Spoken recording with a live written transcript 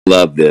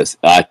love this.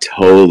 I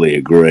totally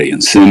agree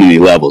on so many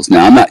levels.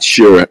 Now, I'm not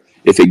sure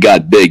if it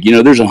got big.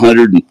 There's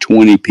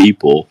 120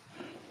 people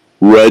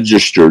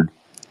registered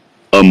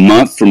a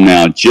month from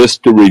now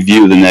just to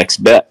review the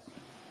next bet,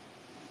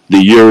 the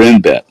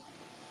year-end bet.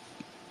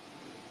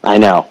 I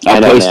know, I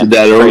posted man.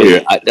 that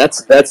earlier.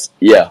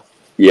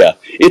 Yeah.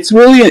 It's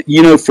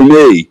really, for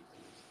me,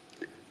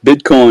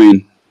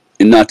 Bitcoin,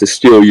 and not to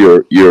steal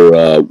your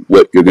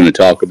what you're going to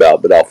talk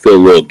about, but I'll fill a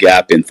little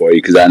gap in for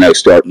you because I know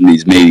starting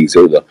these meetings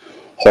are the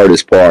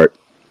hardest part.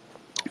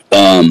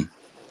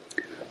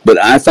 But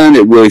I find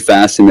it really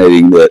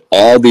fascinating that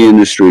all the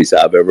industries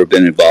I've ever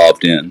been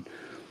involved in,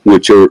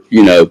 which are,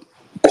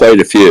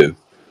 quite a few,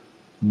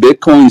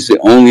 Bitcoin's the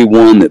only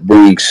one that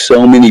brings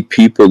so many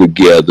people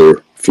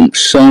together from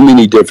so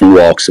many different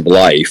walks of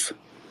life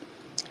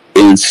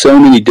in so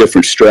many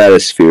different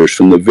stratospheres,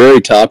 from the very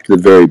top to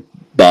the very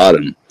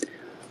bottom.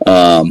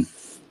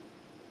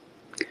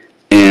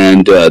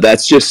 And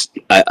that's just,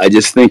 I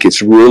just think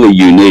it's really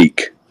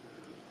unique.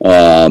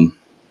 And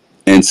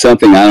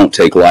something I don't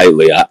take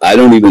lightly. I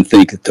don't even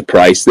think at the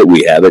price that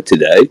we have it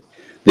today,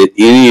 that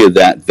any of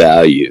that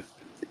value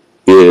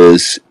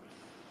is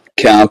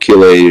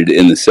calculated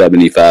in the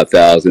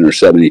 $75,000 or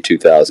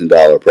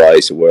 $72,000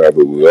 price or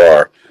wherever we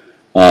are,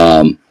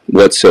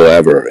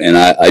 whatsoever. And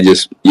I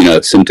just,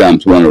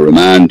 sometimes want to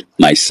remind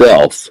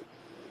myself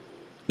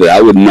that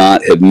I would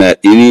not have met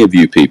any of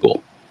you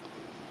people,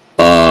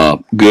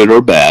 good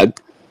or bad,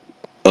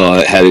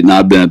 had it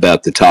not been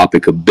about the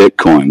topic of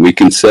Bitcoin. We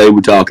can say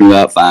we're talking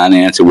about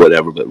finance or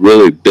whatever, but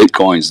really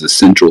Bitcoin is the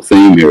central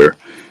theme here.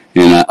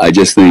 And I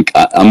just think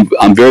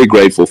I'm very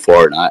grateful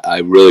for it. And I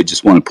really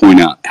just want to point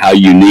out how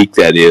unique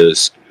that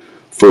is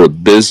for a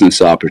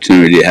business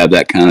opportunity to have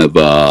that kind of,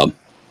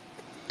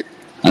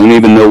 I don't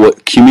even know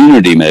what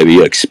community,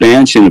 maybe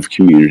expansion of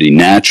community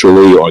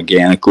naturally,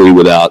 organically,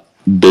 without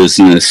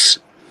business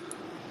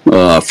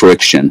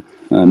friction.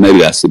 Maybe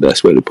that's the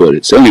best way to put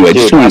it. So anyway,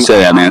 just want to say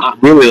that, man.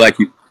 Really like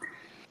you.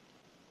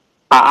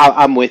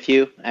 I'm with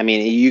you. I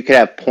mean, you could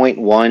have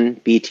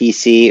 0.1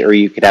 BTC or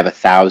you could have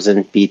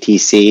 1,000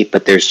 BTC,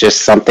 but there's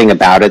just something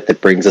about it that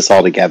brings us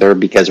all together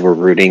because we're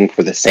rooting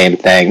for the same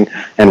thing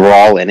and we're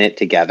all in it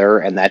together,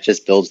 and that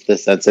just builds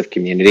this sense of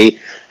community.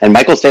 And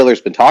Michael Saylor's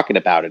been talking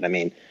about it. I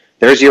mean,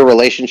 there's your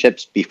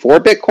relationships before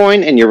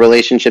Bitcoin and your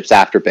relationships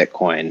after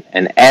Bitcoin.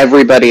 And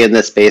everybody in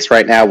this space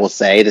right now will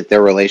say that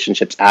their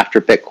relationships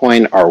after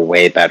Bitcoin are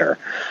way better.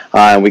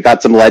 We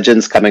got some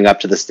legends coming up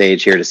to the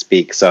stage here to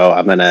speak, so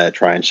I'm going to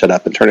try and shut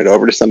up and turn it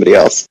over to somebody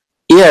else.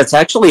 Yeah, it's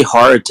actually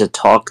hard to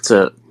talk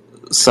to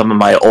some of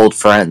my old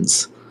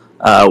friends.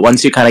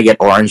 Once you kind of get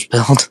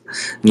orange-pilled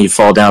and you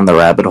fall down the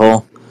rabbit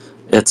hole,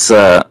 it's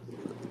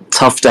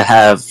tough to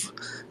have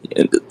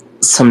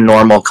some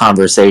normal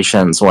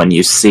conversations when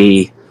you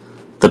see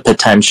the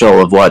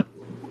potential of what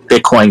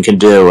Bitcoin can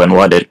do and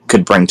what it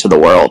could bring to the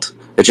world.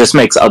 It just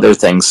makes other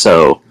things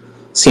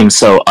seem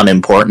so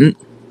unimportant.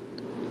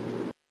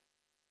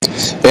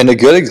 And a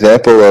good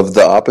example of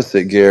the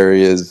opposite,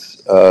 Gary,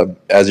 is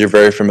as you're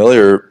very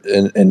familiar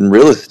in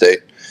real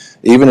estate.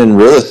 Even in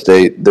real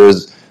estate,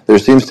 there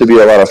seems to be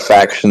a lot of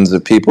factions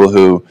of people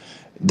who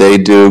they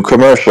do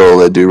commercial,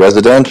 they do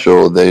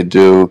residential, they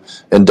do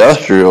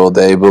industrial.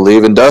 They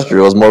believe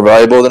industrial is more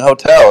valuable than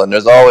hotel. And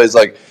there's always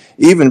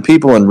even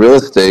people in real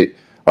estate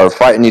are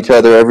fighting each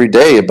other every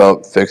day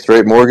about fixed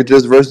rate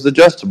mortgages versus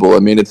adjustable. I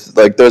mean, it's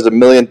like there's a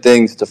million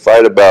things to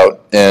fight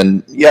about.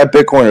 And yeah,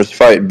 Bitcoiners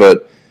fight,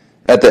 but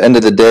at the end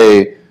of the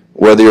day,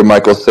 whether you're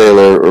Michael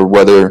Saylor or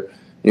whether,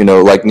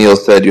 like Neil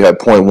said, you have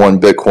 0.1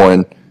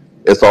 Bitcoin,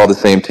 it's all the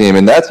same team.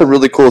 And that's a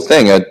really cool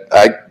thing.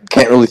 I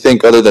can't really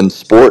think other than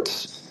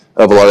sports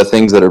of a lot of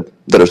things that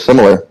are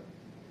similar.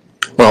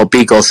 Well,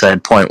 Beagle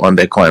said 0.1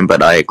 Bitcoin,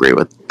 but I agree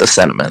with the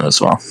sentiment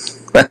as well.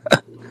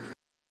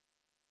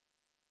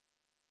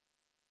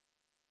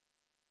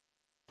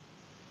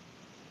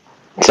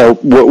 So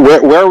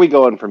where are we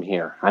going from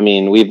here? I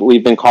mean,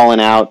 we've been calling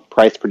out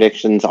price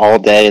predictions all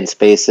day in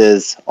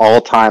Spaces,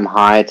 all-time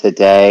high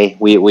today.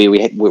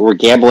 We're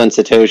gambling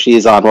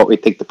Satoshis on what we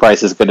think the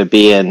price is going to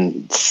be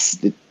in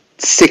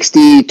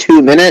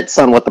 62 minutes,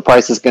 on what the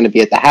price is going to be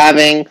at the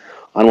halving,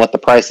 on what the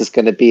price is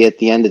going to be at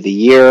the end of the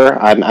year.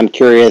 I'm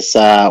curious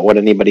what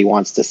anybody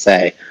wants to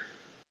say.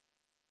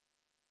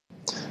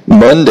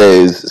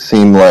 Mondays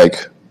seem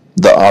like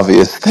the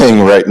obvious thing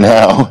right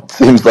now. It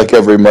seems like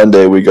every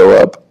Monday we go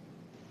up.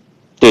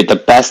 Dude, the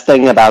best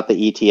thing about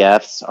the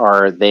ETFs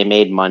are they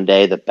made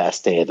Monday the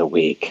best day of the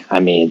week. I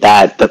mean,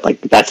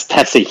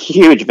 that's a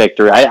huge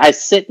victory. I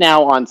sit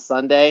now on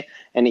Sunday,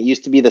 and it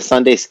used to be the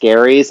Sunday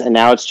scaries, and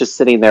now it's just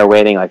sitting there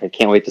waiting. I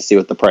can't wait to see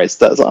what the price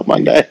does on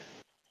Monday.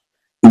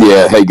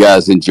 Yeah, hey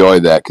guys, enjoy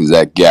that because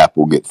that gap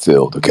will get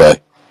filled. Okay,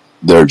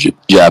 their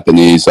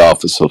Japanese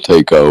office will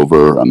take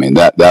over. I mean,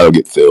 that'll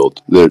get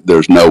filled.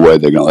 There's no way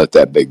they're going to let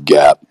that big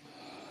gap,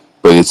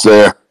 but it's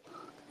there.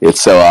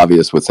 It's so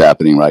obvious what's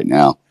happening right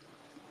now.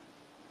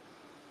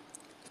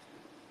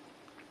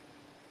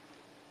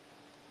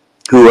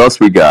 Who else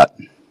we got?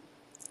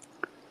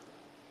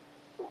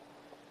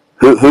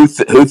 Who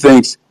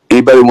thinks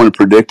Anybody want to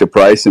predict a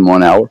price in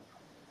 1 hour?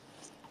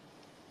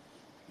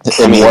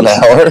 In 1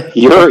 hour?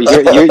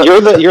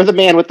 You're the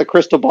man with the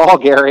crystal ball,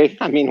 Gary.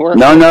 I mean, we're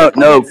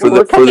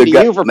coming to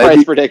you for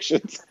price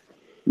predictions.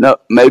 No,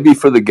 maybe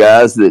for the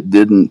guys that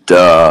didn't,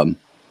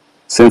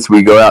 since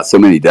we go out so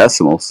many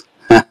decimals.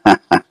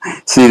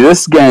 See,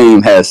 this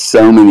game has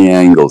so many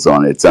angles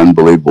on it. It's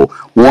unbelievable.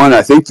 One,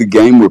 I think the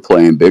game we're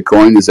playing,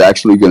 Bitcoin, is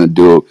actually going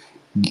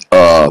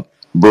to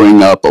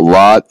bring up a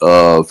lot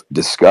of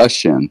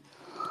discussion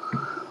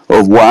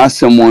of why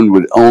someone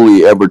would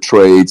only ever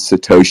trade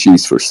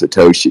Satoshis for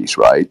Satoshis,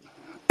 right?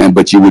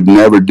 But you would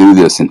never do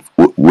this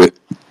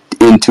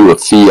into a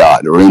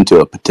fiat or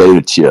into a potato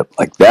chip.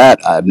 Like that,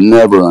 I've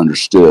never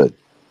understood,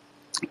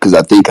 because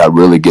I think I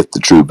really get the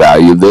true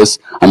value of this.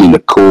 I mean, the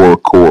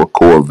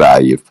core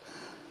value.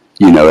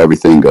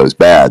 Everything goes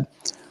bad.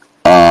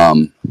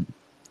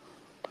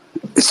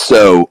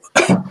 So,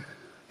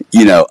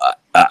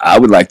 I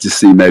would like to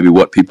see maybe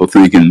what people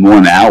think in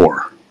 1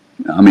 hour.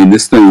 I mean,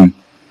 this thing,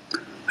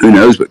 who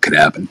knows what could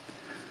happen?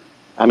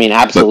 I mean,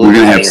 absolutely. But we're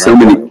going to have so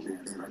many.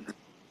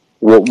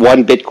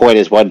 One Bitcoin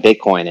is one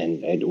Bitcoin,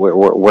 and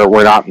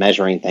we're not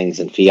measuring things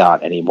in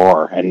fiat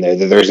anymore. And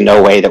there's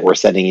no way that we're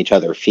sending each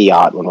other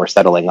fiat when we're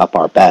settling up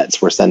our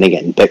bets. We're sending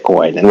it in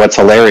Bitcoin. And what's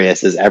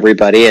hilarious is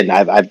everybody, and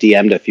I've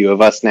DM'd a few of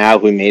us now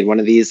who made one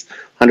of these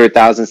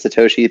 100,000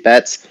 Satoshi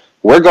bets.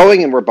 We're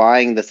going and we're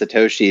buying the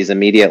Satoshis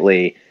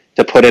immediately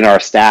to put in our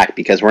stack,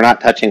 because we're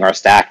not touching our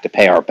stack to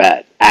pay our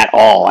bet at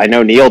all. I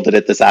know Neil did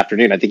it this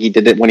afternoon. I think he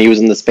did it when he was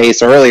in the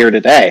space earlier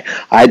today.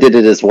 I did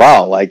it as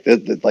well. Like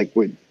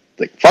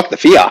fuck the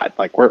fiat.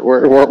 Like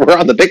we're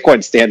on the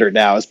Bitcoin standard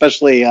now,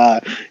 especially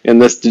in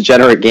this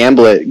degenerate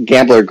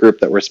gambler group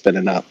that we're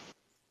spinning up.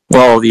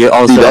 Well, you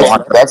also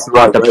want the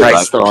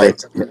price to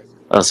right?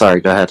 Oh,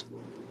 sorry. Go ahead.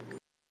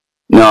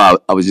 No,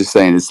 I was just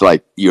saying, it's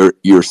like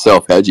you're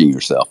self-hedging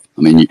yourself.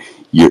 I mean,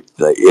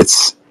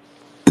 it's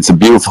a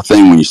beautiful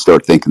thing when you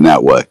start thinking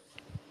that way.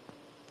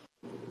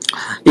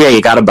 Yeah, you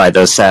got to buy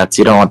those sats.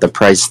 You don't want the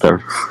price to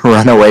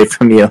run away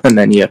from you, and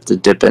then you have to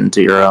dip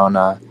into your own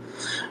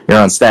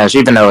stash.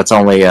 Even though it's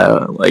only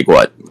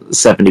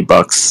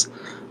 $70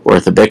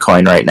 worth of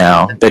Bitcoin right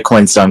now.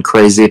 Bitcoin's done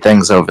crazy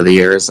things over the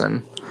years,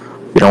 and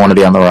you don't want to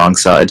be on the wrong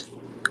side.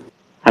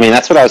 I mean,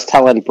 that's what I was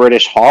telling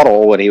British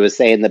Hodl when he was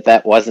saying the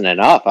bet wasn't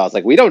enough. I was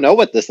like, we don't know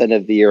what this end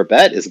of the year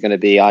bet is going to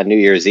be on New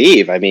Year's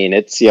Eve. I mean,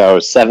 it's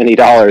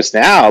 $70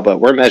 now, but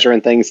we're measuring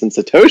things in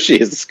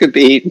Satoshis. This could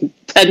be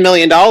 $10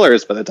 million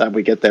by the time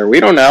we get there. We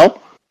don't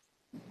know.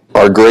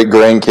 Our great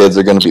grandkids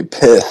are going to be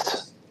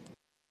pissed.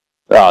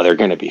 Oh, they're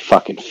going to be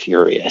fucking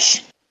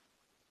furious.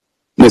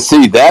 Now,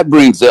 see, that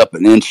brings up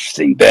an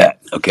interesting bet.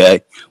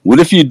 Okay, what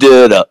if you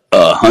did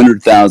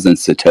 100,000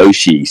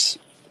 Satoshis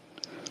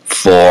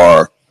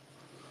for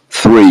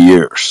 3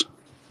 years?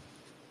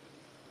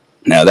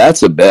 Now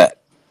that's a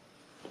bet.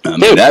 I mean,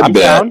 dude, that I'm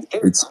bet. down.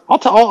 I'll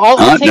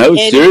take no,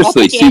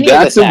 seriously. See,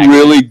 that's a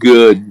really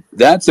good.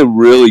 That's a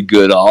really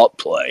good alt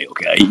play.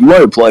 Okay, you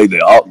want to play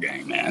the alt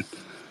game, man.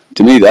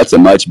 To me, that's a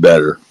much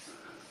better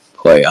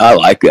play. I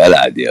like that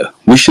idea.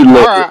 We should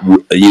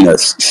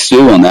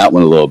stew on that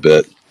one a little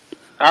bit.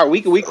 All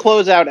right, we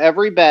close out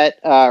every bet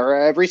or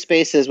every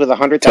spaces with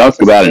 100,000. Talk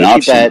about an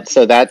option bet.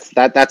 So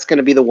that's going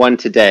to be the one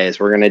today. Is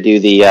we're going to do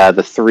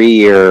the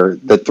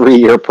 3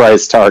 year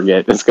price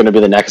target. It's going to be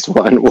the next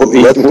one.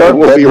 Let's start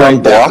betting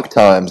on block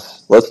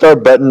times. Let's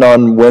start betting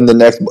on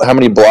how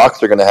many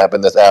blocks are going to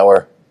happen this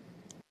hour.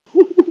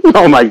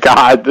 Oh my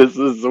God!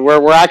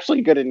 We're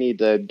actually going to need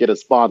to get a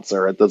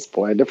sponsor at this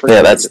point.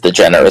 Yeah, that's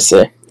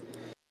degeneracy.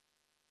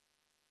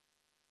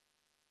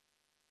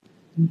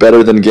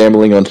 Better than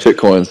gambling on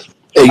shitcoins.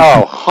 Hey,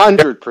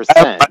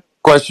 100%.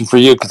 Question for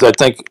you, because I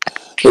think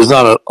there's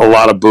not a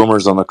lot of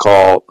boomers on the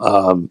call,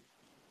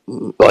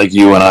 like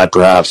you and I,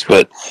 perhaps.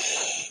 But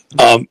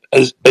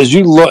as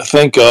you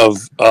think of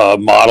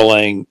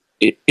modeling,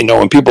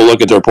 when people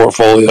look at their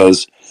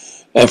portfolios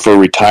and for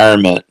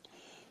retirement,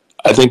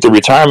 I think the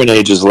retirement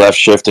age is left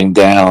shifting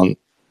down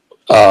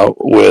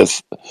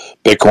with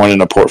Bitcoin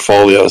in a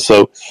portfolio.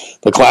 So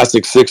the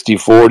classic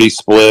 60-40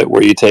 split,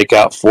 where you take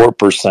out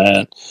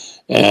 4%.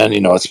 And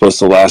it's supposed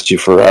to last you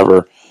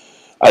forever.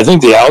 I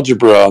think the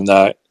algebra on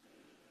that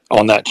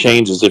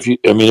changes. If you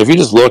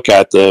just look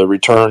at the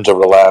returns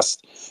over the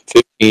last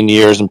 15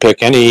 years and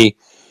pick any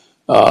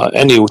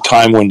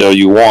time window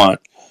you want,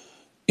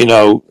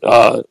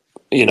 a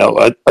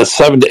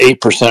 7 to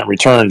 8%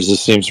 return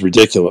just seems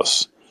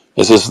ridiculous.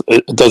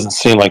 It doesn't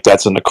seem like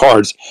that's in the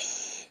cards.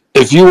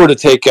 If you were to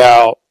take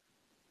out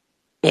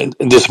and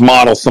just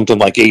model something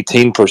like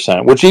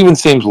 18%, which even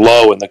seems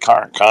low in the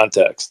current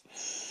context,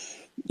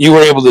 you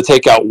were able to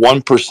take out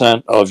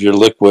 1% of your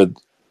liquid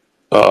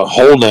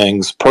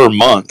holdings per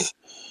month.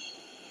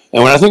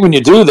 And when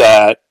you do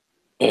that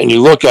and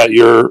you look at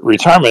your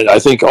retirement, I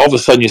think all of a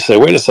sudden you say,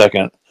 wait a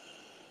second,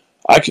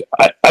 I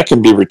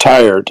can be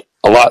retired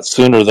a lot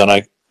sooner than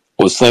I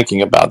was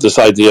thinking about. This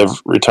idea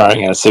of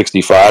retiring at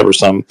 65 or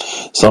some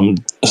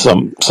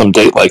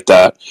date like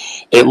that,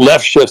 it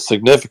left shifts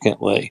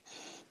significantly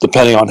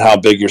depending on how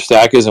big your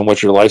stack is and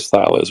what your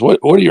lifestyle is. What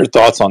are your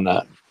thoughts on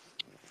that?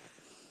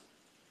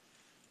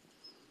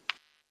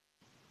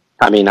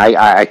 I mean,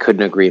 I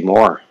couldn't agree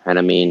more. And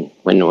I mean,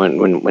 when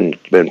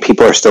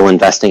people are still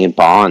investing in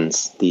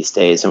bonds these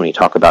days, and when you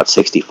talk about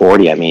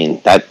 60-40, I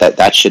mean,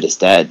 that shit is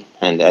dead.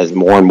 And as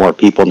more and more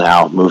people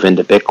now move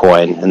into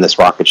Bitcoin and this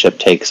rocket ship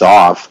takes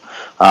off,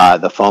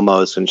 the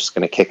FOMO is just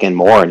going to kick in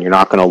more, and you're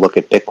not going to look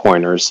at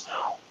Bitcoiners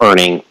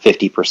earning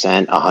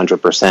 50%,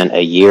 100%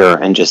 a year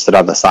and just sit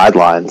on the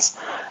sidelines.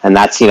 And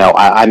that's,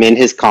 I'm in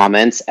his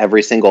comments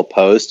every single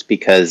post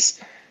because,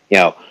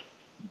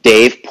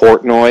 Dave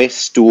Portnoy,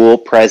 Stool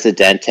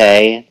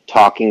Presidente,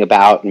 talking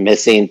about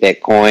missing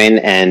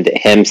Bitcoin and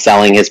him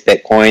selling his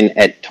Bitcoin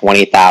at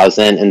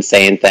 20,000 and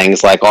saying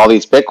things like, all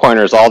these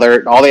Bitcoiners,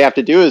 all they have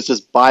to do is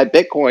just buy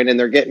Bitcoin and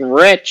they're getting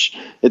rich.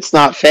 It's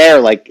not fair.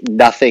 Like,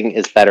 nothing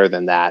is better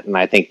than that. And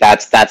I think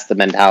that's the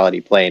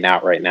mentality playing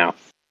out right now.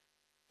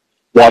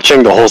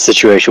 Watching the whole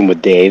situation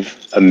with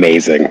Dave,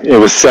 amazing. It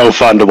was so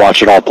fun to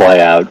watch it all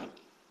play out.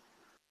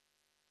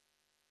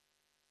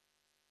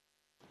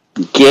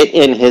 Get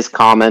in his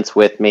comments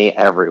with me,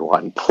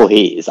 everyone,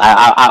 please.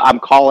 I'm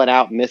calling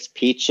out Miss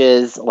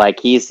Peaches. Like,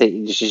 she's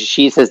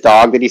his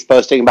dog that he's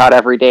posting about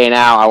every day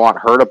now. I want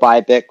her to buy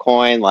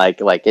Bitcoin.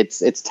 Like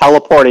it's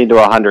teleporting to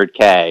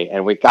 100K,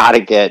 and we got to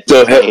get.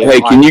 So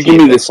hey, can you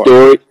give me the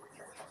story?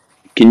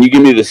 Can you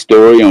give me the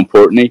story on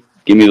Portney?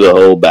 Give me the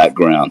whole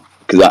background.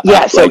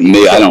 Because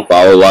I don't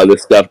follow a lot of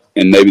this stuff,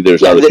 and maybe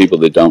there's other people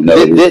that don't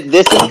know.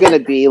 This is going to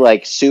be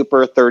like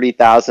super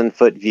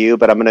 30,000-foot view,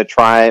 but I'm going to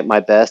try my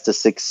best to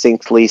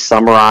succinctly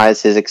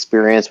summarize his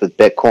experience with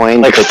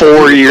Bitcoin. Like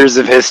 4 years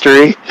of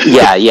history?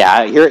 Yeah.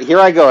 Here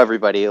I go,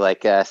 everybody.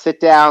 Like, sit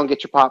down,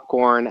 get your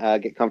popcorn,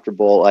 get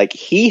comfortable. Like,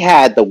 he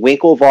had the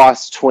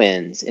Winklevoss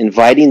twins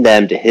inviting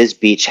them to his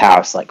beach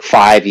house like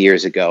 5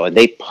 years ago, and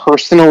they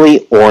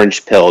personally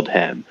orange-pilled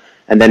him.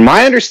 And then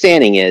my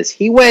understanding is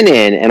he went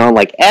in and on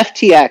like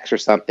FTX or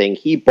something,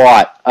 he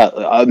bought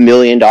 $1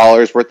 million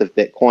worth of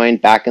Bitcoin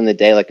back in the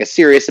day, like a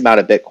serious amount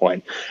of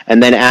Bitcoin.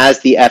 And then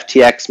as the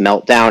FTX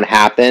meltdown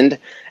happened,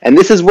 and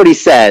this is what he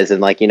says,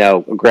 and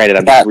granted,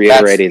 I'm just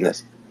reiterating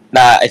this.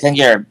 Nah, I think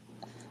you're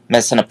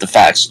messing up the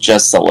facts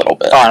just a little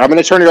bit. All right, I'm going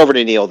to turn it over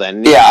to Neil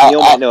then. Neil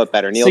might know it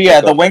better. Neil,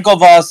 the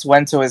Winklevoss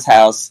went to his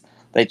house.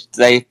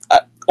 They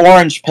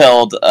orange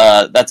pilled.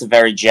 That's a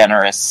very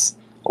generous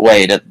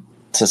way to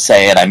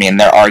say it. I mean,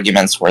 their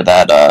arguments were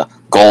that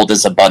gold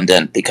is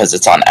abundant because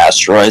it's on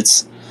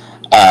asteroids.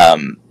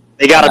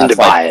 They got him to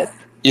buy it.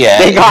 Yeah,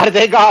 they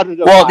got him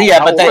to buy it.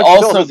 Yeah, but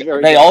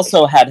they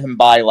also had him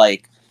buy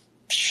like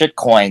shit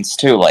coins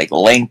too, like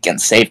Link and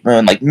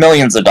SafeMoon, like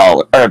millions of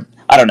dollars, or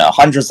I don't know,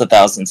 hundreds of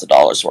thousands of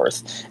dollars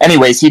worth.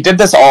 Anyways, he did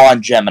this all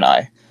on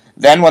Gemini.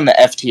 Then when the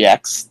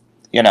FTX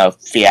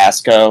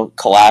fiasco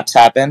collapse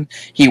happened,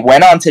 he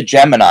went on to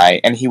Gemini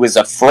and he was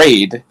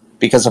afraid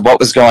because of what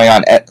was going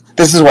on.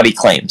 This is what he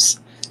claims.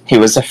 He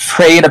was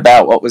afraid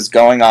about what was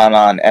going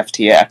on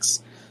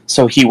FTX.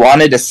 So he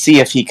wanted to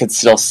see if he could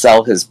still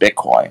sell his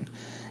Bitcoin.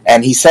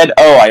 And he said,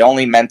 I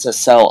only meant to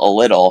sell a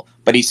little,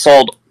 but he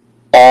sold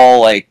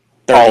all like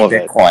 30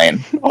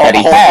 Bitcoin that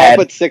he had. All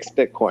but 6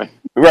 Bitcoin.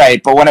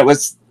 Right, but when it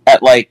was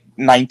at like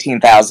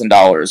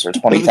 $19,000 or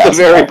 $20,000. The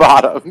very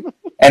bottom.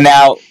 And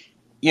now,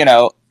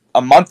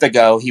 a month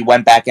ago, he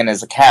went back in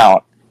his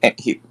account. And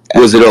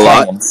was it a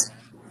lot?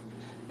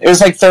 It was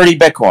like 30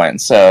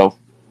 Bitcoin, so,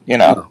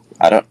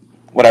 I don't,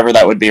 whatever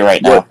that would be right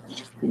now.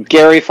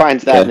 Gary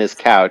finds that in his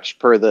couch,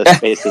 per the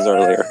spaces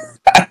earlier.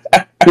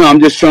 No, I'm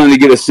just trying to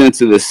get a sense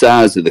of the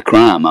size of the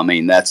crime. I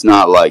mean, that's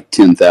not like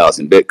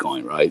 10,000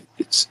 Bitcoin, right?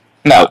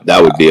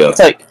 That would be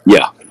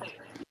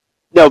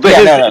No,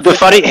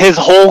 but his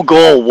whole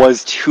goal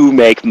was to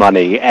make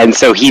money, and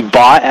so he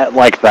bought at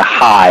like the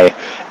high,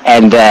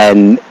 and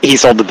then he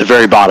sold at the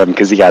very bottom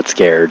because he got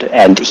scared,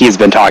 and he's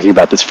been talking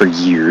about this for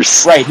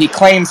years. Right, he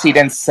claims he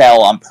didn't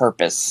sell on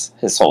purpose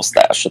his whole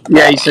stash at the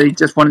bottom. Yeah, he said he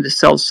just wanted to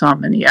sell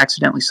some, and he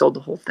accidentally sold the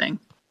whole thing.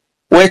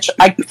 Which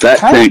I Fat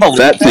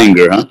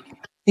Finger, huh?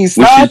 We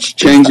should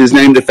change his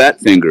name to Fat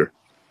Finger.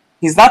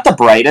 He's not the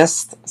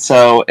brightest,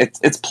 so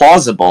it's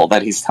plausible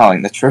that he's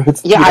telling the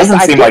truth. Yeah, he doesn't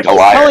seem like a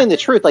liar. He's telling the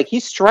truth. Like, he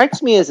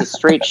strikes me as a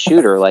straight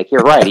shooter. Like,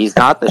 you're right. He's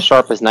not the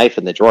sharpest knife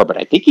in the drawer,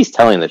 but I think he's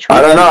telling the truth.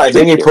 I don't know. I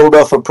think he pulled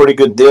off a pretty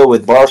good deal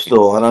with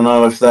Barstool. I don't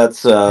know if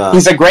that's...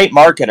 He's a great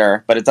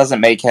marketer, but it doesn't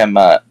make him,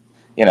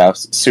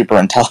 super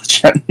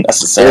intelligent,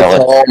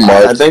 necessarily.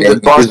 I think the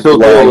Barstool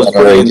deal was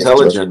pretty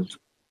intelligent.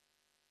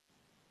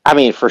 I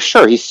mean, for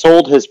sure, he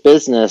sold his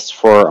business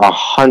for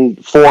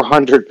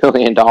 $400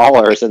 million,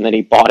 and then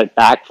he bought it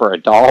back for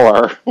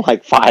 $1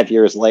 like 5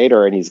 years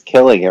later, and he's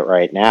killing it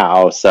right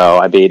now. So,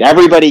 I mean,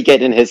 everybody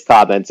get in his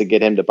comments and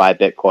get him to buy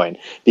Bitcoin,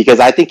 because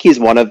I think he's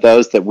one of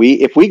those that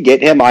if we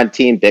get him on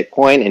Team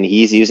Bitcoin and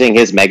he's using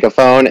his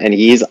megaphone and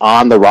he's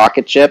on the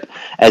rocket ship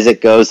as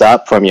it goes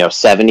up from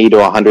 70 to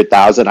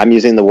 100,000. I'm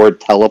using the word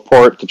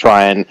teleport to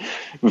try and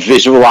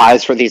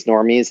visualize for these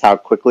normies how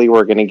quickly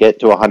we're going to get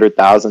to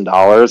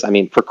 $100,000. I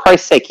mean, for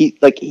Christ's sake,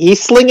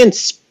 he's slinging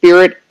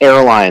Spirit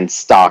Airlines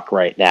stock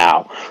right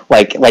now.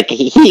 Like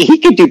he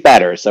could do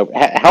better. So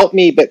help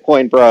me,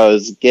 Bitcoin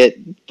bros,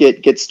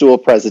 get Stool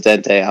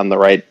Presidente on the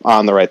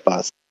right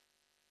bus.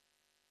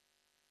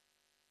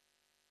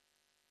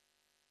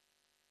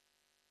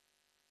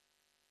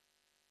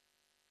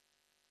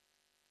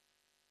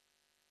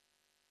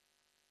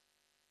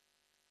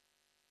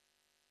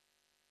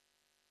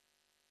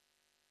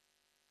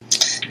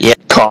 Yeah,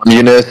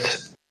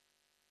 Communist.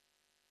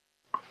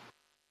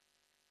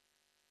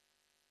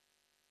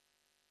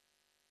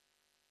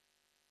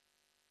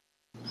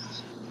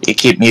 you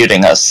keep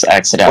muting us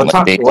accidentally,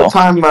 Beagle.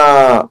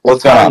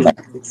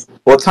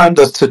 What time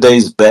does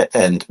today's bet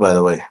end, by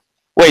the way?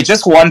 Wait,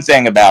 just one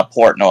thing about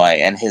Portnoy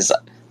and his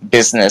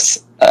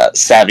business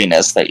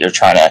savviness that you're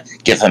trying to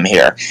give him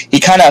here. He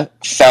kind of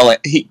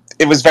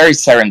it was very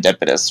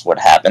serendipitous what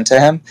happened to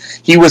him.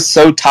 He was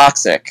so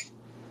toxic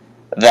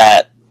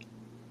that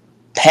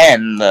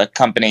Penn, the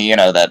company,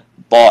 that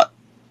bought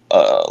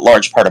a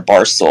large part of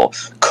Barstool,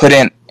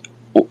 couldn't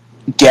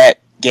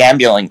get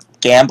gambling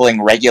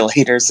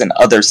regulators in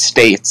other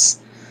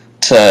states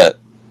to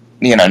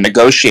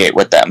negotiate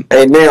with them.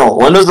 Hey Neil,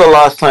 when was the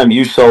last time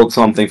you sold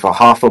something for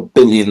 $500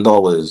 million?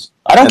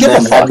 I don't give a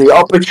fuck. Had the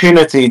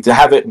opportunity to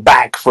have it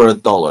back for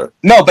 $1.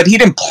 No, but he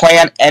didn't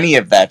plan any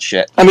of that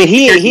shit. I mean,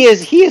 he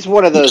is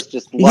one of those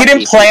just. He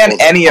didn't plan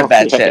any of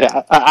that shit.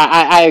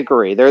 I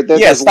agree.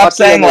 Stop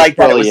saying like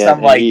that. It was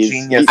some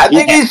genius. I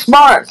think he's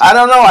smart. I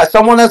don't know.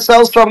 Someone that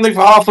sells something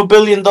for $500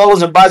 million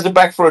and buys it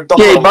back for $1.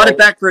 Yeah, he bought it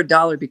back for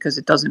 $1 because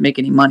it doesn't make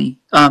any money.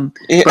 And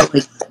no one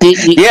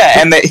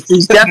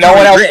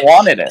else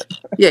wanted it.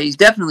 Yeah, he's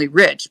definitely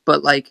rich,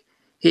 but like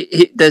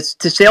the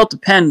sale to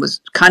Penn was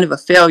kind of a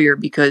failure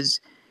because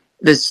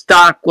the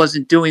stock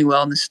wasn't doing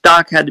well, and the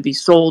stock had to be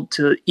sold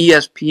to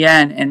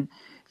ESPN, and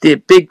the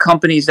big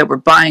companies that were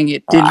buying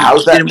it didn't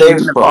want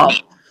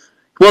involved.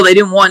 Well, they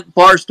didn't want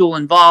Barstool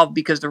involved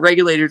because the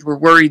regulators were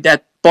worried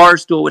that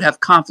Barstool would have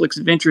conflicts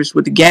of interest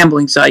with the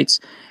gambling sites,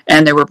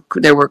 and they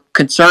were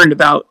concerned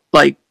about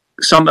like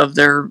some of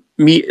their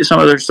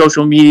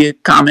social media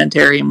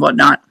commentary and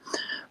whatnot.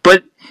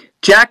 But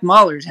Jack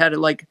Mallers had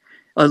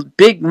a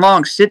big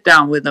long sit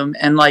down with them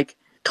and like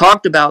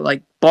talked about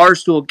like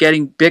Barstool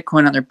getting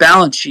Bitcoin on their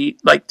balance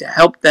sheet, like to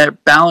help their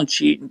balance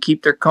sheet and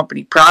keep their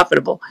company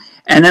profitable.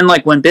 And then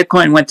like when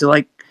Bitcoin went to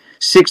like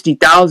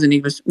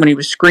 60,000, when he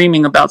was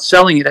screaming about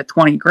selling it at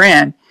 20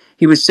 grand,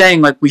 he was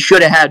saying like we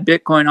should have had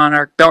Bitcoin on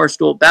our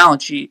Barstool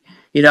balance sheet,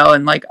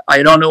 and like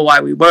I don't know why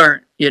we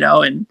weren't,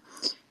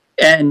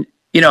 and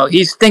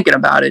he's thinking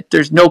about it.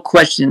 There's no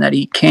question that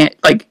he can't,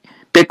 like,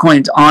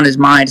 Bitcoin's on his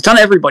mind. It's on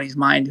everybody's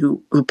mind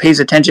who pays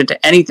attention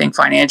to anything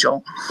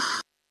financial.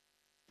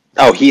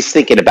 Oh, he's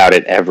thinking about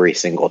it every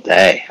single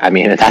day. I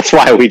mean, that's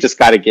why we just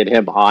got to get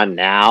him on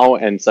now.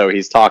 And so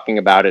he's talking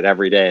about it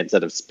every day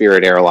instead of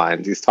Spirit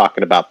Airlines. He's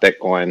talking about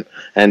Bitcoin.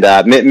 And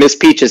Miss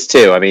Peaches,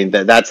 too. I mean,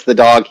 that's the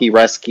dog he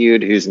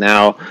rescued, who's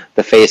now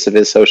the face of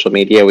his social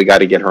media. We got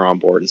to get her on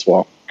board as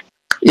well.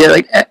 Yeah,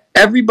 like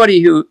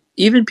everybody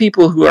even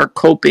people who are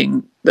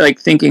coping, like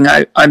thinking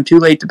I'm too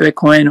late to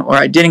Bitcoin, or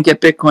I didn't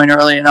get Bitcoin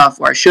early enough,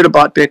 or I should have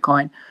bought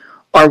Bitcoin,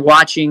 are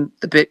watching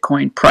the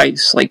Bitcoin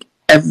price. Like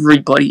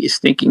everybody is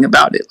thinking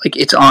about it. Like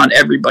it's on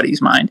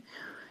everybody's mind.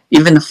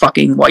 Even the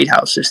fucking White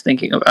House is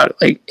thinking about it.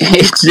 Like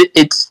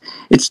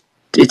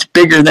it's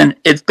bigger than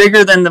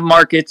the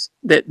markets,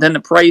 than the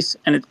price,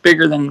 and it's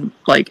bigger than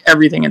like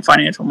everything in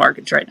financial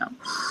markets right now.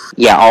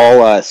 Yeah,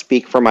 I'll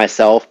speak for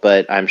myself,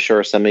 but I'm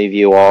sure some of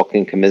you all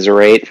can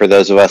commiserate. For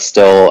those of us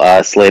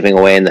still slaving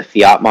away in the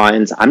fiat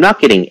mines, I'm not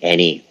getting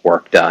any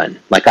work done.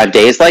 Like on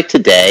days like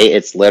today,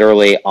 it's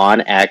literally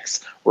on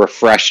X,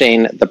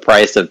 refreshing the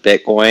price of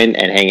Bitcoin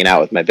and hanging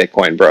out with my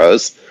Bitcoin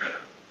bros.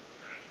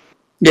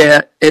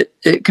 Yeah,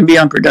 it can be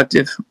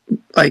unproductive,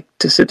 like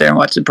to sit there and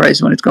watch the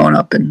price when it's going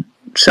up and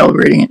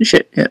celebrating it and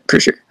shit. Yeah, for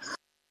sure.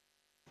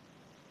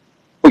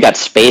 We got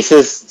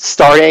spaces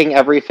starting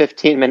every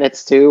 15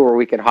 minutes too, where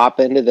we can hop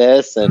into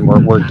this, and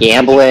we're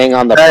gambling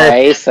on the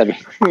price. I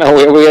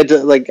mean, we had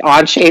to, like,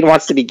 on-chain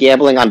wants to be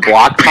gambling on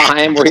block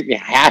time, where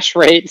hash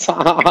rates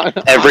on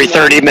every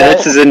 30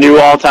 minutes is a new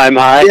all-time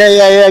high.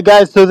 Yeah,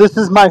 guys. So this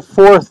is my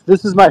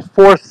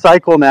fourth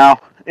cycle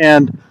now,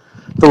 and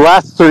the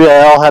last three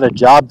I all had a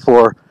job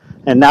for,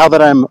 and now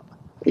that I'm,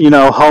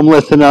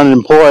 homeless and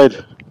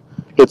unemployed,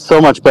 it's so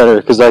much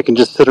better because I can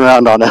just sit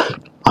around on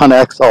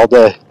X all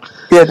day.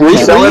 Yeah, were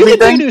you the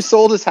dude who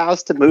sold his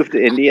house to move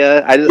to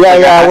India?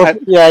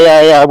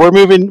 Yeah. We're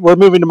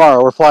moving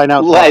tomorrow. We're flying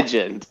out.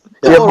 Legend.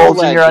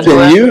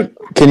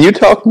 Can you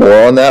talk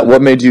more on that?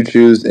 What made you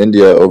choose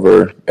India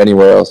over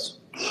anywhere else?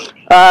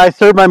 I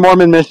served my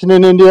Mormon mission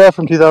in India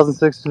from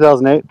 2006 to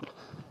 2008.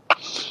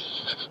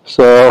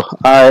 So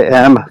I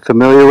am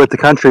familiar with the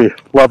country.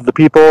 Love the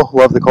people,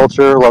 love the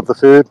culture, love the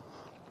food.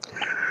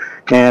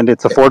 And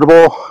it's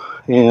affordable,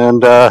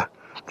 and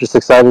just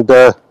excited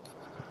to...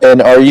 And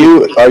are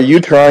you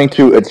trying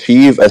to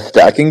achieve a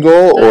stacking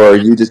goal, or are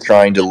you just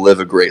trying to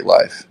live a great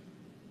life?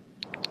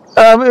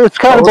 It's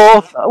kind of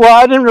both. Well,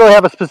 I didn't really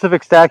have a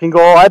specific stacking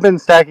goal. I've been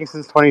stacking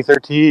since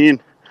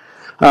 2013.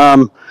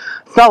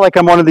 It's not like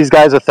I'm one of these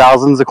guys with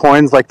thousands of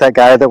coins like that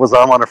guy that was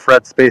on one of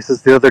Fred's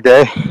spaces the other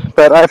day.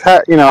 But I've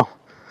had,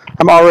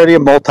 I'm already a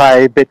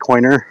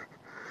multi-Bitcoiner.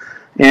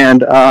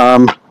 And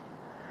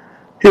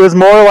it was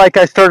more like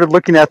I started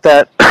looking at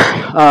that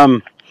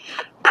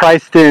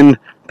priced in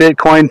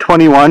Bitcoin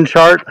 21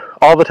 chart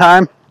all the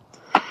time.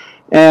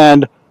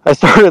 And I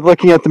started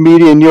looking at the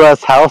median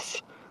U.S.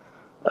 house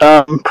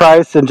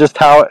price and just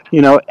how,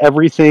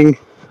 everything,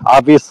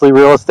 obviously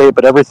real estate,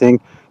 but everything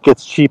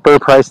gets cheaper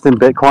priced in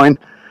Bitcoin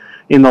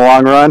in the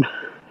long run.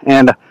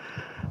 And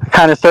I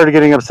kind of started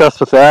getting obsessed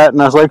with that.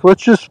 And I was like,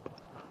 let's just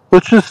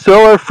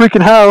sell our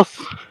freaking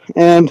house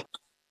and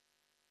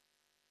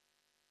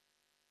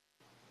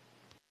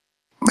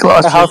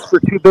a house for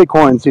 2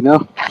 Bitcoins,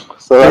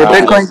 So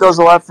Bitcoin goes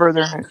a lot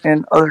further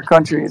in other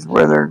countries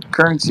where their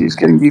currency is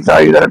getting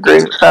devalued at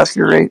a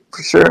faster rate,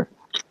 for sure.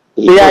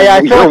 Yeah,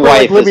 I feel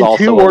like we're living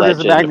also 2 orders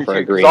of legend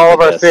magnitude because all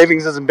of our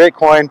savings is in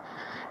Bitcoin,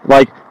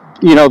 like,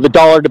 the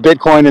dollar to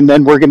Bitcoin, and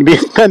then we're going to be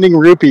spending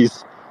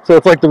rupees. So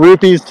it's like the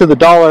rupees to the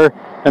dollar,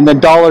 and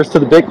then dollars to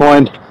the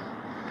Bitcoin,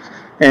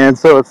 and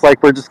so it's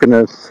like we're just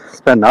going to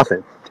spend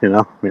nothing,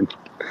 I mean,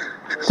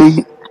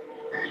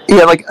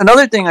 yeah, like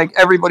another thing, like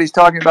everybody's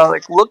talking about,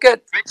 like look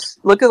at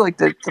like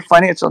the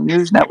financial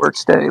news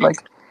networks today, like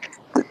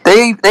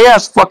they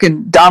asked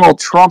fucking Donald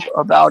Trump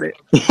about it,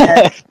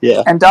 and,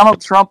 yeah, and Donald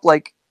Trump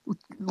like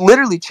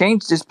literally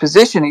changed his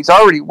position. He's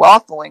already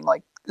waffling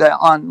like that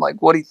on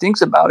like what he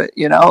thinks about it,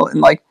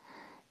 and like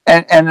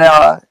and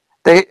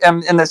they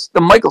and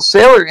the Michael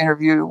Saylor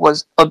interview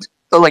was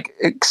like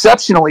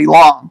exceptionally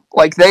long.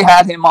 Like they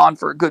had him on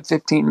for a good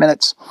 15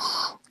 minutes.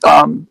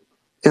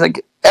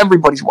 Like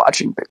everybody's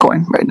watching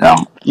Bitcoin right now.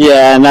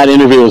 Yeah, and that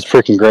interview was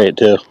freaking great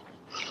too.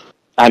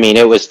 I mean,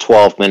 it was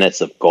 12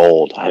 minutes of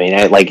gold. I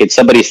mean,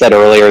 somebody said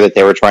earlier that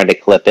they were trying to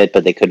clip it,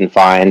 but they couldn't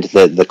find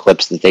the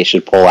clips that they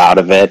should pull out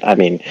of it. I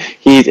mean,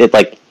 it's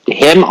like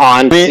him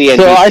on CNBC.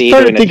 So I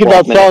started thinking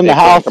about selling the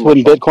house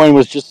when Bitcoin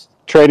was just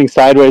trading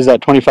sideways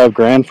at 25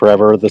 grand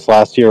forever this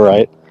last year,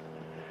 right?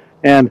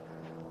 And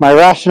my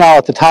rationale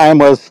at the time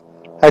was,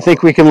 I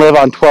think we can live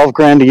on 12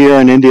 grand a year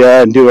in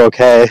India and do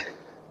okay.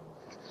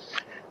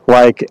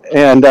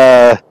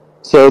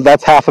 So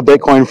that's half a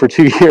Bitcoin for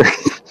 2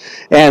 years.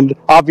 And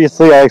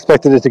obviously I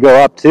expected it to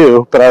go up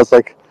too, but I was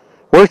like,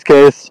 worst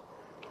case,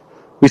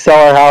 we sell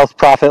our house,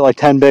 profit like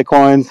 10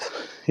 Bitcoins,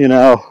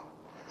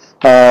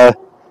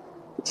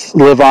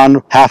 live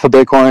on half a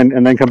Bitcoin,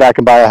 and then come back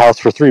and buy a house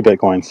for 3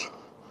 Bitcoins.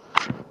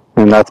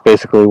 And that's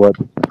basically what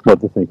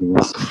the thinking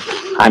was.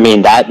 I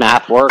mean, that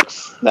math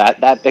works. That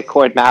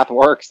Bitcoin math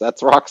works.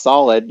 That's rock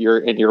solid.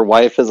 Your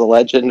wife is a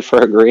legend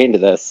for agreeing to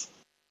this.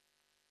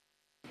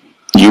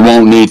 You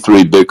won't need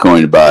 3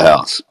 Bitcoin to buy a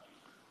house.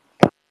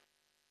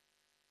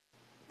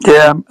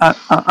 Yeah,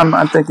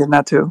 I'm thinking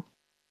that too.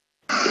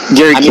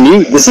 Gary,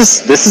 this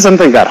is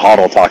something that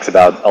HODL talks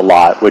about a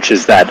lot, which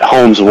is that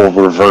homes will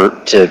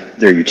revert to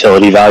their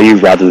utility value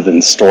rather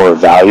than store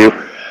value.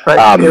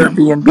 Right,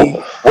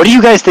 Airbnb. What do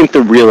you guys think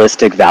the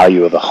realistic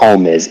value of a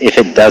home is if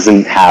it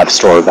doesn't have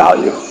store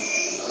value?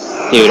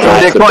 Dude,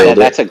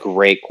 that's a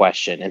great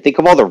question. And think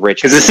of all the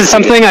rich. Because this is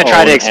something I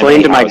try to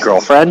explain to my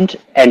girlfriend,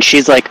 and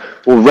she's like,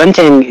 well,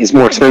 renting is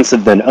more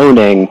expensive than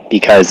owning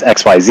because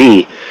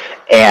XYZ.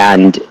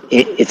 And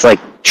it's like,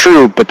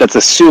 true, but that's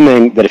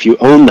assuming that if you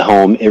own the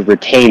home, it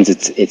retains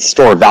its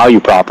store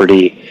value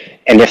property.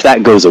 And if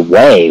that goes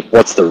away,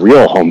 what's the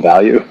real home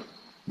value?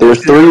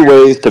 There's 3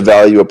 ways to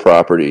value a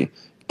property: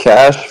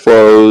 cash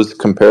flows,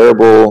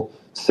 comparable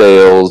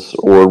sales,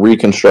 or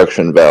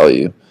reconstruction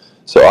value.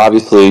 So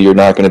obviously you're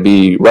not going to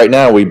be, right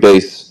now we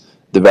base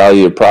the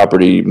value of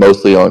property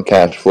mostly on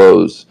cash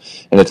flows,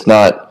 and it's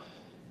not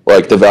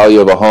like the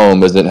value of a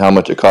home isn't how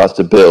much it costs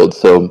to build.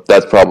 So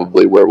that's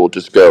probably where we'll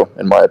just go,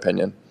 in my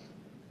opinion.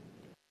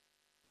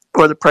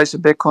 Or the price of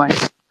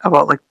Bitcoin,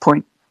 about like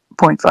 0.5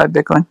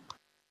 Bitcoin.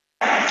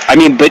 I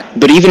mean,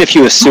 but even if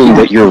you assume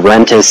that your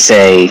rent is,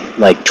 say,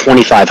 like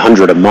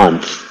 $2,500 a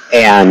month,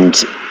 and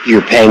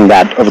you're paying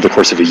that over the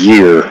course of a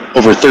year,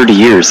 over 30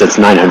 years, that's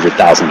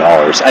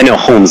 $900,000. I know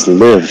homes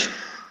live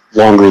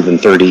longer than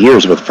 30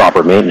 years with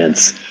proper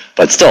maintenance,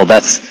 but still,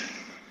 that's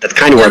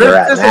kind of where they're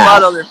at There's now. a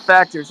lot of other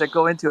factors that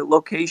go into it: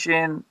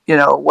 location,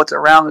 what's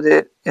around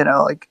it,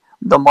 like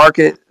the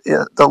market,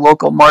 the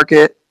local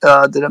market,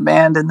 the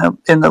demand in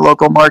the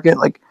local market.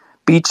 Like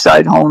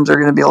beachside homes are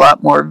going to be a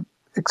lot more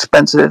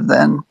expensive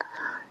than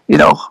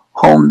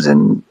homes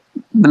in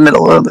the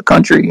middle of the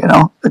country.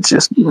 It's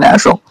just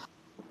natural.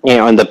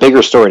 And the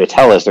bigger story to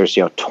tell is there's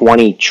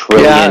 $20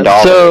 trillion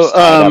tied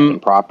up in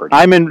property.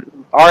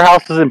 Our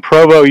house is in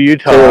Provo,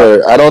 Utah.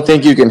 Taylor, I don't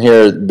think you can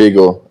hear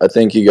Beagle. I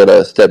think you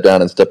gotta step down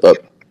and step up.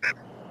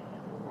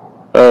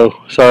 Oh,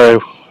 sorry.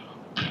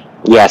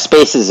 Yeah,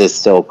 Spaces is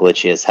still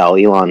glitchy as hell.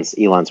 Elon's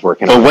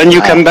working on it. But when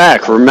you come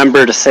back,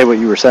 remember to say what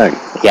you were saying.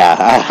 Yeah,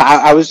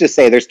 I was just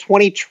saying there's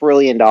 $20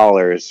 trillion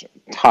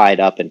tied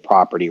up in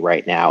property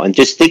right now. And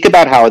just think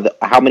about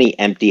how many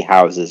empty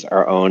houses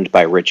are owned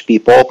by rich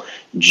people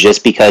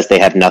just because they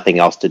have nothing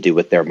else to do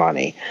with their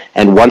money.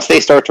 And once they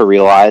start to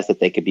realize that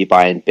they could be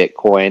buying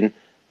Bitcoin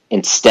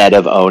instead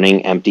of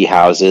owning empty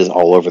houses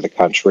all over the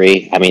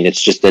country, I mean,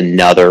 it's just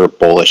another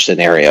bullish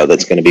scenario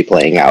that's going to be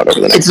playing out over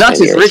the next 10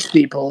 years. It's not just rich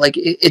people. Like,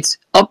 it's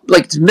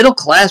middle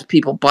class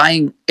people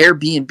buying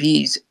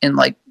Airbnbs in,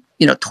 like,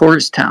 you know,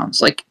 tourist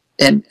towns, like,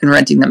 and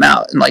renting them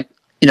out, and, like,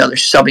 you know, they're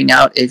subbing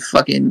out a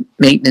fucking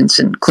maintenance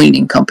and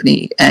cleaning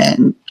company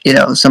and, you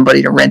know,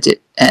 somebody to rent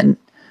it, and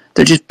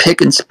they're just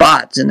picking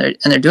spots, and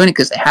they're doing it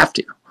because they have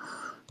to.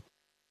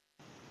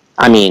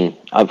 I mean,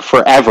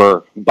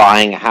 forever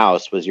buying a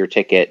house was your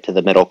ticket to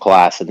the middle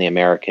class and the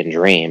American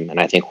dream, and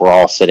I think we're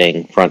all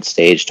sitting front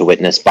stage to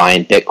witness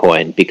buying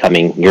Bitcoin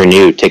becoming your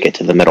new ticket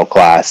to the middle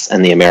class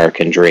and the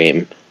American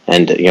dream.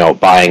 And, you know,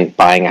 buying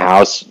a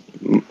house,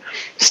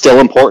 still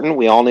important.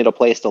 We all need a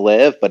place to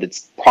live, but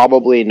it's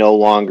probably no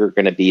longer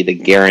going to be the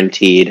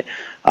guaranteed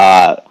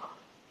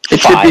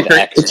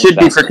it should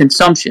be for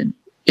consumption.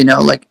 You know,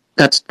 like,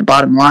 that's the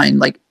bottom line.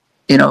 Like,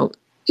 you know,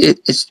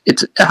 it's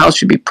a house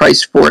should be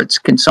priced for its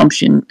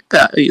consumption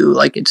value.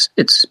 Like, it's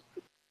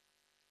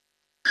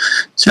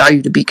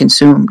value to be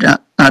consumed,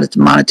 not its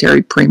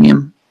monetary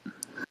premium.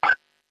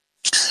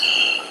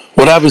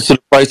 What happens to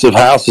the price of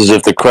houses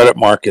if the credit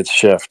markets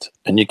shift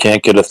and you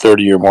can't get a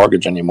 30-year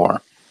mortgage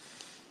anymore?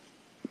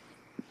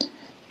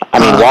 I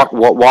mean,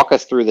 walk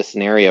us through the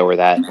scenario where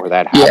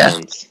that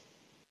happens.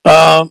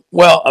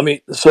 Well, I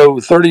mean, so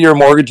 30-year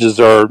mortgages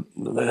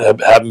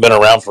haven't been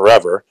around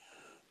forever.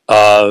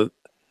 To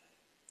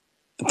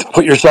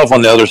put yourself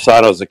on the other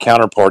side as a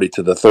counterparty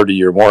to the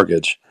 30-year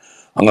mortgage,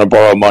 I'm going to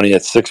borrow money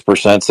at 6%,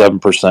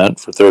 7%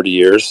 for 30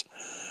 years.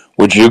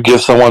 Would you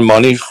give someone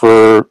money at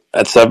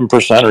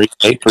 7% or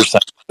 8%?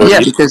 Yeah,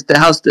 because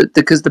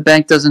the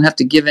bank doesn't have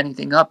to give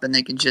anything up, and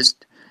the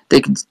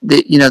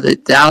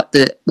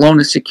loan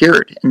is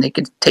secured, and they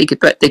can take it,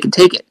 but they can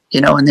take it,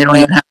 you know, and they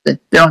don't have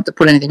to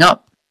put anything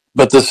up.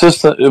 But the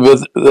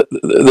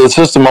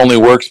system only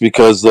works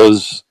because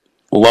those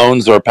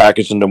loans are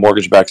packaged into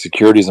mortgage-backed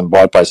securities and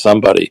bought by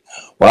somebody.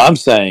 What I'm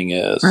saying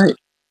is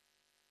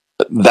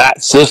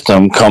that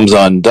system comes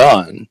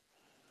undone,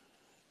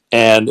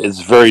 and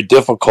it's very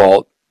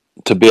difficult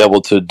to be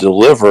able to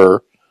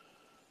deliver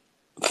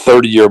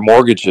 30-year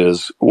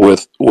mortgages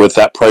with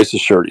that price of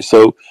surety.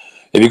 So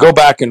if you go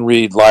back and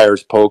read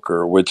Liar's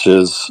Poker, which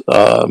is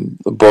a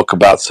book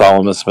about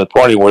Solomon Smith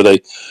Barney, where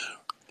they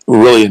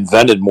really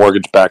invented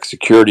mortgage-backed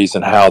securities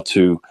and how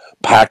to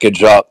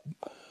package up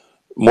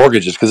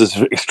mortgages, because it's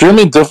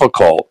extremely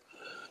difficult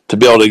to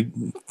be able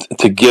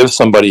to give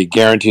somebody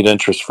guaranteed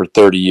interest for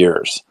 30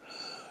 years.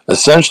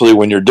 Essentially,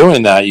 when you're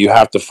doing that, you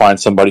have to find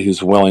somebody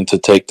who's willing to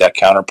take that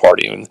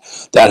counterparty, and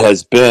that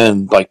has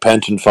been like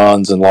pension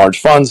funds and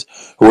large funds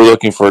who are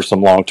looking for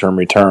some long-term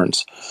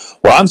returns.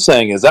 What I'm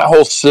saying is that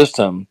whole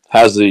system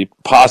has the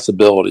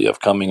possibility of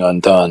coming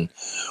undone,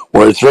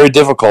 where it's very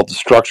difficult to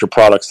structure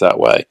products that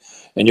way,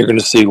 and you're going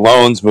to see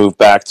loans move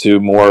back to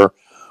more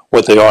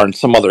what they are in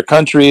some other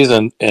countries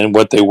and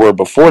what they were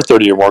before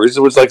 30-year mortgages.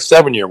 It was like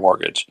 7-year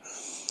mortgage.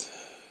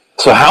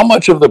 So how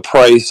much of the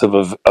price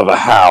of a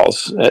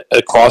house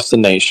across the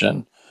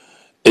nation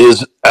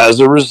is as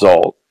a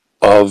result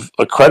of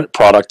a credit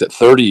product at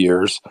 30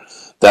 years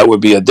that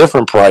would be a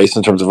different price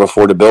in terms of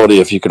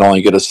affordability if you could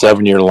only get a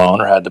 7-year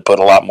loan or had to put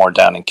a lot more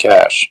down in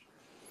cash?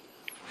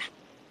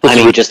 I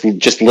mean,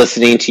 just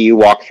listening to you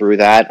walk through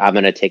that, I'm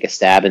going to take a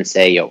stab and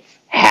say,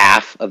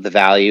 half of the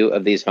value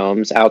of these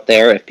homes out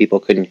there, if people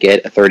couldn't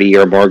get a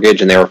 30-year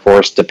mortgage and they were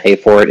forced to pay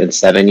for it in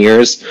 7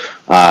 years,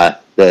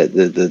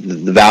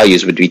 the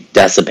values would be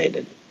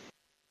decimated.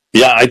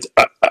 Yeah, I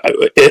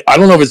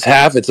don't know if it's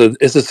half. It's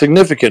a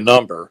significant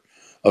number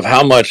of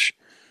how much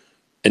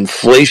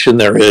inflation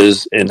there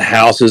is in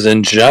houses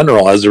in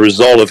general as a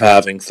result of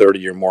having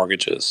 30-year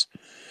mortgages.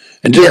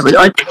 And just,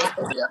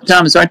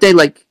 Thomas, aren't they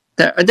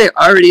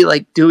already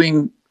like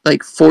doing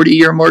like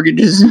 40-year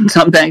mortgages in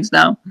some banks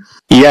now?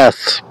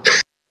 Yes.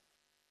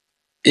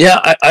 Yeah,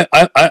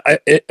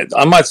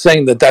 I'm not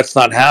saying that that's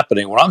not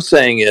happening. What I'm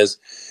saying is,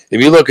 if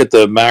you look at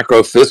the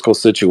macro fiscal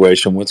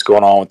situation, what's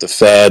going on with the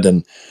Fed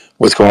and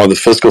what's going on with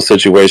the fiscal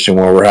situation,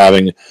 where we're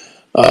having,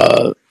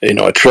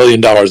 $1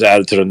 trillion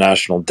added to the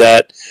national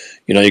debt.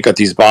 You got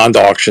these bond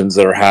auctions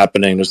that are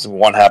happening. There's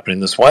one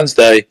happening this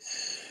Wednesday,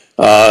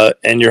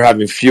 and you're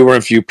having fewer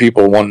and fewer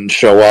people wanting to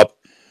show up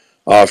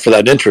for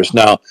that interest.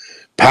 Now,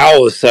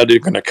 Powell has said they're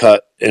going to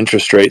cut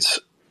interest rates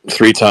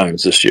 3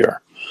 times this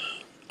year.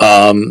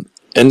 And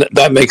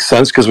that makes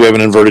sense because we have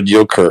an inverted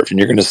yield curve, and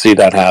you're going to see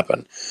that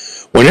happen.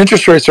 When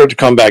interest rates start to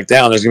come back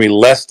down, there's going to be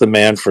less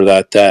demand for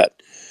that debt.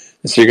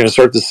 And so you're going to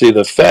start to see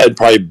the Fed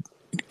probably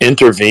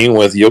intervene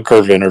with yield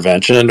curve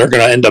intervention, and they're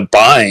going to end up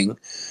buying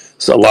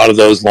a lot of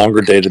those longer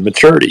dated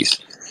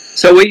maturities.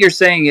 So what you're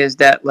saying is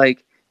that,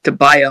 like, to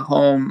buy a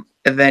home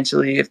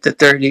eventually, if the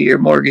 30-year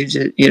mortgage,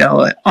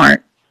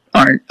 aren't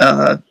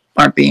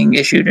being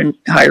issued in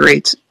high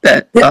rates,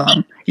 that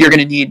you're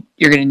going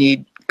to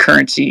need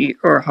currency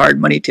or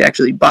hard money to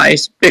actually buy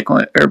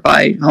Bitcoin or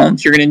buy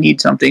homes. You're going to need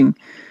something.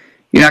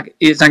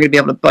 It's not going to be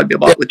able to bud you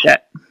up with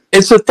that.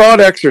 It's a thought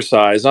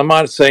exercise. I'm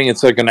not saying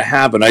it's going to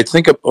happen. I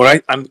think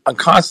I'm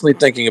constantly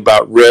thinking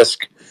about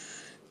risk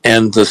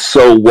and the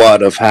so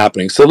what of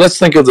happening. So let's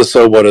think of the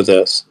so what of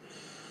this.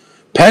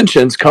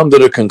 Pensions come to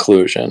the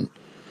conclusion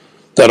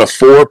that a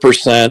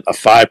 4%, a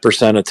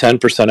 5%, a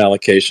 10%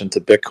 allocation to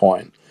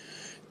Bitcoin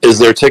is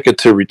their ticket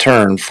to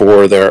return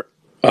for their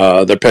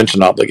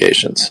pension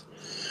obligations.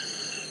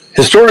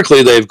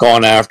 Historically, they've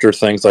gone after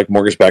things like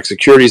mortgage-backed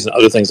securities and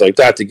other things like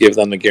that to give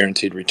them the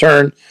guaranteed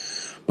return,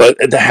 but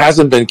it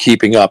hasn't been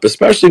keeping up,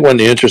 especially when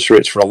the interest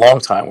rates for a long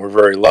time were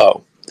very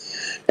low.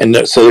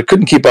 And so they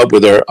couldn't keep up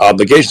with their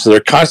obligations, so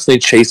they're constantly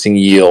chasing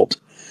yield.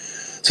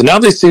 So now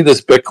they see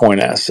this Bitcoin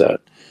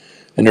asset,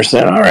 and they're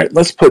saying, all right,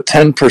 let's put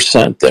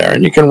 10% there.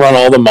 And you can run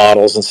all the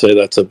models and say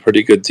that's a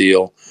pretty good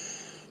deal.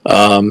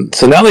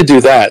 So now they do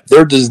that.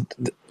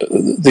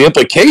 The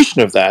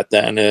implication of that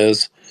then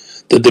is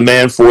the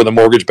demand for the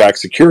mortgage-backed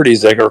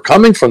securities that are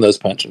coming from those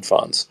pension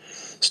funds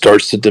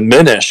starts to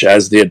diminish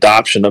as the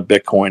adoption of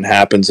Bitcoin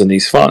happens in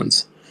these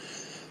funds.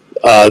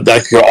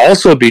 That could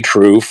also be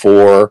true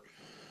for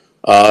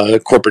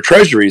corporate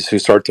treasuries who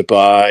start to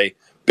buy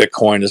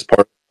Bitcoin as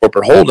part of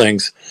corporate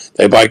holdings.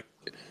 They buy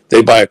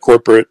a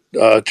corporate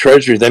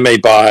treasury. They may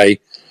buy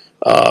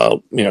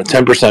 10%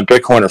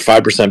 Bitcoin or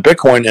 5%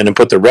 Bitcoin, and then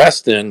put the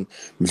rest in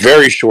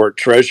very short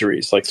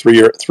treasuries, like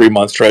 3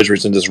 month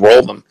treasuries, and just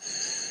roll them.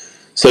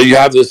 So you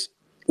have this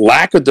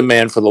lack of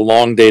demand for the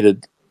long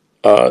dated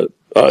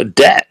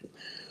debt,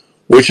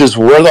 which is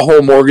where the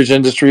whole mortgage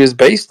industry is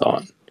based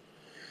on.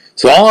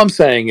 So all I'm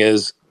saying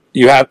is,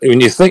 when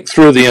you think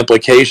through the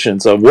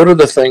implications of what are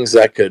the things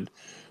that could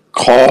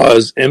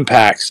cause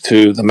impacts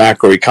to the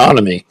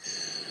macroeconomy,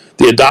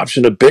 the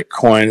adoption of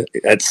Bitcoin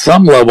at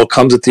some level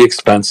comes at the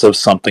expense of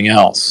something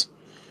else.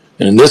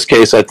 And in this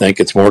case, I think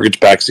it's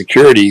mortgage-backed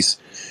securities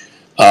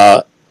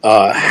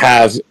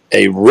have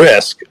a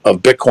risk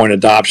of Bitcoin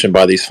adoption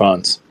by these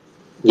funds.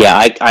 Yeah,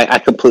 I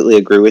completely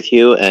agree with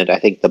you, and I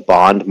think the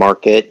bond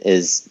market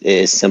is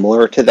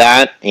similar to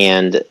that.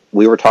 And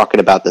we were talking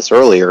about this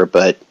earlier,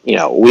 but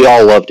we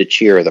all love to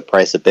cheer the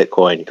price of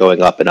Bitcoin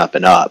going up and up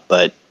and up.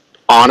 But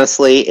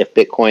honestly, if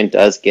Bitcoin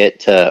does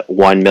get to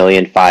 1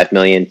 million, 5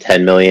 million,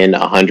 10 million,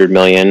 100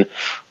 million,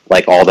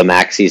 like all the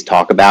maxis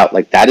talk about,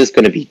 like that is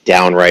going to be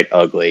downright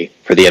ugly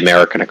for the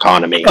American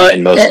economy.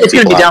 And most it's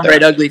going to be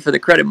downright ugly for the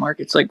credit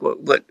markets, like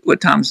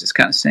what Tom's just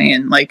kind of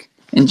saying, like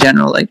in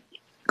general. Like,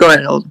 go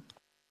ahead, Holden.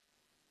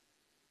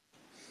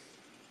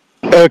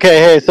 Okay,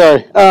 hey,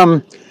 sorry.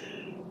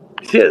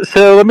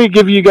 So let me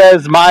give you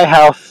guys my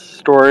house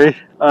story.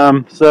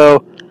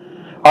 So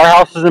our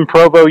house is in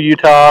Provo,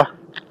 Utah,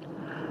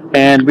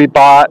 and we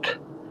bought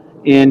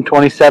in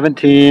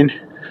 2017,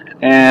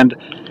 and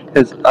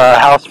it's a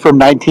house from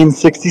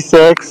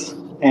 1966,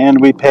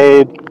 and we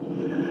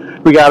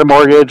got a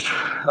mortgage,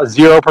 a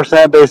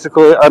 0%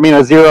 basically. I mean,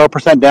 a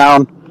 0%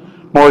 down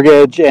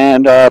mortgage,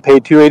 and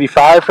paid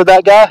 $285 for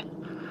that guy,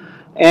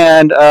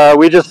 and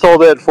we just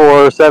sold it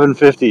for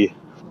 $750.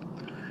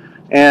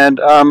 And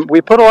we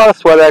put a lot of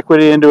sweat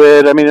equity into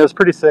it. I mean, it was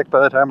pretty sick by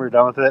the time we were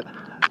done with it.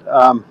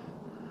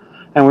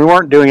 And we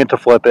weren't doing it to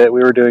flip it.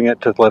 We were doing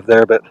it to live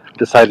there, but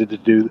decided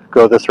to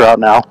go this route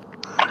now.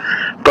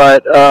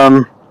 But,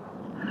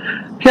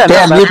 yeah.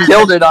 Damn, you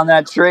killed it on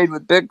that trade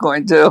with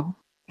Bitcoin, too.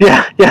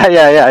 Yeah.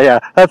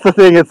 That's the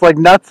thing. It's like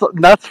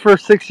nuts for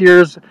 6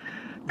 years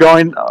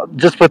going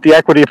just with the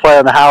equity play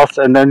on the house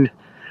and then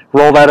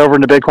roll that over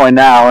into Bitcoin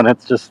now. And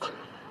it's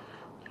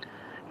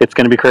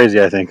going to be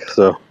crazy, I think.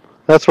 So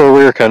that's where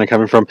we're kind of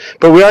coming from.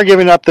 But we are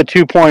giving up the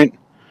 2.9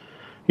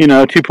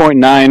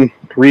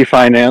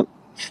 refinance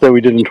that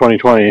we did in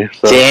 2020.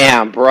 So.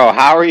 Damn, bro,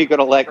 how are you going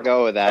to let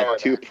go of that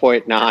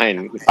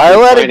 2.9? I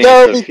let it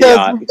go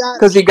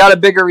because he got a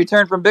bigger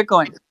return from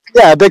Bitcoin.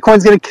 Yeah,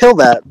 Bitcoin's going to kill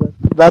that.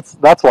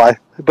 That's why.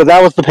 But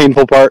that was the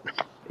painful part.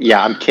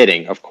 Yeah, I'm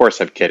kidding. Of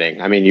course I'm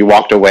kidding. I mean, you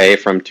walked away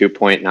from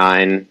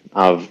 2.9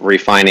 of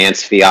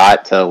refinance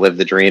fiat to live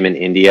the dream in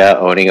India,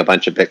 owning a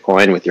bunch of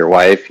Bitcoin with your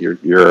wife.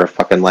 You're a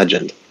fucking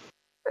legend.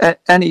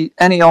 And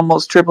he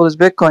almost tripled his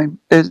Bitcoin,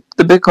 the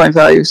Bitcoin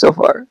value so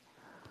far.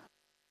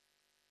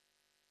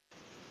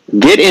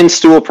 Get in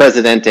Stool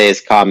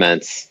Presidente's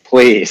comments,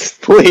 please.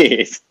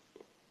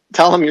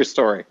 Tell him your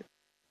story.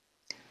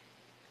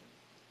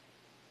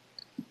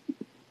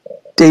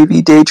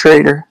 Davey, day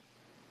trader,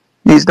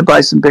 needs to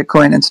buy some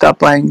Bitcoin and stop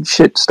buying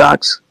shit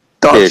stocks.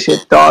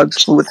 Shit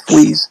dogs with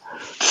fleas.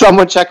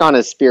 Someone check on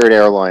his Spirit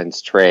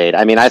Airlines trade.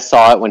 I mean, I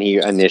saw it when he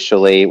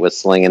initially was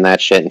slinging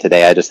that shit, and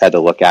today I just had to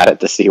look at it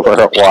to see where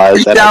it was.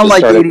 It's down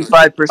like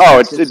 85%. Oh,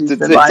 it's a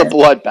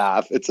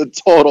bloodbath. It's a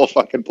total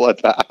fucking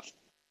bloodbath.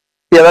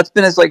 Yeah, that's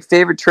been his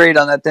favorite trade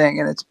on that thing,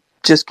 and it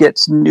just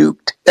gets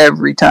nuked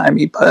every time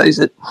he buys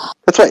it.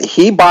 That's right.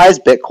 He buys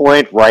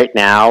Bitcoin right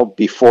now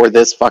before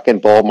this fucking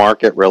bull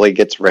market really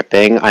gets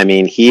ripping. I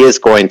mean, he is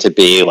going to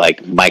be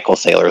like Michael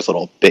Saylor's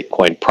little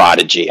Bitcoin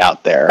prodigy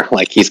out there.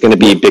 Like, he's going to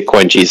be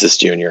Bitcoin Jesus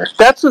Jr.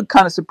 That's what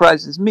kind of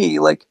surprises me.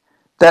 Like,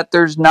 that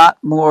there's not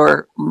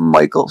more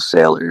Michael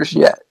Saylors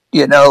yet.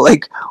 You know,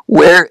 like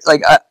where,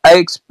 like I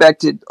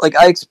expect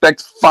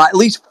at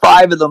least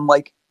five of them,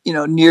 like, you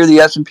know, near the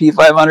S&P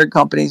 500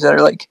 companies that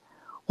are like,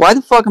 why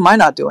the fuck am I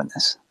not doing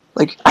this?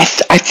 Like, I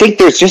think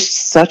there's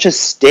just such a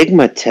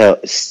stigma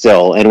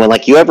still, and when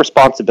like you have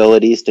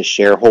responsibilities to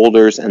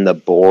shareholders and the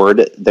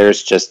board,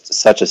 there's just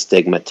such a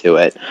stigma to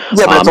it.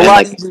 Yeah, but it's a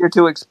lot easier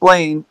to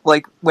explain.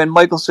 Like when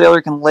Michael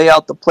Saylor can lay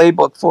out the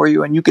playbook for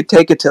you, and you could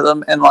take it to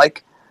them, and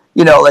like,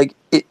 you know, like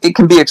it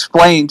can be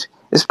explained,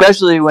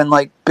 especially when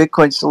like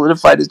Bitcoin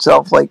solidified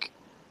itself like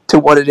to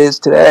what it is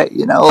today.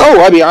 You know.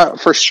 Oh, I mean,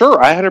 for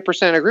sure, I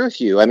 100% agree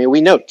with you. I mean,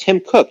 we know Tim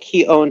Cook,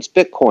 he owns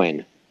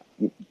Bitcoin.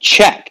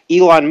 Check.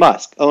 Elon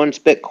Musk owns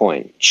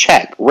Bitcoin.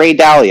 Check. Ray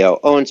Dalio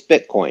owns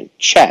Bitcoin.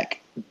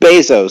 Check.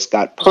 Bezos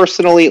got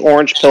personally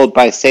orange pilled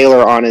by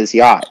Saylor on his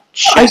yacht.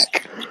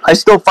 Check. I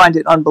still find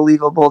it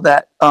unbelievable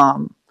that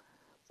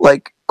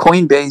like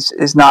Coinbase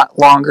is not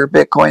longer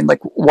Bitcoin. Like,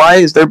 why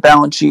is their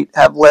balance sheet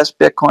have less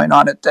Bitcoin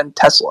on it than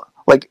Tesla?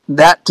 Like,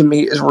 that to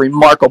me is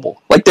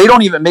remarkable. Like, they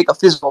don't even make a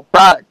physical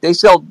product. They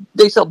sell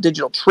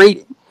digital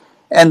trading,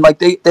 and like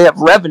they have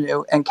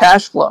revenue and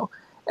cash flow,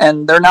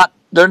 and they're not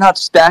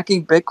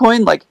stacking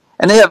Bitcoin, like,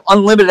 and they have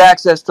unlimited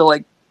access to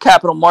like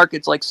capital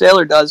markets like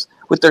Saylor does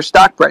with their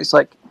stock price.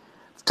 Like,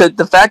 to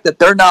the fact that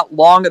they're not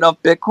long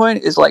enough Bitcoin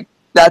is like,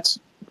 that's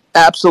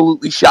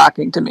absolutely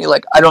shocking to me.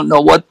 Like, I don't know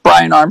what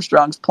Brian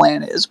Armstrong's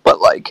plan is, but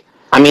like,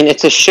 I mean,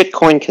 it's a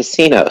shitcoin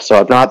casino, so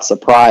I'm not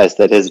surprised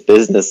that his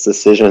business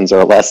decisions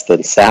are less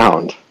than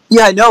sound.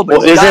 Yeah, I know, but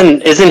well,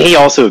 isn't he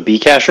also a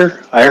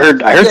Bcasher? I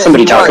heard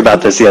somebody talk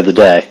about this the other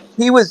day.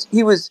 He was,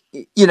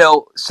 you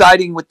know,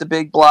 siding with the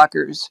big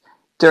blockers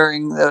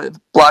during the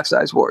block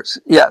size wars.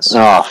 Yes.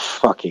 Oh,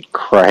 fucking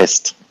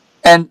Christ.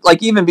 And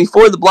like, even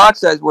before the block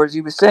size wars,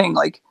 he was saying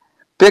like,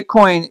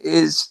 Bitcoin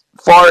is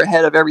far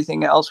ahead of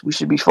everything else. We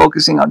should be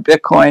focusing on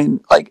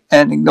Bitcoin, like,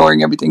 and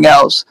ignoring everything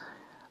else.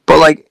 But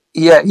like,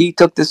 yeah, he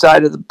took the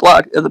side of the big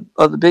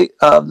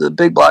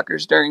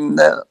blockers during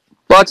the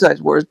block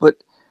size wars.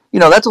 But you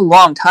know, that's a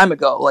long time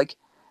ago. Like,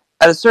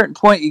 at a certain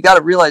point, you got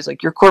to realize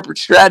like your corporate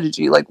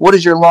strategy. Like, what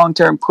is your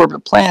long-term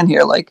corporate plan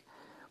here? Like,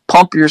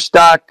 pump your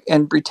stock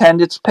and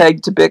pretend it's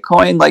pegged to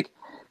Bitcoin, like,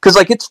 because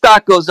like its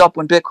stock goes up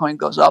when Bitcoin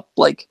goes up,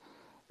 like,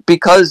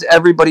 because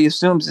everybody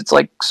assumes it's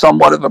like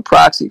somewhat of a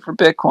proxy for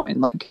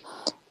Bitcoin, like,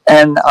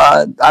 and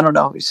I don't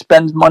know, he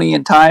spends money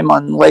and time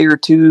on layer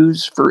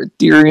 2s for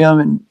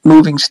Ethereum and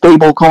moving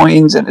stable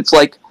coins, and it's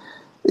like,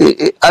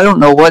 I don't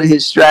know what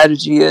his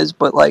strategy is,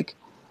 but like,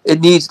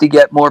 it needs to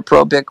get more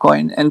pro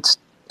Bitcoin and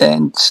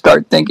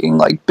start thinking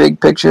like big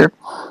picture.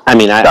 I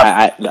mean,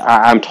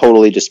 I'm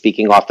totally just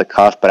speaking off the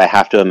cuff, but I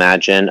have to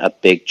imagine a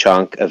big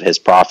chunk of his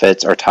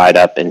profits are tied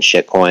up in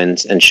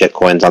shitcoins and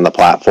shitcoins on the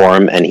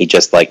platform, and he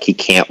just like, he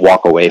can't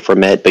walk away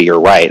from it. But you're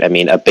right. I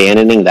mean,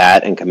 abandoning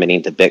that and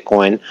committing to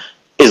Bitcoin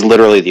is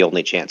literally the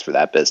only chance for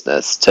that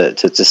business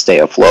to stay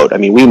afloat. I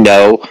mean, we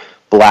know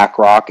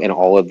BlackRock and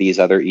all of these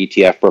other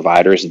ETF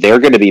providers, they're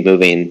going to be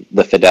moving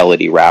the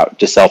Fidelity route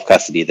to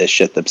self-custody this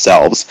shit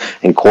themselves.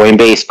 And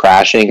Coinbase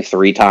crashing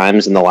 3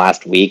 times in the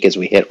last week as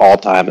we hit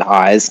all-time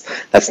highs,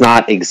 that's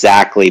not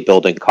exactly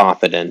building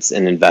confidence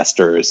in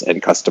investors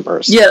and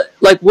customers. Yeah,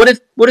 like what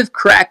if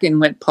Kraken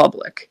went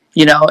public,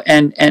 you know,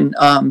 and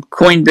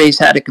Coinbase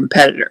had a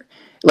competitor?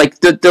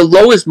 Like the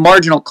lowest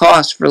marginal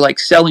cost for like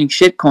selling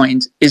shit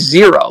coins is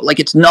 0.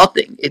 Like, it's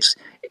nothing. It's,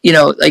 you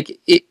know, like,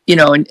 it, you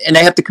know, and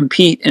they have to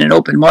compete in an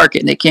open market,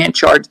 and they can't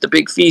charge the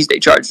big fees they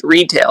charge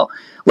retail.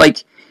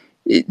 Like,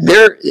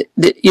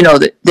 you know,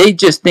 they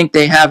just think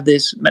they have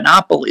this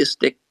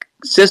monopolistic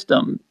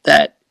system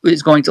that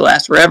is going to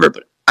last forever,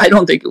 but I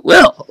don't think it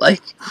will.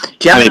 Like,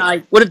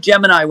 Gemini, what if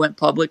Gemini went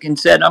public and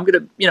said, I'm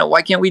going to, you know,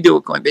 why can't we do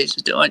what Coinbase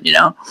is doing, you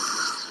know?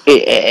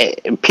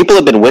 People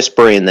have been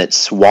whispering that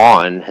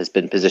Swan has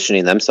been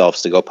positioning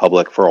themselves to go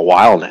public for a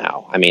while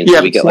now. I mean,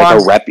 so we get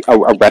like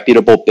a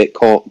reputable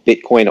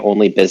Bitcoin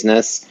only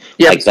business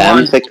like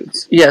them.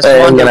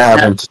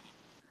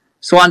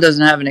 Swan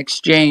doesn't have an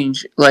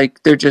exchange.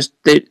 Like, they just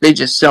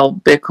sell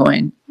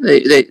Bitcoin.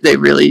 They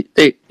really,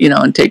 you know,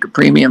 and take a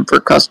premium for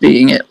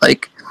custodying it.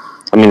 Like,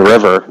 I mean,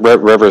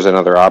 River's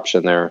another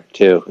option there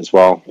too, as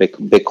well.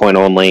 Bitcoin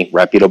only,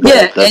 reputable.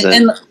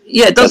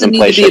 Yeah, it doesn't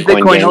need to be a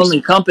Bitcoin only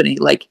company.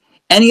 Like,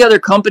 any other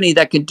company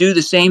that can do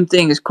the same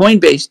thing as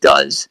Coinbase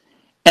does,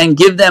 and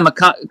give them a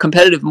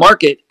competitive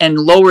market and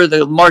lower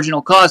the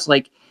marginal cost.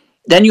 Like,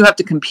 then you have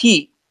to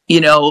compete.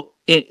 You know,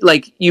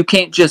 like, you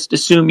can't just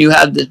assume you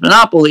have this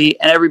monopoly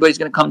and everybody's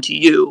going to come to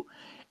you.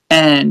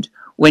 And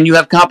when you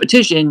have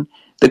competition,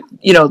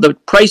 the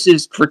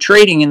prices for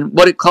trading and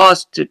what it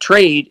costs to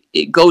trade,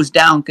 it goes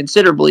down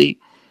considerably,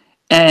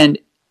 and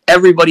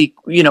everybody,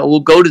 you know, will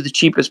go to the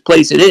cheapest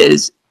place it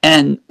is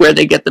and where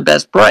they get the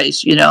best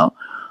price, you know?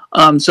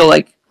 So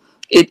like,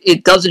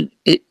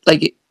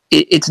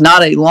 it's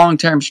not a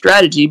long-term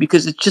strategy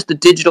because it's just a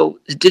digital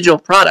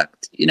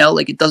product, you know,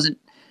 like, it doesn't,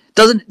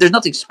 there's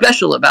nothing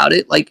special about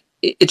it. Like,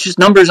 it's just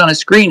numbers on a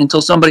screen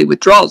until somebody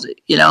withdraws it,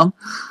 you know?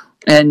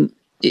 And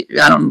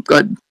I don't, go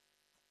ahead.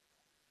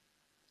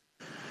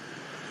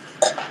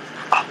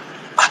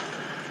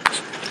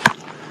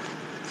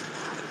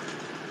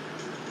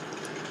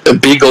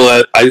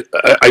 Beagle, I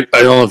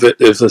don't know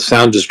if the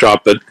sound just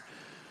dropped, but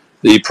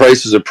the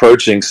price is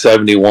approaching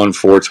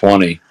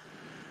 71,420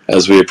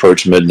 as we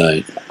approach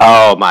midnight.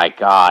 Oh my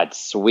God,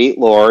 sweet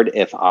Lord,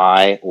 if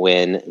I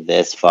win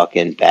this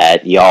fucking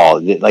bet, y'all,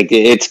 like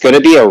it's going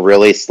to be a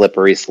really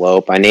slippery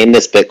slope. I named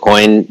this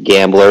Bitcoin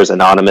Gamblers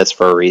Anonymous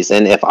for a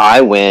reason. If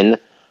I win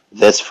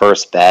this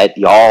first bet,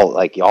 y'all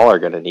are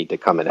going to need to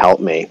come and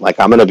help me. Like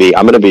I'm going to be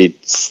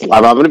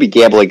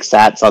gambling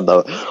sats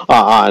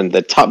on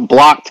the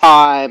block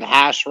time,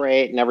 hash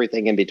rate, and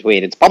everything in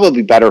between. It's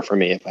probably better for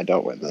me if I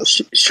don't win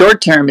this.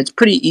 Short term, it's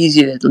pretty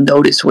easy to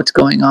notice what's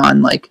going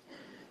on. Like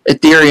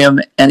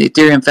Ethereum and the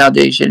Ethereum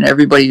Foundation,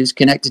 everybody who's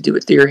connected to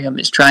Ethereum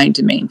is trying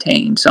to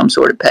maintain some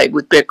sort of peg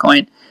with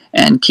Bitcoin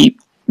and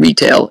keep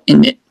retail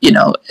in it,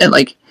 and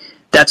like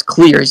that's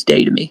clear as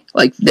day to me.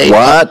 Like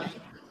What?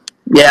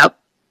 Yeah.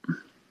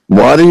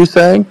 What are you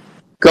saying?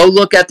 Go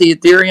look at the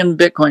Ethereum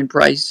Bitcoin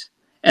price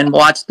and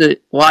watch the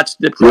price.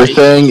 You're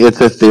saying it's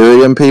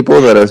Ethereum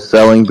people that are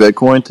selling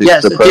Bitcoin to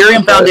Yes, suppress Ethereum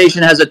the price?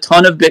 Foundation has a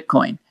ton of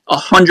Bitcoin.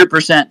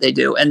 100% they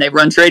do, and they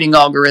run trading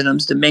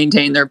algorithms to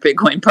maintain their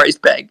Bitcoin price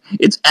peg.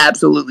 It's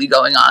absolutely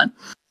going on.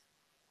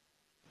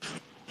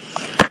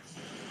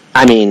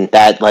 I mean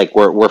that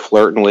we're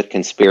flirting with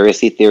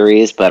conspiracy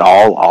theories, but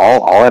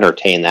I'll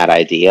entertain that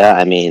idea.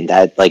 I mean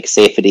that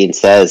Saifedean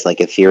says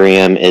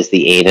Ethereum is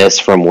the anus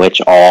from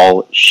which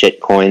all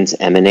shitcoins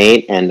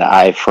emanate, and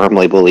I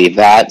firmly believe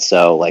that.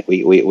 So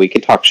we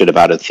could talk shit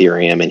about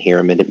Ethereum and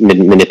here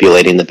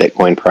manipulating the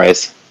Bitcoin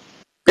price.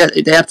 Yeah,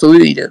 they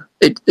absolutely do.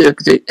 They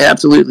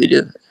absolutely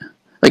do.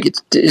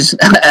 It's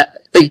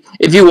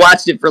if you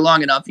watched it for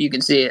long enough, you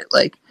can see it.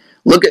 Do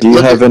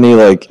you have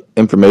any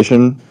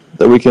information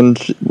that we can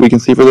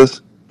see for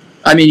this?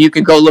 I mean, you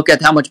could go look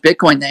at how much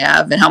Bitcoin they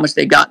have and how much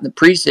they got in the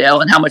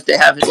pre-sale and how much they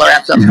have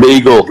wrapped up.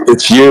 Beagle,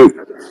 it's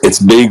you. It's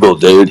Beagle,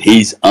 dude.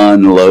 He's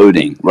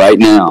unloading right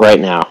now. Right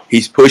now.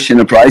 He's pushing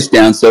the price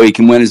down so he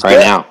can win his bet.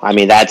 Right now. I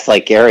mean, that's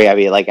Gary. I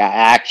mean,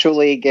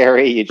 actually,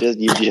 Gary, you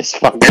just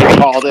fucking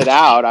called it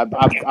out. I'm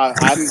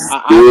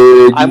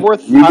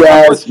worth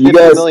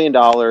 $50 million,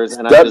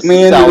 and I'm just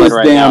selling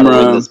right now to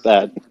win this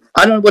bet.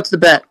 I don't know what's the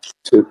bet.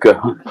 Took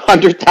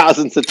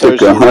 100,000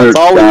 Satoshis. That's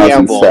all we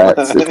gamble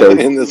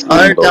in this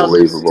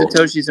 100,000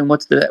 Satoshis, and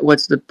what's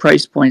the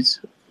price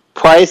points?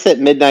 Price at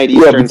midnight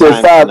Eastern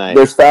time tonight.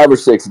 There's 5 or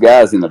 6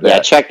 guys in the bet. Yeah,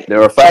 check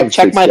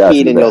my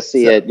feed and you'll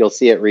see it. You'll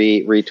see it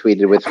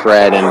retweeted with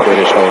Fred and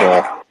British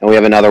Hodel, and we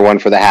have another one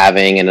for the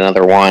halving and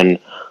another one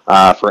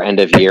for end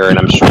of year, and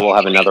I'm sure we'll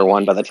have another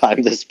one by the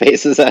time this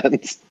spaces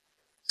ends.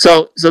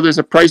 So there's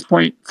a price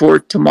point for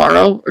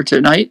tomorrow or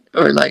tonight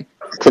or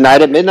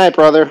tonight at midnight,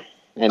 brother.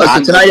 And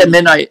so tonight at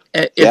midnight,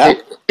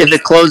 if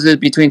it closes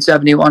between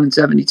 71 and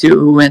 72,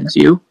 who wins?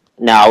 You?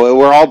 No,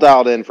 we're all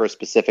dialed in for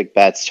specific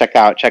bets. Check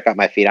out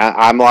my feed.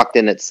 I'm locked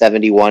in at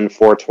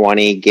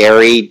 71,420.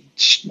 Gary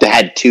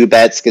had 2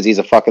 bets because he's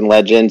a fucking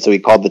legend, so he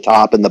called the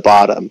top and the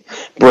bottom.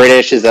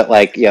 British is at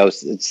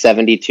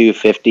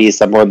 72.50,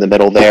 somewhere in the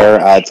middle there.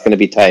 It's going to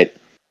be tight.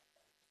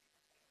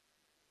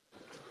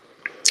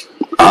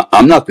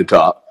 I'm not the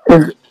top.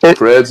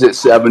 Fred's at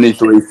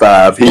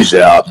 73.5. He's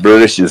out.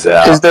 British is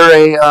out. Is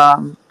there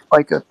a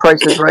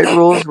Price is Right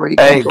rules where you?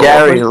 Hey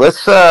Gary,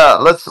 let's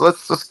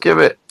give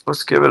it.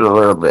 Let's give it a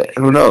little bit.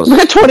 Who knows? We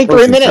got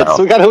 23 minutes.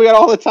 We got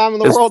all the time in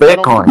the world.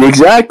 Bitcoin.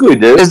 Exactly,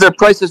 dude. Is there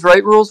Price is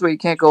Right rules where you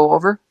can't go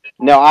over?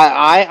 No,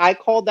 I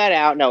called that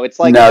out. No, it's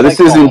this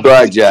isn't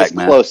blackjack,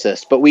 man.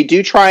 Closest, but we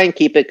do try and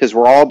keep it because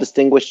we're all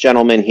distinguished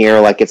gentlemen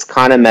here. It's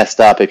kind of messed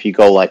up if you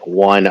go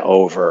 1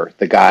 over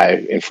the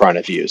guy in front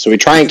of you. So we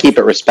try and keep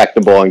it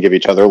respectable and give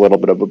each other a little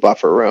bit of a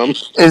buffer room.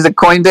 Is the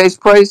Coinbase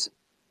price?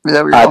 Is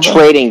that what you're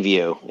Trading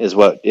View is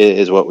what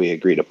we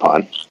agreed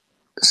upon.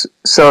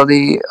 So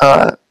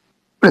the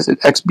what is it?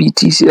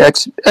 XBT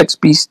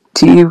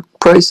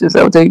price? Is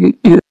that what they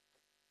use?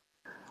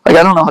 I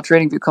don't know how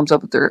TradingView comes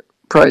up with their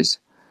price.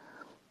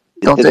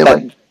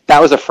 That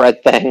was a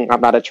Fred thing.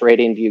 I'm not a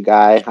TradingView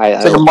guy.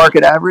 It's a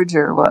market average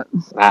or what?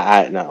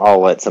 No,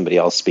 I'll let somebody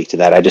else speak to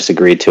that. I just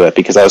agreed to it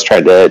because I was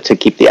trying to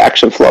keep the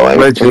action flowing.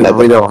 We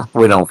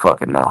don't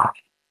fucking know.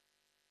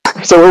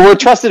 So we're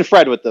trusting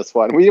Fred with this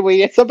one.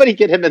 We somebody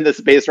get him in this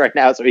space right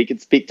now so he can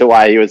speak to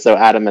why he was so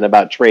adamant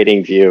about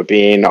TradingView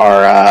being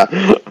our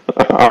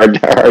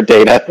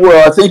data.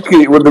 Well, I think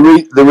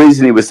the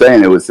reason he was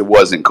saying it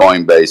wasn't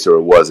Coinbase or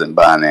it wasn't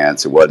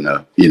Binance. It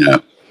wasn't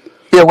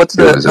Yeah, what's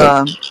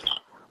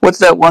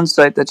that one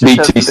site that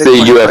just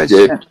BTC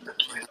USD?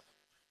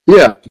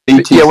 Yeah,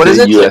 BTC what is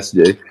it?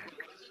 USD.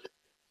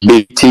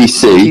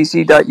 BTC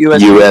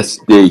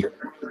USD.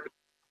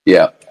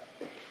 Yeah.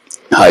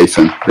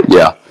 Hyphen, but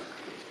yeah.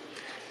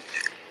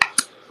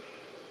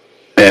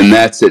 And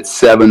that's at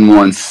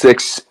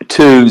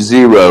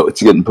 71620.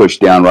 It's getting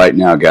pushed down right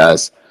now,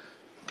 guys.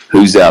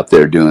 Who's out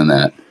there doing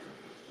that?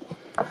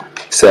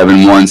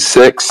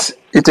 716.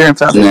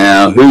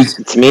 Now,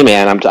 It's me,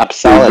 man. I'm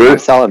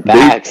selling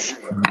bags.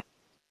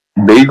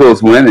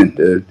 Beagle's winning,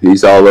 dude.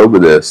 He's all over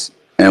this.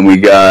 And we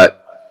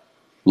got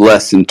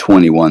less than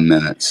 21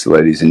 minutes,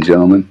 ladies and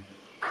gentlemen.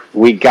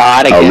 We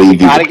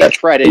gotta get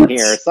Fred in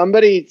here.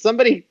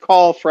 Somebody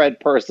call Fred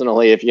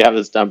personally if you have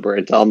his number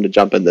and tell him to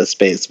jump in this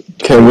space.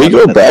 Can we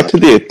go back to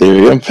the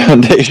Ethereum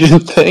Foundation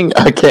thing?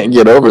 I can't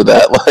get over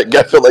that. Like,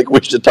 I feel like we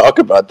should talk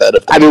about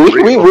that. I mean,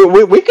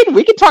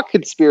 we could talk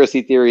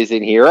conspiracy theories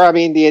in here. I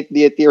mean, the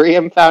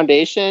Ethereum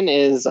Foundation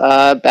is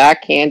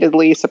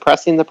backhandedly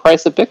suppressing the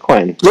price of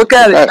Bitcoin. Look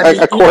at it. I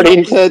mean,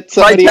 according to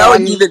somebody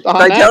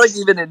Vitalik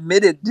even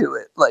admitted to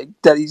it, like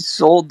that he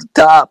sold the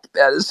top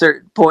at a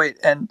certain point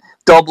and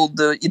doubled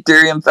the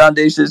Ethereum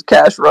Foundation's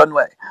cash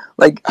runway.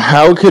 Like,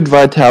 how could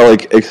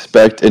Vitalik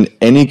expect in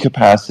any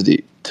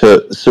capacity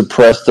to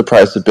suppress the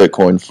price of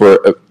Bitcoin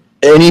for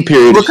any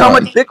period of time? Look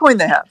how much Bitcoin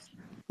they have.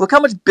 Look how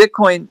much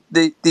Bitcoin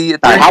the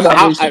Ethereum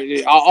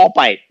Foundation. I'll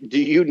bite. Do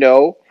you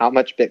know how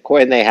much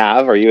Bitcoin they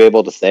have? Are you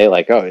able to say,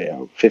 like,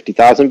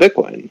 50,000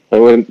 Bitcoin?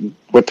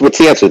 What's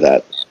the answer to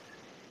that?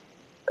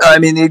 I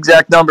mean, the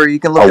exact number. You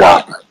can look it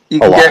up. You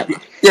can you can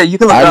look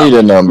it up. I need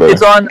a number.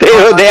 It's on.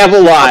 They have a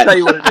lot. I'll tell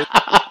you what it is.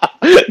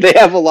 They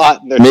have a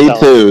lot in their Me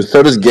too.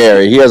 So does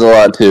Gary. He has a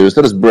lot too.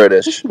 So does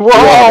British. Whoa,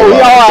 we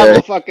all have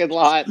a fucking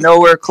lot.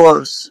 Nowhere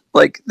close.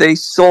 Like, they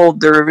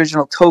sold their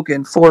original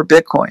token for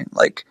Bitcoin.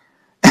 Like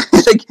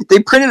they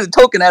printed a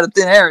token out of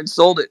thin air and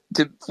sold it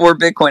for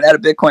Bitcoin at a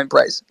Bitcoin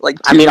price. Like,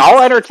 I mean,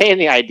 I'll entertain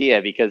the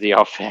idea because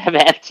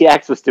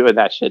FTX was doing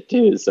that shit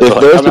too. So if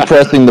they're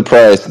suppressing the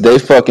price, they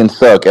fucking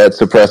suck at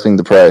suppressing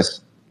the price.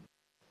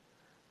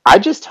 I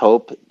just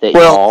hope that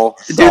y'all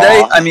do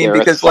they? I mean,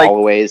 because like,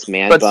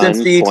 man but since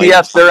the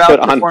ETFs, they're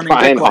outperforming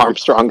Brian Bitcoin.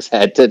 Armstrong's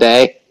head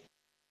today.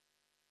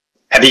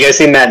 Have you guys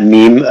seen that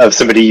meme of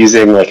somebody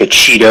using like a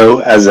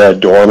Cheeto as a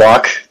door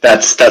lock?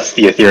 That's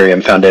the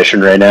Ethereum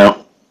Foundation right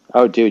now.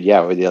 Oh, dude,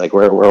 yeah, we're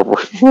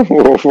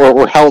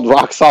held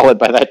rock solid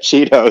by that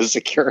Cheeto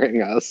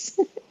securing us.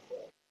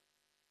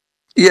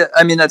 Yeah,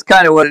 I mean, that's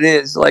kind of what it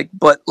is. Like,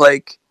 but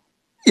like,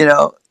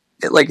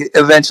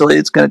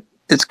 eventually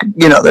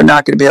they're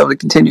not going to be able to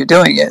continue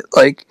doing it.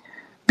 Like,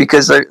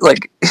 because they're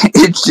like,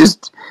 it's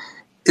just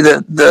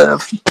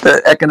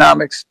the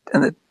economics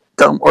and it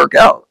don't work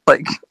out.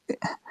 Like,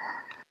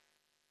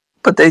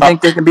 but they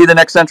think they can be the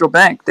next central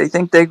bank. They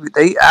think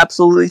they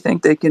absolutely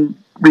think they can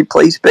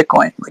replace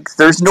Bitcoin. Like,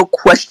 there's no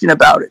question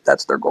about it.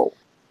 That's their goal.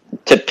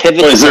 To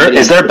pivot.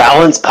 Is their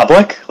balance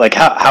public? Like,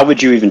 how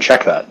would you even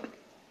check that?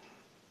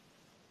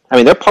 I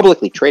mean, they're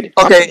publicly traded.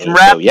 Okay, in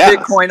wrapped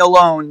Bitcoin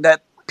alone,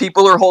 that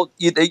people are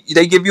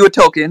they give you a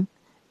token,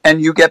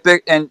 and you get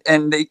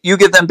you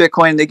give them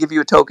Bitcoin, and they give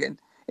you a token.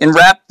 In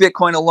wrapped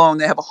Bitcoin alone,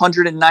 they have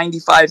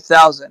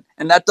 195,000,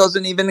 and that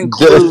doesn't even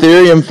include... The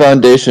Ethereum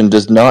Foundation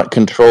does not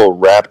control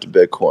wrapped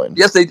Bitcoin.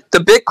 Yes, the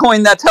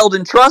Bitcoin that's held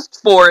in trust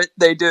for it,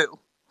 they do.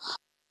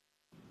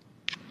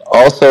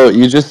 Also,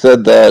 you just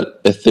said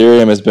that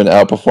Ethereum has been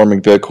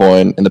outperforming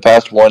Bitcoin. In the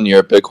past 1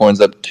 year, Bitcoin's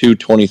up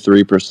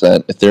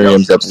 223%.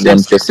 Ethereum's up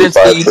 155%. Since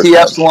the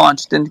ETFs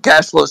launched and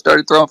cash flow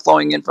started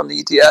flowing in from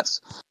the ETFs.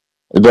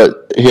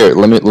 But here,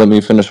 let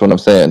me finish what I'm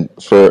saying.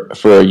 For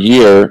a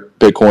year,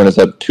 Bitcoin is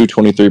up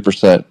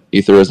 223%.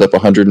 Ether is up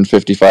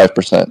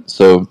 155%.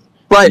 So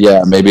right.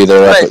 Yeah, maybe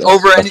they're right.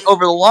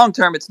 Over the long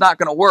term, it's not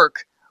going to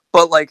work.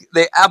 But like,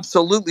 they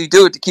absolutely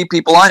do it to keep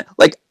people on.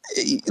 Like,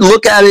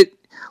 look at it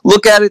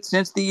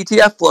since the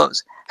ETF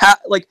flows.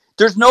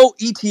 There's no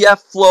ETF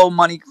flow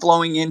money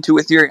flowing into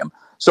Ethereum.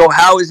 So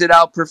how is it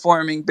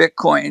outperforming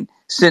Bitcoin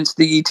since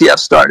the ETF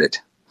started?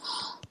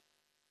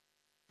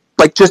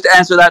 Like, just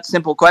answer that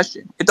simple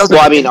question. It doesn't.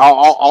 Well, I mean,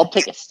 I'll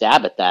take a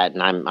stab at that,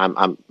 and I'm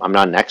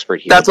not an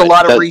expert here. That's a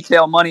lot of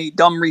retail money,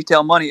 dumb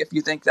retail money. If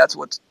you think that's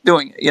what's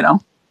doing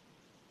it,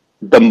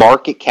 The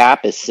market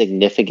cap is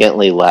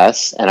significantly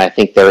less, and I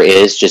think there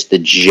is just the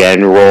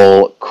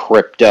general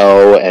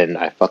crypto, and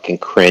I fucking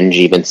cringe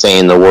even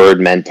saying the word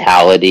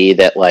mentality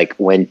that, like,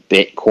 when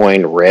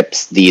Bitcoin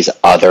rips, these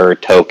other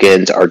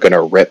tokens are going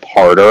to rip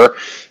harder.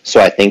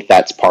 So I think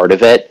that's part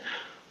of it.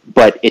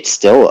 But it's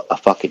still a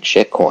fucking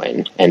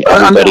shitcoin, and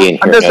everybody in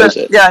here knows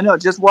it. Yeah, I know.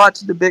 Just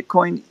watch the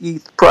Bitcoin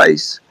ETH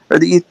price, or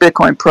the ETH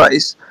Bitcoin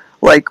price,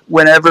 like,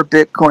 whenever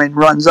Bitcoin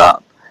runs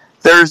up.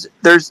 There's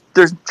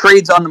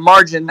trades on the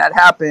margin that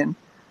happen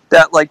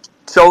that, like,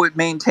 so it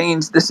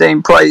maintains the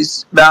same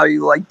price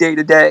value, like, day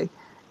to day,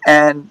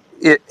 and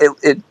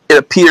it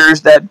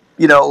appears that,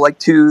 like,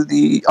 to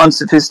the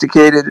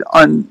unsophisticated,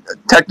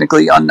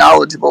 technically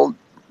unknowledgeable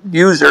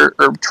user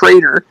or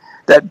trader,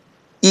 that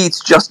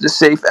ETH's just as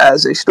safe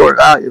as a store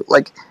value.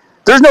 Like,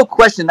 there's no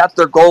question that's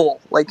their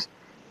goal. Like,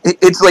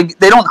 it's like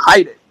they don't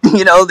hide it.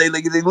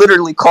 They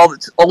literally call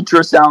it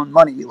ultrasound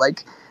money.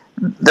 Like,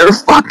 they're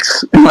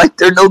fucks. Like,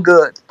 they're no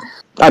good.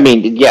 I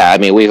mean, yeah. I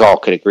mean, we all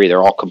could agree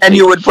they're all complete. And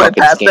you would put it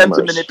past scammers.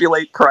 them to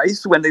manipulate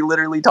price when they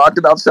literally talked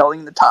about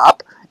selling the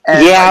top.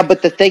 And yeah,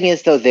 but the thing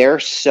is, though, they're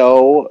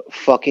so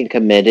fucking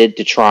committed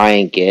to try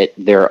and get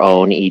their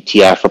own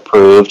ETF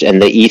approved,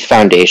 and the ETH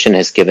Foundation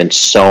has given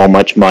so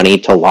much money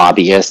to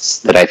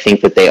lobbyists that I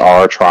think that they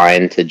are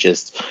trying to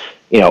just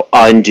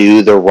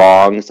undo the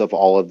wrongs of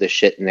all of the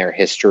shit in their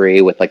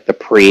history with like the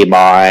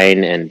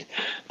pre-mine and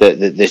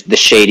the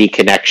shady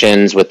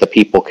connections with the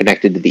people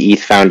connected to the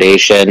ETH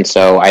Foundation.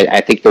 So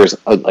I think there's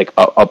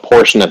a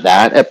portion of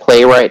that at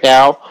play right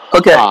now.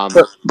 Okay,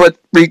 but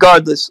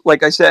regardless,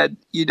 like I said,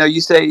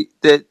 you say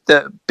that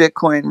the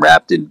Bitcoin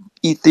wrapped in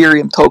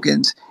Ethereum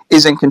tokens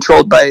isn't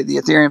controlled by the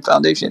Ethereum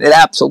Foundation. It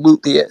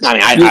absolutely is. I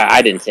mean,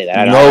 I didn't say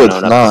that. No,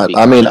 it's not.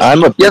 I mean,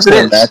 I'm a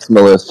Bitcoin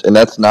maximalist, and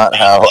that's not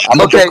how. I'm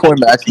a Bitcoin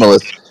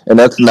maximalist, and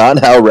that's not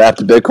how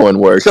wrapped Bitcoin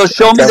works. So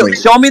show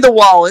me the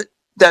wallet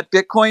that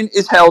Bitcoin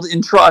is held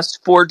in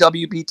trust for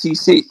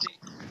WBTC.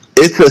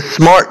 It's a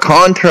smart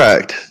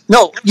contract.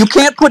 No, you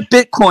can't put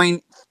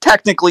Bitcoin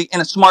technically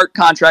in a smart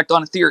contract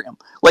on Ethereum.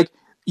 Like,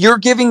 you're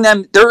giving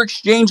them, they're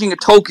exchanging a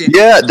token.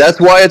 Yeah, that's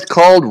why it's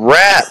called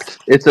wrapped.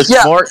 It's a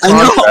smart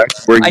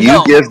contract where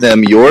you give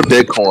them your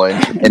Bitcoin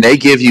and they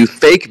give you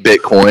fake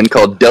Bitcoin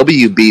called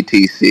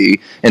WBTC,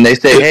 and they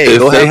say, hey,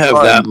 if they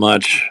have that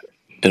much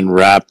in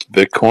wrapped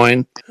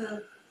Bitcoin,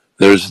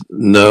 there's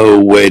no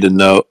way to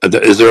know.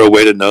 Is there a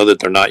way to know that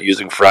they're not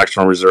using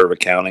fractional reserve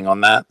accounting on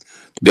that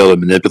to be able to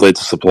manipulate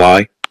the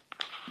supply?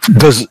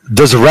 Does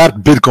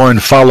wrapped Bitcoin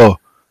follow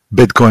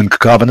Bitcoin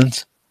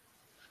covenants?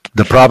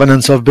 The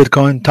provenance of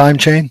Bitcoin time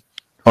chain,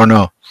 or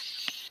no?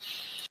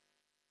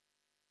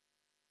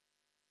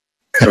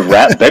 To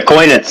wrap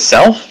Bitcoin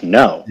itself?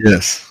 No.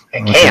 Yes.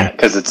 It can't,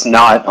 because it's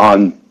not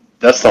on.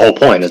 That's the whole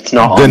point. It's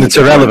not then on it's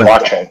the irrelevant.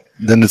 blockchain.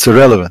 Then it's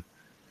irrelevant.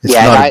 It's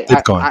not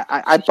Bitcoin.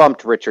 I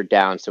bumped Richard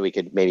down so we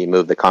could maybe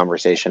move the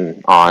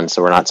conversation on,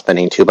 so we're not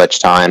spending too much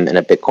time in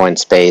a Bitcoin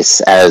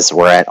space as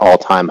we're at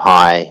all-time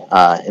high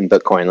in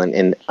Bitcoin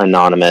in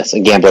Anonymous,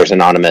 Gamblers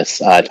Anonymous,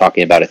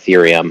 talking about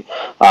Ethereum.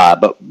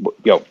 But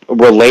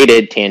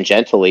related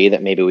tangentially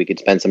that maybe we could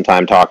spend some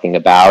time talking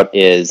about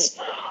is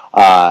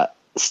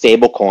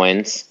stable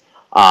coins.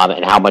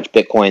 And how much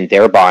Bitcoin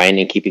they're buying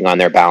and keeping on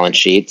their balance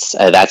sheets.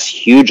 That's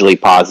hugely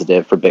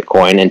positive for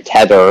Bitcoin. And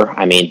Tether,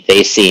 I mean,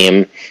 they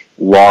seem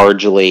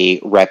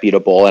largely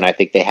reputable, and I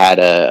think they had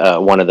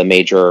one of the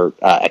major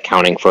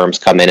accounting firms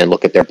come in and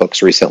look at their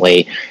books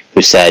recently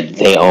who said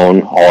they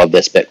own all of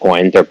this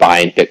Bitcoin. They're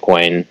buying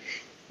Bitcoin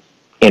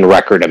in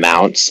record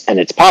amounts, and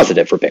it's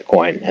positive for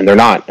Bitcoin, and they're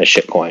not a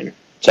shitcoin.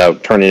 So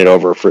turning it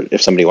over for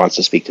if somebody wants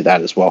to speak to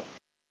that as well.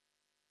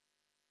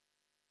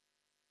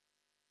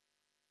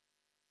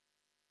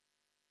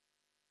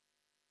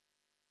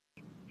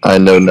 I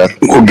know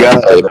nothing. Well,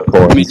 guys,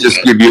 let me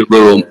just give you a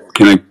little.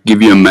 Can I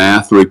give you a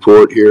math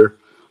report here?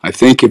 I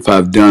think if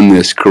I've done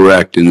this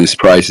correct, and this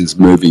price is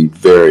moving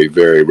very,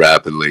 very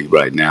rapidly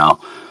right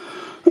now,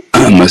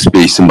 must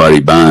be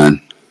somebody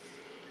buying.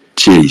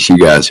 Geez, you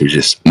guys are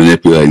just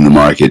manipulating the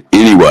market.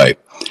 Anyway,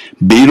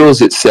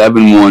 Beatles at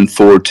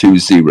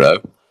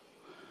 71420.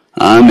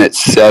 I'm at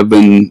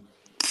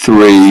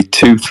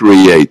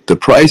 73238. The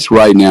price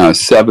right now is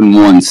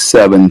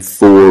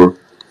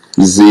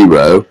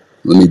 71740.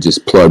 Let me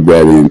just plug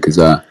that in because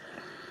I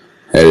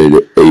had it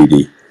at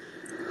 80.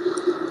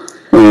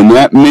 And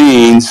that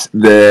means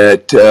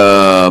that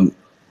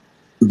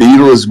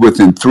Beetle is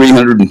within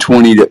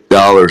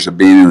 $320 of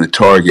being in the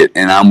target,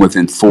 and I'm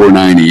within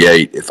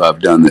 $498 if I've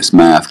done this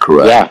math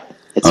correct. Yeah,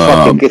 it's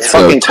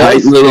fucking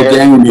tight close, little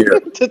game here.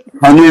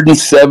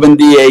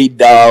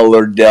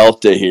 $178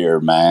 delta here,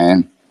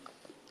 man.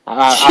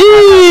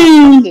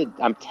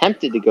 I'm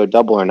tempted to go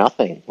double or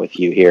nothing with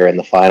you here in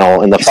the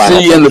final.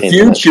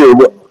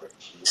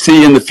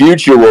 See, in the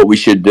future, what we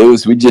should do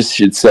is we just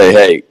should say,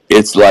 hey,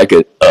 it's like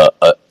a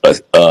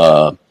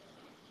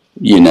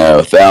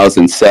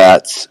 1,000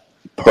 sats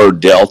per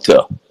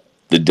delta.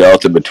 The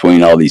delta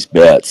between all these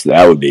bets.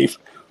 That would be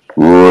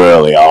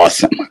really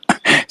awesome.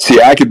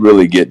 See, I could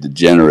really get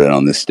degenerate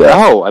on this stuff.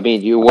 Oh, I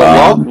mean,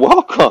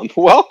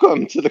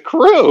 welcome to the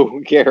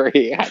crew,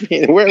 Gary. I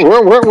mean, we're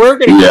going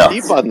to get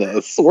deep on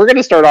this. We're going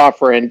to start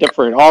offering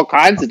all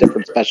kinds of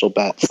different special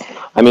bets.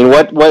 I mean,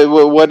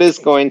 what is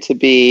going to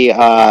be?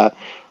 But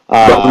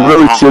we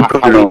really should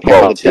put it on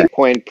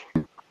Bitcoin.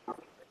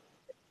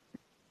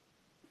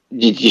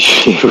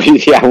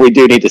 Yeah, we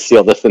do need to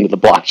seal this into the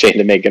blockchain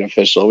to make it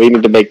official. We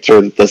need to make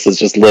sure that this is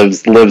just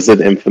lives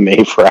in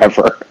infamy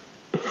forever.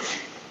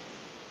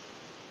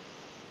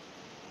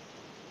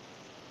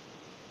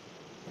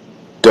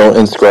 Don't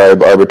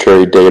inscribe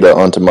arbitrary data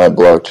onto my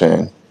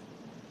blockchain.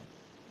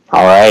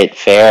 All right,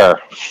 fair,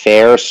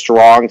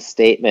 strong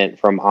statement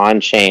from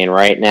On-Chain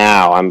right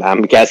now.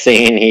 I'm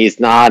guessing he's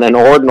not an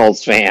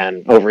Ordinals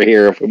fan over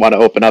here if we want to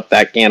open up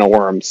that can of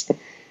worms.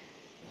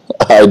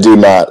 I do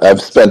not.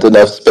 I've spent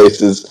enough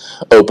spaces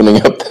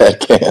opening up that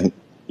can.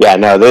 Yeah,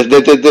 no.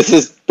 This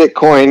is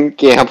Bitcoin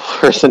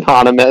Gamblers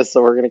Anonymous,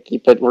 so we're gonna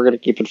keep it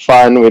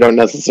fun. We don't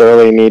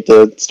necessarily need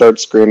to start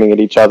screaming at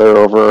each other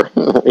over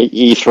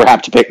ETH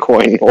wrapped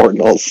Bitcoin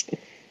ordinals.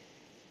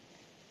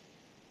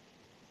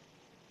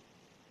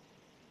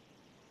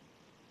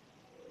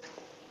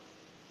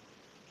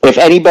 If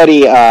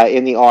anybody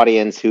in the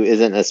audience who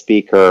isn't a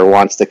speaker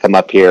wants to come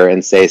up here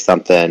and say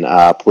something,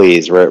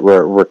 please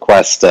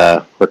request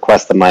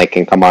the mic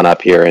and come on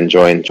up here and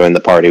join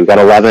the party. We've got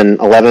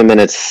 11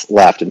 minutes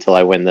left until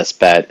I win this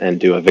bet and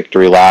do a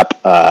victory lap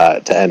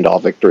to end all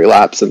victory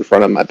laps in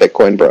front of my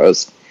Bitcoin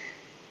bros.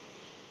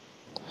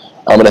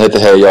 I'm gonna hit the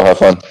hay. Y'all have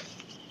fun.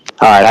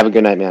 All right, have a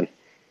good night, man.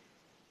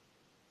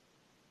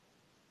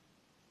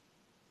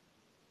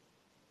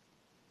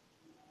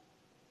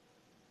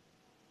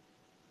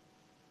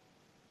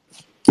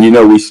 You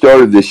know, we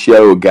started this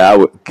show. A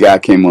guy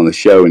came on the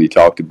show and he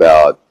talked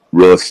about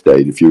real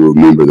estate, if you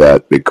remember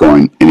that,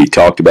 Bitcoin, and he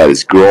talked about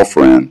his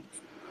girlfriend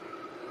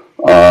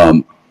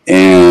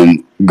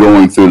and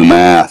going through the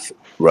math,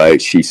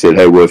 right? She said,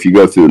 hey, well, if you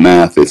go through the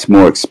math, it's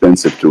more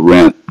expensive to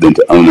rent than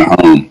to own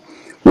a home.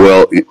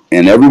 Well,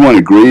 and everyone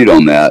agreed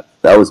on that.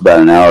 That was about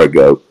an hour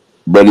ago.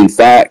 But in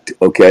fact,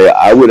 okay,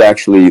 I would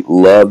actually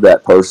love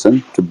that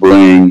person to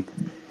bring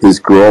his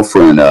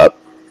girlfriend up.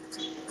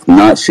 I'm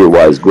not sure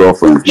why his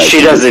girlfriend.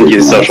 She doesn't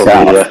use social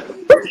media.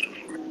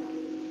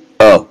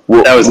 Oh,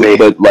 well, that was me.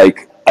 But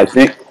like, I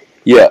think,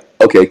 yeah,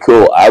 okay,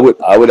 cool. I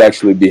would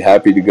actually be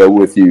happy to go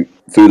with you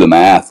through the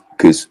math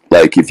because,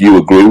 like, if you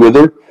agree with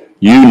her,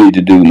 you need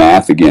to do the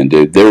math again,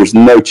 dude. There's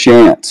no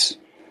chance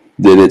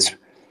that it's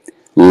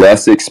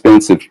less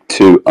expensive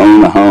to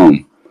own a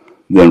home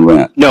than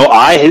rent. No,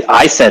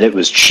 I said it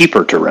was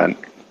cheaper to rent.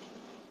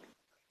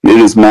 It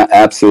is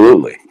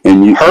absolutely.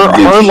 And you,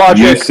 her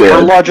logic.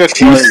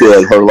 She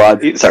said her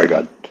logic. Sorry, go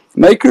ahead.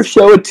 Make her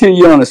show it to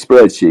you on a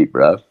spreadsheet,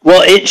 bro.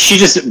 Well, she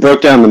just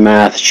broke down the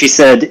math. She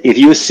said if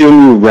you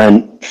assume you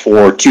rent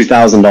for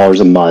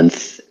 $2,000 a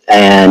month,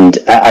 and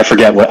I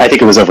forget what, I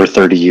think it was over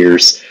 30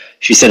 years.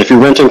 She said if you're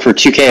renting for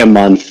 $2,000 a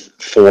month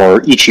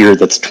for each year,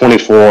 that's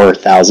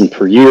 $24,000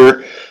 per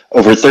year.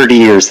 Over 30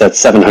 years,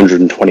 that's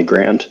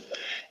 $720,000.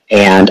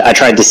 And I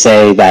tried to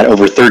say that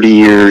over 30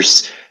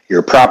 years,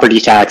 your property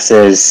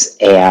taxes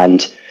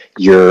and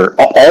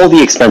all the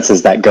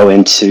expenses that go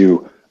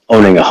into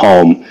owning a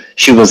home,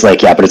 she was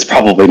like, yeah, but it's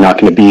probably not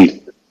going to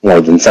be more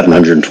than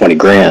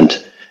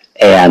 $720,000.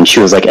 And she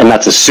was like, and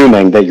that's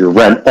assuming that your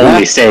rent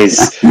only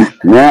stays.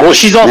 Well,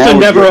 she's also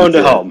never owned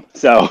a home,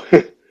 so.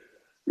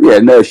 Yeah,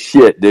 no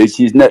shit, dude.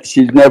 She's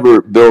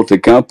never built a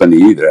company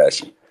either, has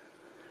she?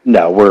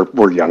 No,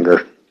 we're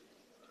younger.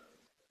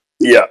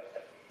 Yeah.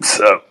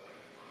 So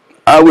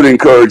I would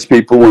encourage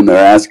people when they're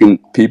asking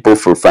people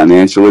for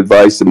financial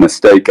advice. The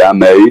mistake I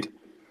made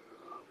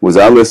was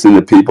I listened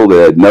to people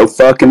that had no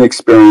fucking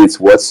experience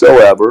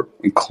whatsoever,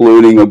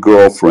 including a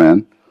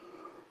girlfriend.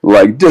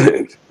 Like,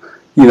 dude,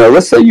 you know,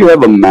 let's say you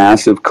have a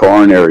massive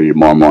coronary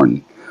tomorrow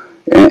morning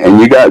and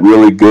you got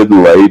really good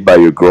and laid by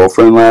your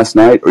girlfriend last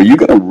night. Are you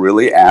going to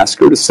really ask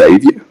her to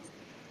save you?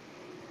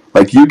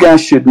 Like, you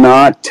guys should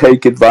not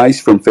take advice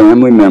from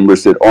family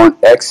members that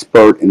aren't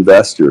expert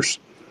investors.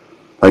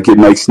 Like, it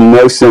makes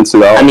no sense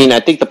at all. I mean, I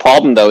think the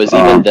problem, though, is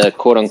even the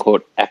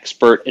quote-unquote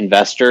expert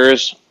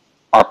investors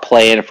are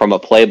playing from a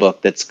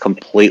playbook that's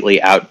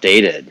completely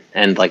outdated.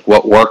 And, like,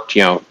 what worked,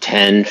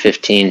 10,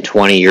 15,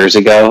 20 years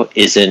ago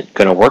isn't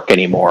going to work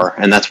anymore.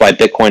 And that's why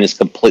Bitcoin is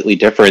completely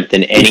different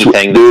than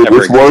anything that's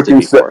ever existed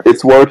before.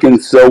 It's working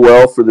so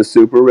well for the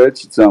super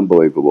rich, it's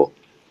unbelievable.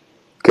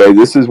 Okay,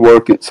 this is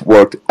working. It's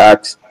worked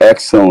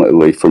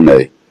excellently for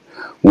me.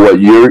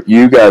 What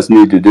you guys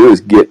need to do is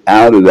get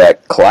out of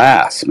that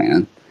class,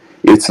 man.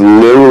 It's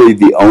literally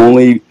the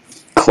only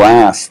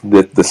class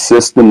that the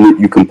system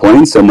that you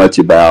complain so much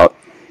about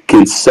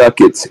can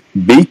suck its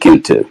beak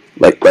into.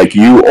 Like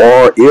you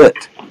are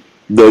it.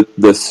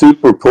 The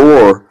super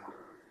poor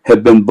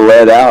have been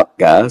bled out,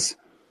 guys.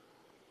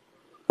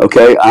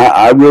 Okay,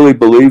 I really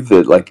believe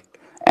that. Like,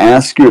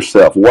 ask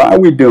yourself, why are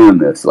we doing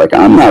this? Like,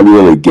 I'm not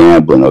really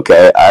gambling,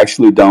 okay? I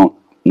actually don't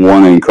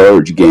want to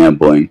encourage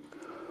gambling.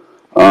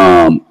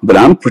 But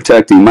I'm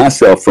protecting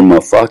myself from a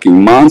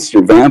fucking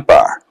monster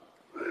vampire.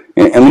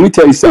 And let me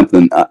tell you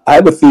something. I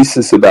have a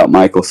thesis about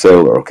Michael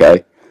Saylor,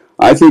 okay?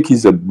 I think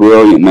he's a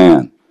brilliant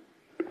man.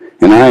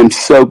 And I am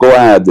so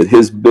glad that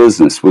his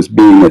business was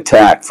being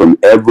attacked from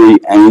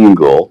every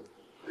angle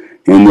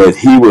and that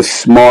he was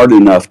smart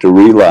enough to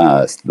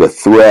realize the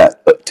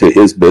threat to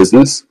his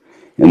business.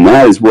 And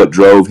that is what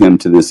drove him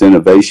to this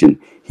innovation.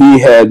 He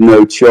had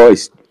no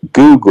choice.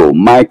 Google,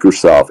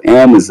 Microsoft,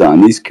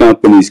 Amazon, these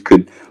companies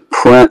could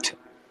hire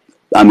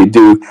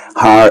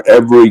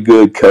every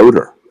good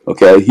coder.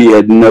 Okay, he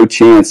had no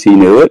chance. He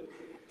knew it,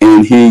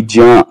 and he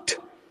jumped.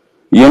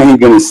 You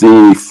ain't going to see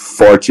any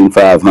Fortune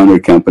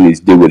 500 companies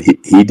do what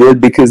he did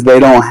because they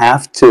don't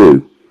have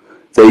to.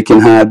 They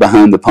can hide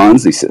behind the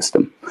Ponzi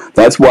system.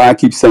 That's why I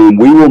keep saying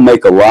we will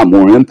make a lot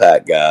more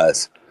impact,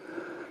 guys,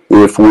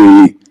 if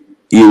we,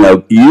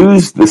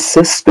 use the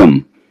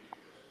system.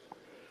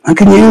 I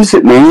can use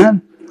it,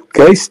 man.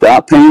 Okay,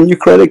 stop paying your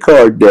credit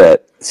card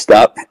debt.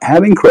 Stop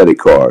having credit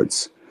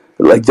cards.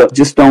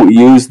 Just don't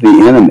use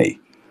the enemy.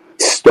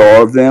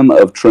 Starve them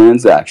of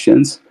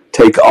transactions.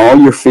 Take all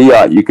your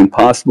fiat you can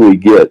possibly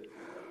get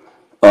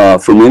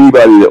from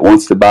anybody that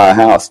wants to buy a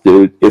house,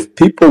 dude. If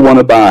people want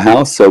to buy a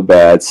house so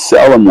bad,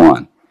 sell them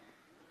one.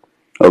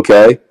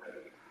 Okay?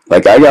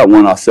 Like I got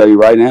one I'll tell you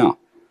right now.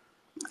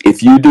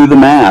 If you do the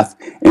math,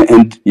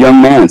 and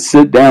young man,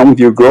 sit down with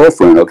your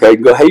girlfriend, okay?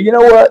 Go, hey, you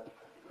know what?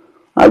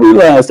 I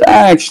realized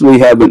I actually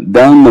haven't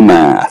done the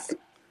math.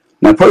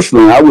 Now,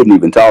 personally, I wouldn't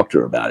even talk to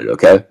her about it,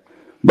 okay?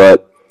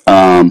 But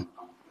go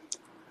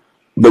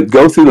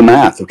through the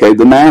math, okay?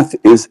 The math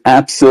is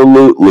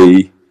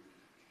absolutely,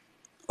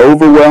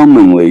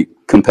 overwhelmingly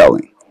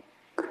compelling.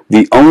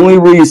 The only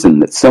reason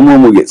that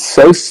someone will get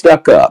so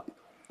stuck up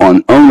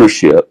on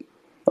ownership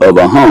of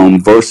a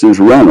home versus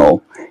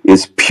rental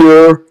is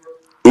pure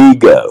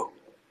ego.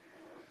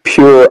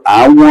 Pure,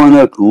 I want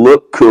to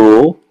look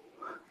cool.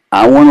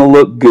 I want to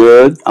look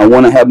good. I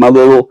want to have my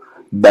little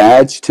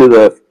badge to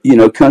the,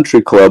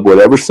 country club,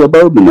 whatever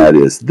suburban that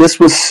is. This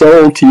was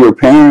sold to your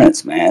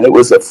parents, man. It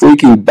was a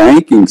freaking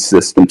banking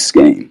system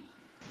scheme.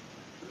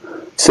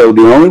 So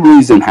the only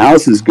reason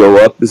houses go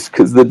up is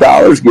because the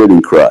dollar's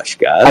getting crushed,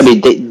 guys. I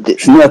mean,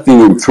 there's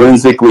nothing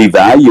intrinsically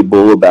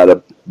valuable about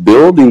a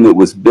building that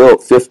was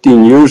built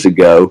 15 years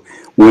ago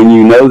when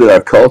you know that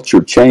our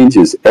culture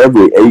changes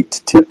every 8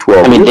 to 10, 12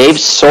 years. I mean, they've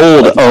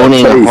sold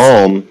owning a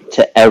home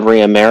to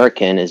every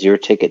American as your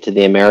ticket to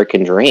the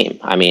American dream.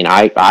 I mean,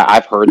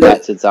 I've heard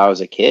that since I was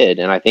a kid,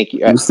 and I think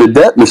it's the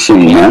debt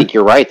machine, man. I think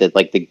you're right that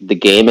like the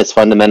game has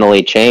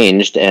fundamentally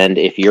changed, and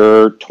if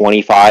you're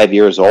 25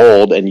 years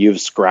old and you've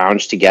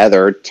scrounged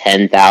together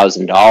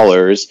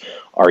 $10,000,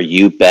 are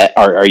you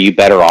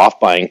better off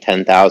buying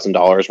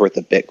 $10,000 worth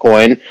of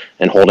Bitcoin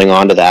and holding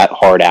on to that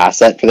hard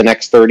asset for the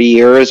next 30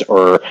 years,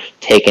 or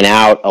taking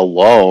out a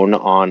loan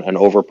on an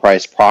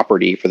overpriced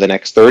property for the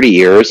next 30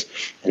 years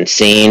and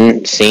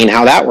seeing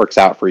how that works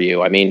out for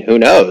you? I mean, who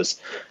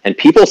knows? And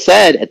people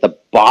said at the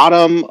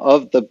bottom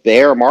of the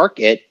bear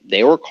market,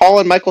 they were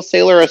calling Michael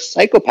Saylor a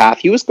psychopath.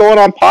 He was going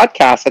on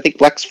podcasts. I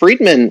think Lex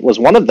Friedman was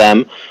one of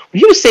them.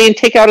 He was saying,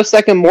 take out a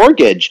second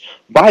mortgage,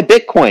 buy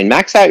Bitcoin,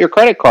 max out your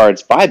credit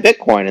cards, buy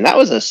Bitcoin. And that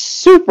was a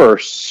super,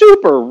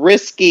 super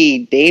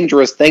risky,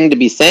 dangerous thing to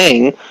be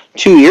saying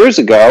 2 years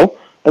ago.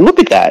 And look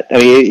at that. I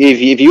mean,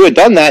 if you had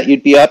done that,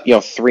 you'd be up,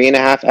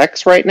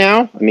 3.5x right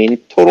now. I mean,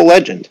 total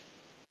legend.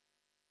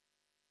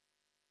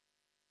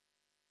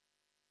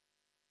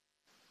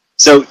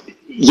 So,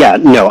 yeah,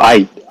 no,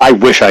 I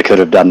wish I could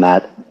have done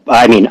that.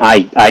 I mean,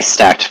 I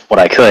stacked what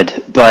I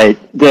could, but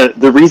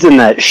the reason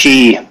that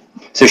she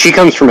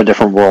comes from a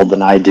different world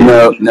than I do.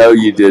 No,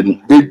 you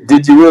didn't.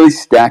 Did you really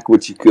stack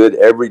what you could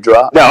every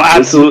drop? No,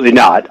 absolutely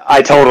not.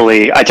 I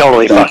totally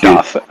fucked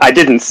off. I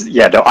didn't.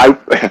 Yeah, no.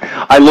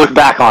 I look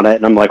back on it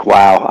and I'm like,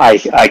 wow,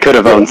 I could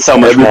have owned so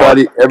much more.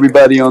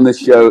 Everybody on this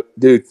show,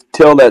 dude,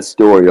 tell that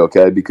story,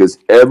 okay? Because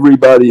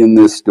everybody in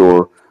this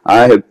store,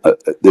 I have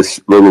this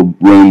little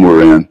room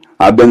we're in.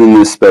 I've been in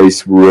this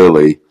space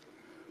really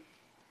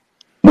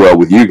well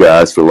with you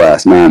guys for the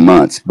last 9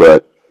 months,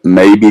 but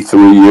maybe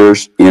 3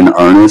 years in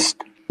earnest,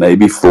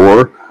 maybe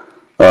 4.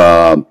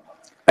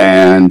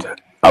 And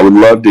I would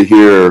love to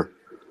hear,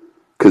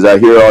 because I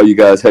hear all you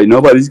guys, hey,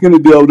 nobody's going to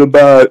be able to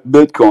buy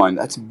Bitcoin.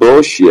 That's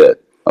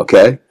bullshit,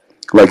 okay?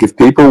 Like if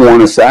people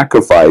want to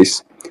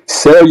sacrifice,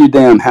 sell your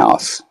damn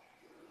house.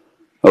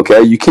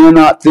 Okay, you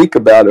cannot think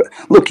about it.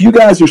 Look, you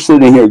guys are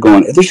sitting here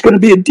going, there's going to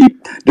be a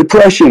deep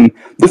depression.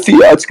 The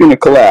fiat's going to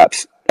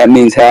collapse. That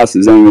means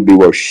houses ain't going to be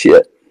worth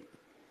shit.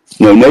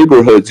 No,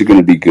 neighborhoods are going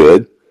to be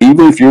good.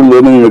 Even if you're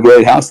living in a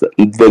great house,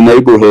 the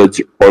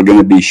neighborhoods are going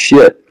to be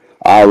shit,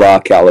 a la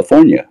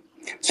California.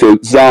 So,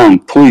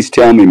 Zong, please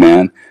tell me,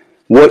 man,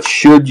 what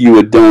should you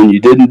have done you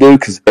didn't do?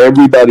 Because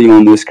everybody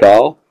on this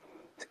call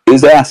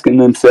is asking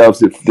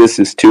themselves if this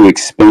is too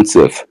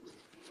expensive.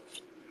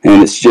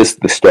 And it's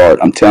just the start.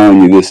 I'm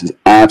telling you, this is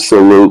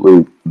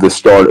absolutely the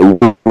start of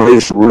the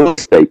greatest real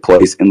estate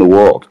place in the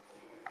world.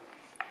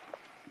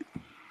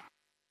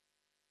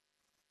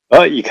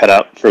 Oh, you cut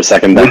out for a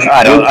second there.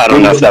 I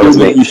don't know if that was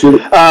me.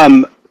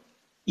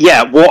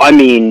 Yeah, well, I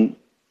mean,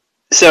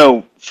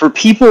 so for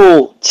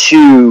people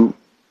to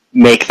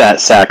make that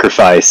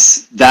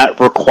sacrifice, that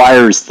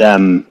requires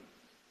them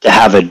to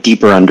have a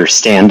deeper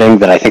understanding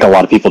that I think a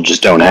lot of people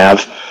just don't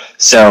have.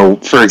 So,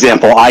 for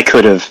example, I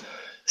could have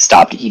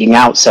stopped eating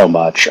out so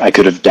much. I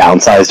could have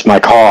downsized my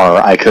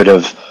car. I could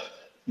have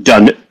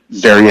done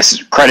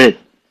various credit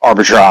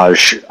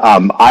arbitrage.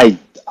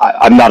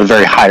 I'm not a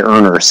very high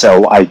earner,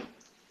 so I,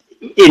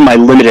 in my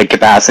limited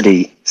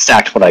capacity,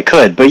 stacked what I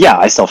could. But yeah,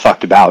 I still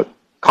fucked about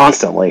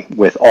constantly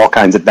with all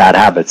kinds of bad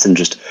habits and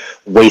just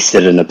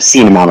wasted an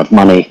obscene amount of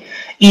money,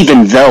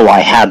 even though I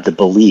had the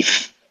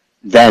belief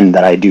then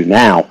that I do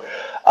now,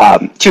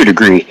 to a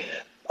degree.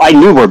 I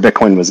knew where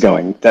Bitcoin was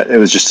going. That it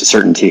was just a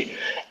certainty.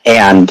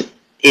 And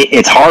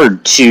it's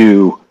hard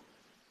to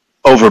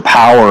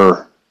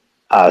overpower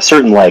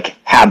certain like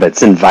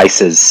habits and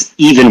vices,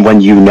 even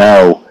when you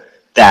know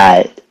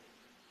that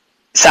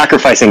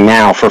sacrificing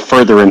now for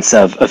furtherance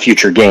of a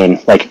future gain.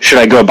 Like, should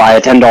I go buy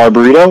a $10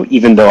 burrito,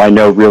 even though I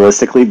know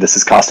realistically this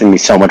is costing me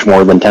so much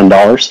more than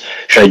 $10?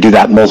 Should I do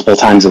that multiple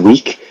times a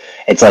week?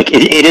 It's like,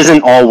 it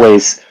isn't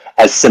always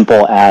as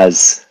simple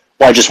as,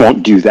 well, I just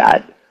won't do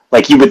that.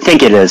 Like, you would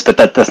think it is, but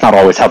that's not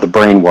always how the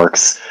brain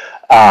works.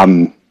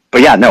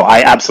 But yeah, no,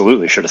 I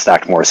absolutely should have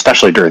stacked more,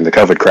 especially during the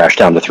COVID crash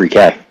down to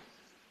 3K.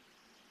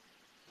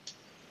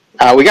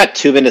 We got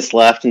 2 minutes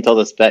left until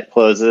this bet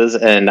closes,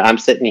 and I'm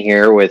sitting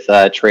here with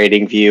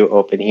Trading View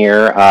open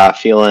here,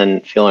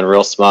 feeling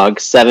real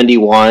smug.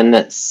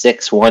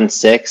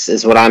 71,616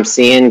 is what I'm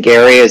seeing.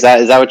 Gary, is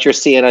that what you're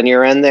seeing on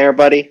your end there,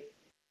 buddy?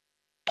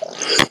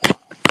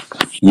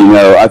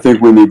 I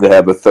think we need to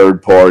have a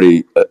third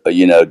party,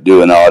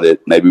 do an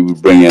audit. Maybe we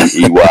bring in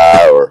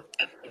EY or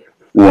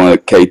one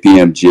of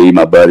KPMG,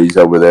 my buddies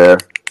over there.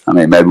 I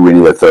mean, maybe we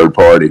need a third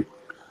party.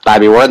 I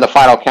mean, we're in the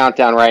final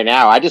countdown right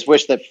now. I just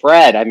wish that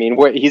Fred,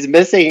 he's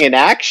missing in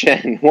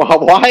action.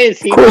 Why is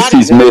he? Of course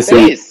he's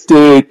missing.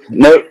 Dude,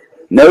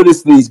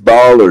 notice these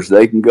ballers.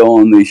 They can go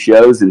on these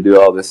shows and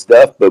do all this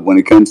stuff, but when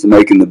it comes to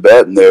making the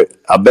bet,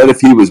 I bet if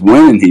he was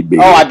winning, he'd be.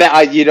 Oh, I bet.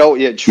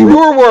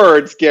 Truer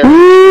words, Gary.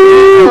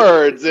 Truer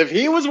words. If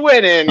he was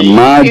winning,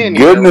 my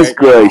goodness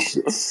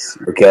gracious.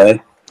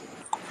 Okay.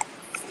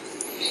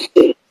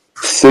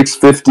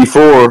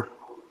 654.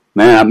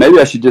 Man, maybe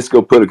I should just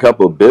go put a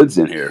couple of bids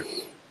in here.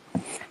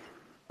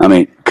 I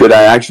mean, could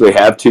I actually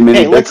have too many?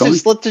 Hey, let's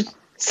just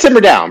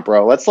simmer down,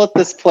 bro. Let's let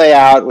this play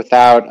out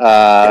without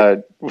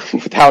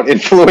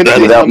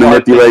influencing, without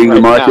manipulating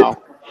the market.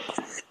 Now.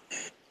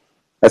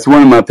 That's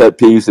one of my pet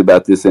peeves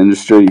about this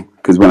industry.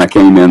 Because when I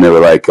came in, they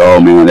were like,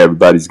 "Oh man, the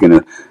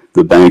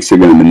banks are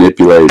gonna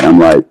manipulate." I'm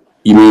like,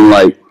 "You mean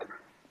like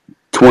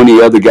 20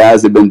 other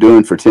guys have been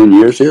doing for 10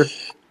 years here?"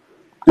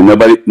 And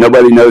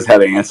nobody knows how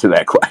to answer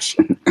that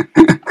question.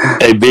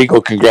 Hey,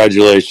 Beagle,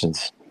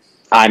 congratulations.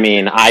 I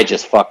mean, I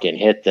just fucking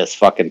hit this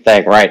fucking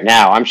thing right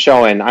now. I'm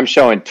showing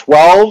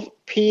 12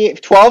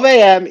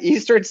 a.m.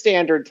 Eastern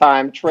Standard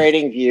Time,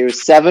 Trading View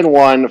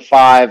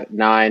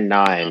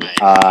 71599.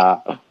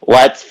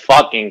 Let's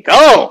fucking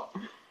go.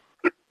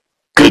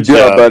 Good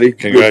job, buddy.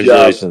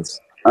 Congratulations.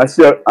 I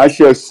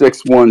show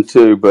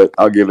 612, but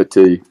I'll give it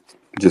to you.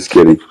 Just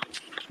kidding.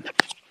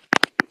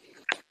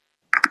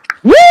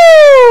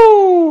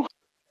 Woo!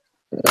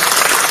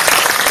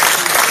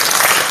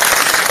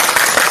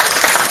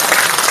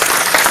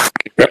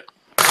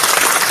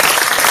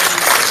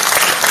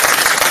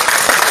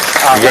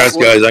 Congrats,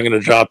 guys. I'm going to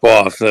drop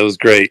off. That was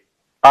great.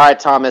 All right,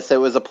 Thomas. It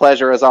was a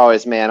pleasure as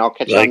always, man. I'll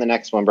catch you on the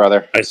next one,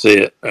 brother. I see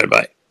it. All right,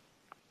 bye.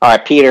 All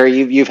right, Peter,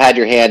 you've had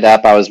your hand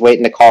up. I was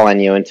waiting to call on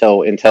you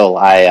until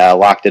I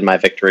locked in my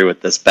victory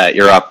with this bet.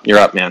 You're up,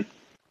 man.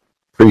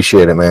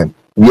 Appreciate it, man.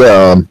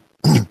 Yeah,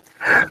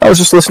 I was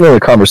just listening to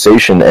the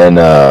conversation, and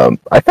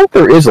I think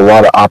there is a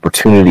lot of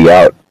opportunity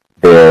out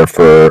there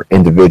for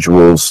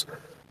individuals,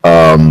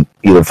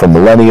 either from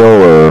millennial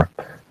or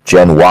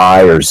Gen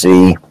Y or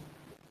Z.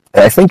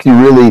 And I think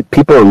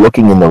people are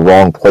looking in the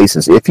wrong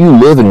places. If you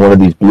live in one of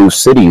these blue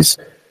cities,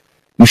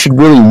 you should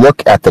really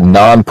look at the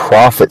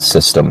nonprofit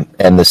system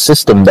and the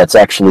system that's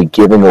actually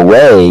giving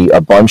away a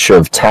bunch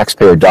of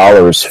taxpayer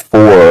dollars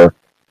for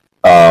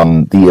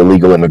the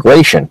illegal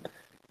immigration.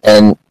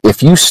 And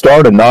if you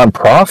start a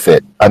nonprofit,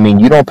 I mean,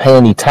 you don't pay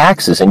any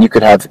taxes, and you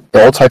could have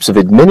all types of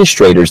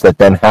administrators that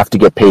then have to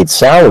get paid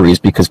salaries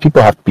because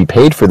people have to be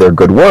paid for their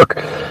good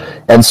work.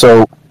 And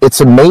so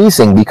it's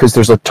amazing because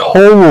there's a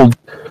total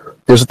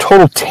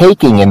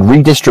taking and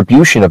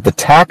redistribution of the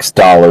tax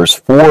dollars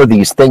for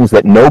these things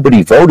that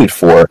nobody voted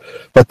for,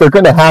 but they're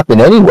going to happen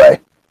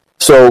anyway.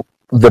 So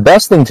the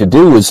best thing to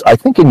do is, I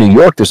think in New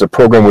York, there's a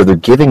program where they're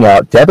giving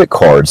out debit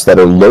cards that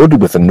are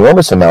loaded with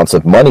enormous amounts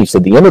of money to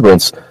the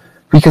immigrants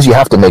because you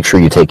have to make sure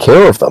you take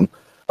care of them.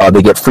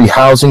 They get free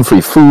housing,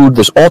 free food.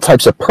 There's all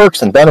types of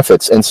perks and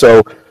benefits. And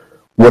so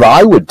what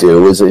I would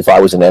do is, if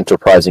I was an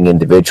enterprising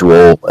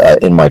individual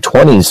in my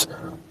 20s,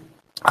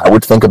 I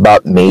would think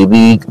about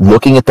maybe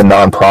looking at the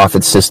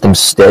nonprofit system,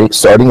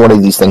 starting one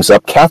of these things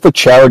up. Catholic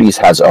Charities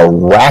has a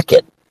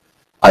racket.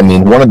 I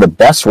mean, one of the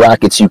best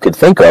rackets you could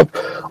think of,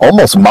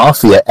 almost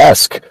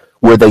mafia-esque,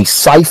 where they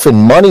siphon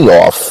money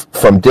off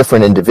from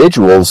different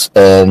individuals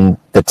and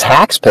the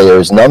taxpayer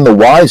is none the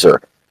wiser.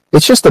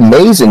 It's just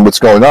amazing what's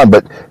going on,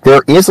 but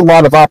there is a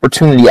lot of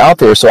opportunity out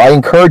there, so I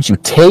encourage you,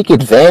 take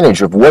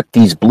advantage of what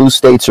these blue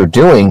states are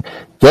doing.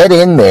 Get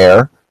in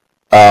there.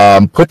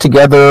 Put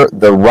together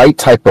the right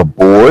type of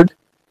board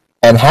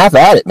and have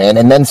at it, man,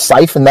 and then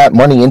siphon that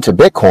money into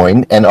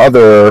Bitcoin and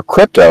other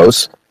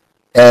cryptos.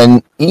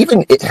 And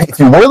even if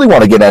you really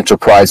want to get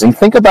enterprising,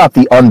 think about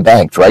the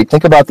unbanked, right?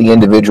 Think about the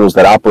individuals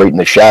that operate in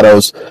the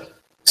shadows,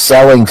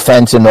 selling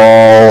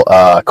fentanyl,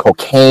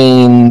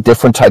 cocaine,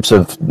 different types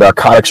of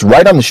narcotics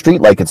right on the street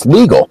like it's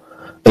legal.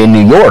 In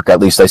New York, at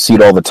least I see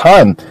it all the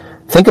time.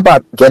 Think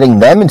about getting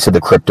them into the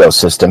crypto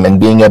system and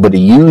being able to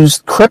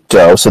use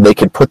crypto so they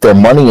could put their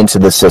money into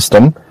the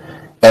system,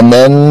 and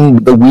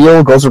then the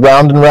wheel goes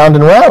around and round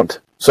and round.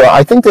 So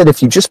I think that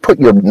if you just put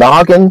your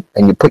noggin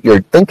and you put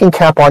your thinking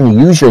cap on,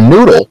 you use your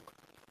noodle,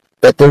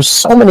 that there's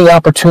so many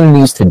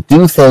opportunities to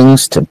do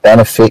things to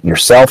benefit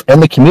yourself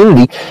and the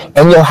community,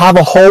 and you'll have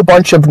a whole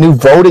bunch of new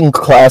voting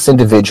class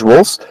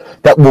individuals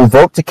that will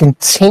vote to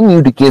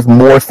continue to give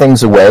more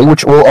things away,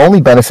 which will only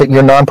benefit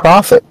your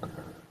nonprofit.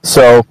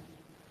 So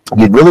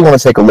you'd really want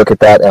to take a look at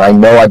that.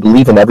 And I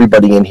believe in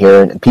everybody in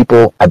here, and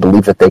people, I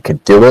believe that they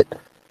could do it.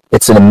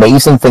 It's an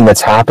amazing thing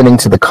that's happening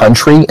to the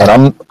country,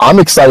 and I'm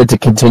excited to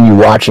continue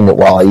watching it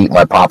while I eat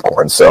my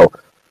popcorn. So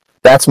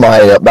that's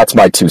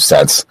my 2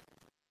 cents.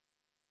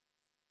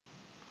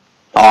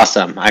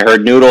 Awesome. I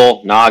heard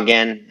noodle,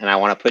 noggin, and I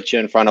want to put you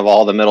in front of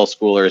all the middle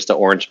schoolers to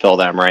orange pill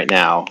them right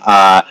now.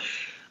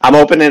 I'm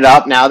opening it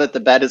up now that the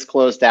bet is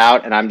closed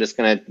out, and I'm just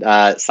going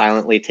to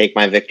silently take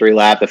my victory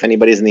lap. If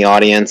anybody's in the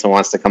audience and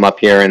wants to come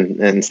up here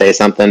and say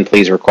something,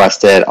 please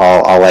request it.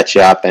 I'll let you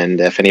up. And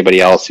if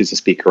anybody else who's a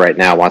speaker right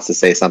now wants to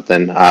say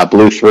something,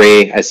 Blue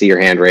 3, I see your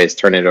hand raised.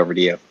 Turn it over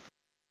to you.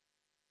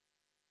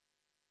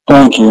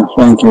 Thank you.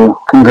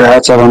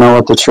 Congrats. I don't know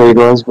what the trade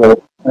was,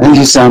 but I think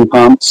you sound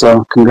pumped,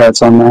 so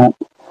congrats on that.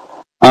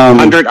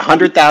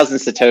 100,000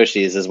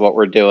 Satoshis is what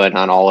we're doing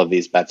on all of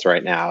these bets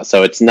right now.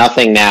 So it's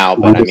nothing now,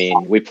 but I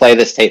mean, we play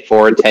this tape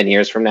forward 10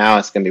 years from now,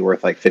 it's going to be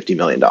worth like $50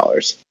 million.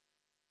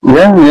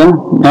 Yeah.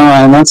 No,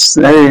 and that's,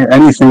 hey,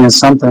 anything is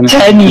something.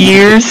 10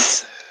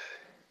 years?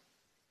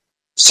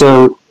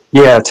 So,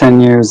 yeah, 10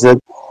 years. That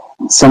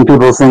some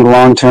people think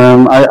long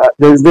term.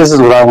 This is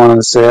what I wanted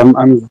to say. I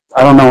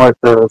don't know what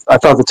I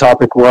thought the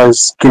topic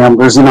was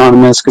Gamblers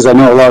Anonymous, because I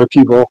know a lot of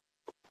people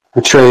who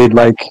trade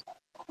like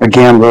a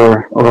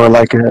gambler or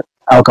like an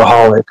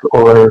alcoholic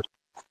or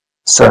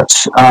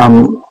such.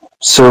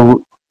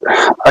 So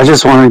I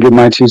just want to give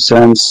my 2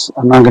 cents.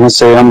 I'm not going to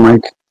say I'm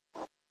like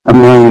a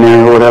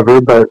millionaire or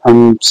whatever, but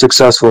I'm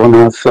successful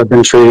enough. I've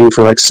been trading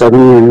for like 7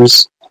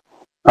 years,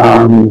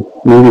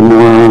 maybe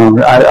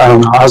more. I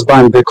don't know. I was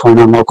buying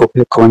Bitcoin on local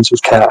Bitcoins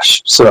with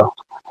cash. So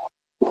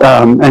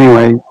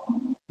anyway,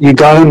 you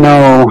got to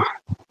know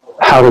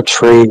how to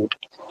trade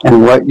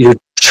and what your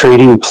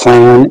trading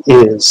plan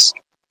is.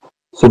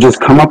 So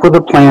just come up with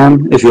a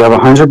plan. If you have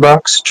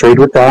 $100, trade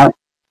with that.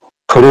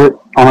 Put it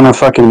on a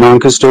fucking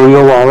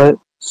non-custodial wallet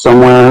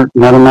somewhere,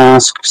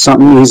 MetaMask,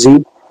 something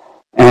easy,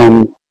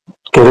 and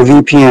get a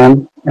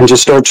VPN and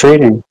just start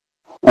trading.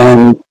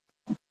 And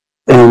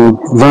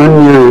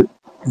learn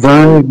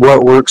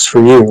what works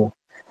for you.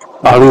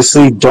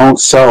 Obviously, don't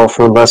sell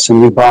for less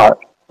than you bought.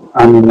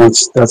 I mean,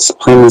 that's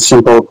plain and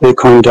simple.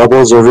 Bitcoin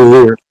doubles every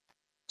year,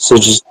 so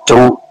just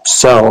don't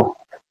sell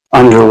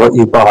under what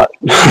you bought.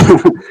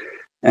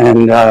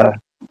 And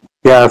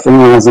yeah, if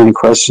anyone has any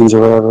questions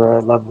or whatever, I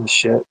love this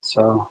shit.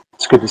 So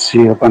it's good to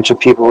see a bunch of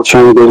people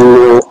trying to get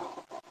into it.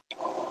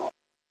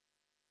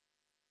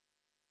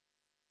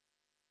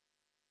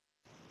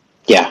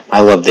 Yeah, I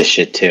love this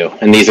shit too,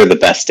 and these are the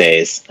best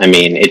days. I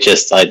mean, it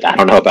just—I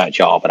don't know about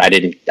y'all, but I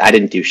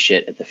didn't do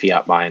shit at the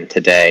fiat mine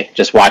today.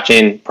 Just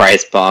watching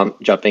price bump,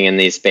 jumping in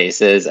these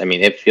spaces. I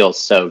mean, it feels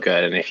so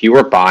good. And if you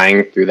were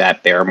buying through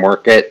that bear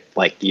market,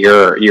 like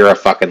you're a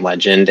fucking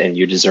legend, and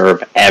you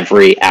deserve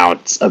every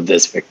ounce of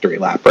this victory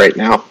lap right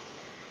now.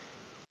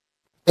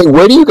 Hey,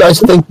 where do you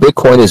guys think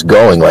Bitcoin is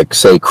going? Like,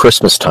 say,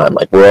 Christmas time.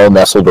 Like, we're all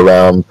nestled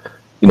around,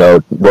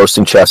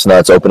 roasting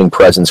chestnuts, opening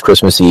presents,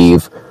 Christmas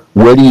Eve.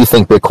 Where do you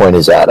think Bitcoin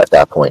is at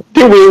that point?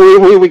 Dude,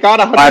 we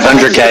got a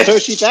 500K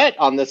Satoshi bet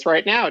on this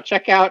right now.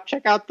 Check out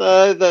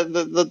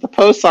the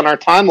posts on our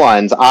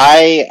timelines.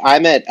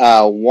 I'm at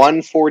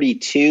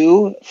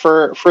 142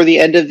 for the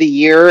end of the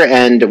year,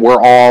 and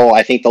we're all,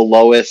 I think the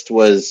lowest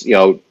was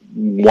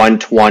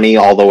 120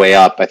 all the way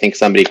up. I think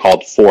somebody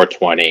called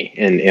 420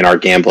 in our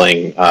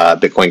gambling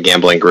Bitcoin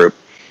gambling group.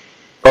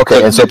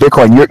 Okay, and so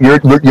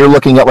Bitcoin, you're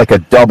looking at like a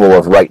double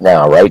of right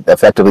now, right?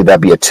 Effectively,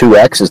 that'd be a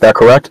 2x. Is that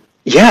correct?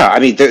 Yeah, I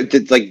mean,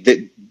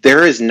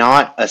 there is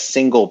not a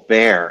single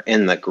bear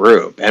in the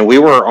group, and we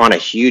were on a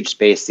huge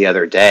space the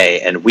other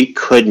day, and we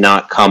could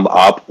not come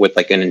up with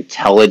like an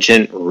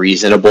intelligent,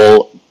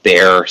 reasonable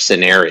bear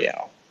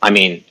scenario. I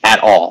mean,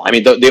 at all. I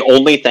mean, the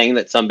only thing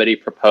that somebody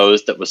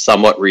proposed that was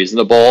somewhat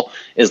reasonable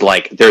is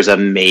like there's a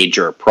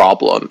major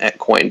problem at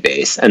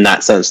Coinbase, and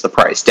that sends the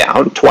price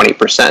down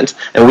 20%.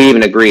 And we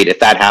even agreed if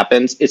that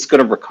happens, it's going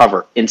to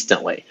recover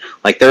instantly.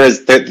 Like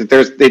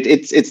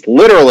it's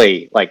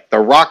literally like the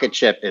rocket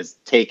ship is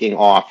taking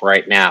off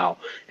right now,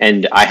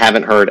 and I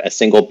haven't heard a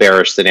single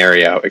bearish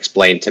scenario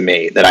explained to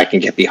me that I can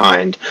get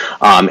behind,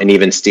 and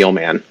even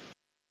Steelman.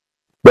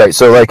 Right,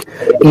 so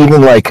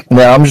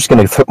now I'm just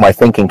going to put my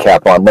thinking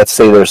cap on. Let's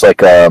say there's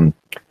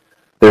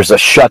there's a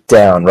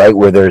shutdown, right,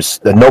 where there's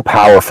no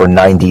power for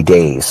 90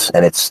 days,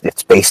 and it's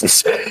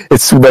basically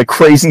it's like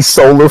crazy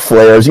solar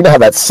flares. You know how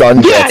that sun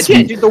gets?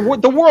 Yeah, dude,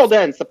 the world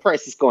ends, the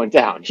price is going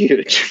down,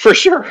 huge for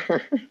sure.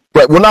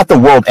 Right, well, not the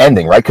world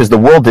ending, right? Because the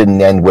world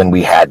didn't end when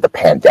we had the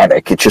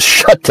pandemic. It just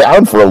shut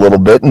down for a little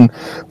bit, and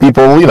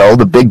people,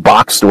 the big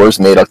box stores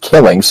made a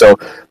killing. So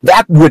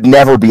that would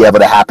never be able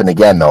to happen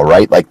again, though,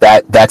 right? Like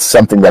that's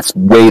something that's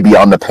way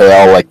beyond the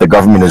pale. Like the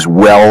government is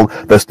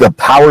the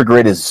power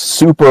grid is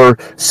super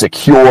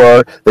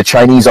secure. The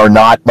Chinese are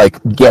not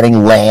like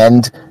getting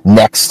land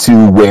next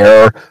to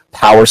where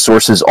power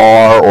sources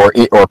are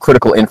or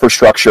critical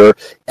infrastructure.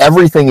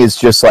 Everything is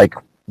just like,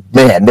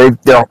 man,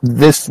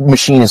 this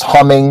machine is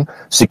humming,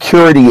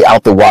 security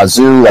out the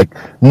wazoo. Like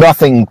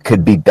nothing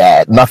could be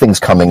bad. Nothing's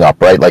coming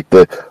up, right? Like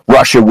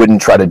Russia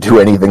wouldn't try to do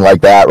anything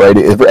like that, right?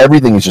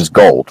 Everything is just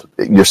gold.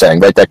 You're saying,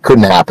 right? That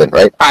couldn't happen,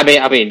 right? I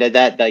mean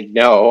that like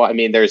no. I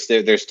mean, there's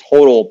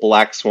total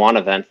black swan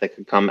events that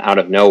could come out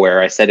of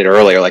nowhere. I said it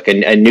earlier. Like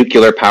a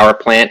nuclear power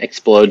plant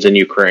explodes in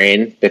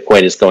Ukraine,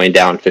 Bitcoin is going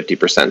down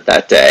 50%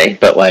 that day.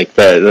 But like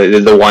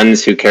the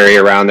ones who carry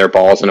around their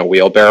balls in a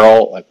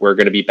wheelbarrow, like we're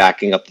going to be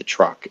backing up the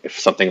truck if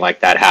something like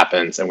that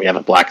happens, and we have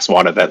a black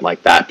swan event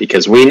like that,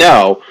 because we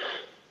know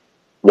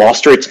Wall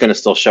Street's going to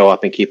still show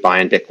up and keep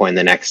buying Bitcoin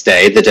the next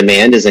day. The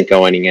demand isn't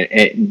going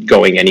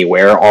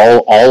anywhere.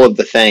 All of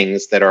the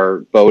things that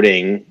are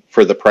voting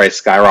for the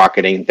price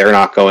skyrocketing, they're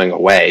not going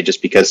away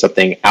just because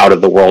something out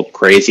of the world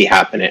crazy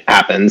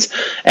happens.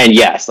 And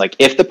yes, like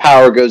if the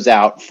power goes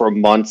out for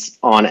months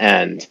on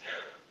end,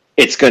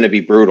 it's going to be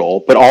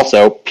brutal, but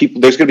also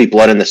there's going to be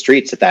blood in the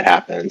streets if that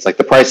happens. Like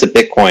the price of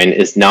Bitcoin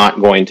is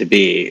not going to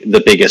be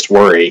the biggest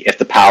worry if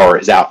the power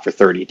is out for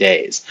 30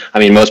 days. I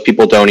mean, most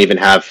people don't even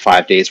have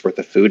 5 days worth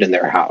of food in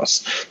their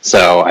house.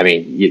 So, I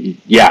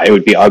mean, yeah, it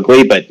would be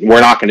ugly, but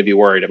we're not going to be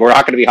worried. We're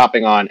not going to be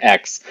hopping on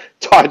X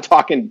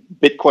talking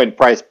Bitcoin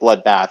price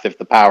bloodbath if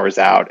the power's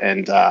out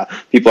and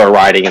people are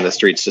riding in the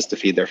streets just to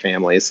feed their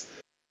families.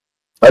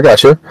 I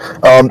got you.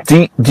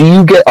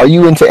 Are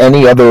you into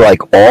any other like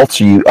alts?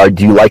 Do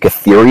you like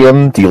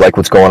Ethereum? Do you like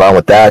what's going on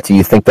with that? Do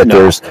you think that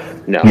No.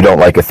 You don't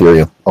like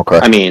Ethereum? Okay.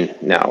 I mean,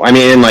 no. I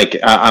mean, like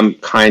I'm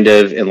kind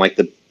of in like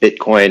the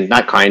Bitcoin,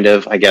 not kind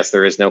of, I guess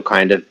there is no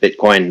kind of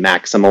Bitcoin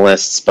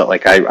maximalists, but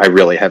like I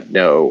really have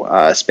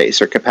no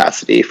space or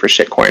capacity for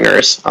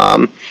shitcoiners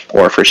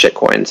or for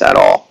shitcoins at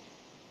all.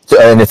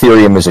 So, and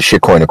Ethereum is a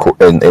shitcoin,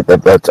 and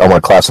I want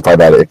to classify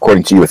that.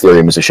 According to you,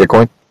 Ethereum is a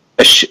shitcoin?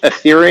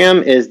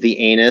 Ethereum is the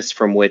anus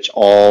from which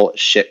all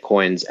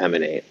shitcoins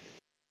emanate.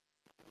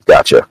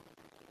 Gotcha.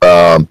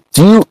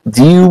 Do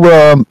you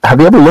have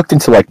you ever looked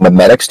into like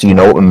memetics? Do you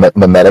know what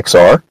memetics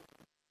are?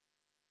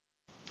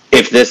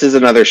 If this is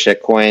another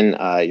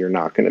shitcoin, you're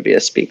not going to be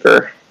a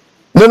speaker.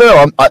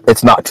 No,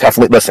 it's not.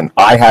 Definitely. Listen,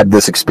 I had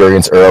this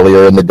experience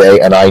earlier in the day,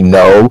 and I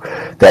know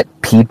that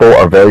people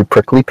are very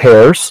prickly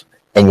pears,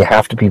 and you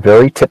have to be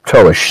very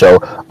tiptoeish. So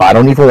I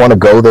don't even want to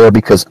go there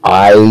because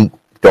I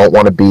don't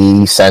want to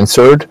be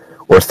censored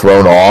or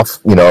thrown off.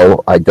 You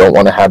know, I don't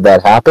want to have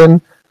that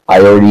happen. I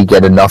already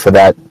get enough of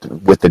that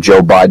with the Joe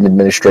Biden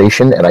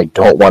administration, and I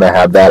don't want to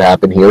have that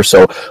happen here.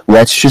 So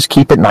let's just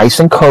keep it nice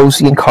and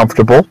cozy and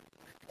comfortable.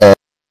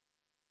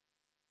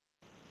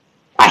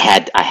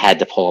 I had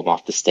to pull him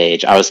off the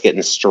stage. I was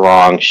getting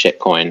strong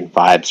shitcoin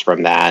vibes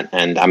from that,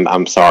 and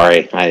I'm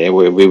sorry.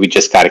 We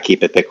just got to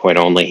keep it Bitcoin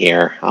only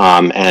here.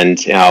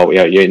 And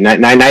you're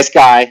nice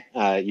guy.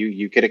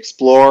 You could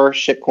explore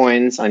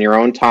shitcoins on your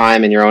own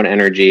time and your own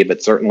energy,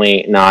 but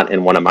certainly not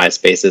in one of my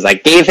spaces. I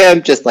gave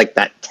him just like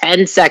that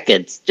 10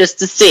 seconds just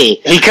to see.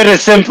 He could have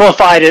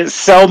simplified it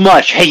so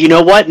much. Hey, you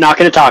know what? Not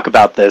going to talk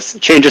about this.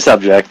 Change the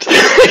subject.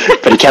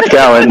 But he kept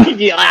going.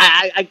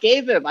 I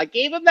gave him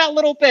that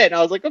little bit.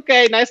 I was like,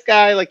 okay, nice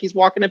guy. Like he's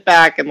walking it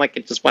back, and like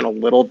it just went a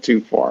little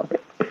too far.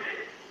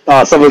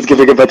 Oh, someone's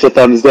giving a bunch of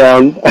thumbs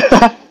down.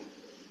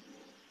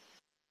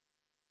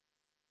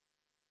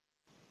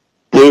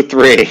 Blue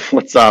 3,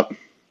 what's up?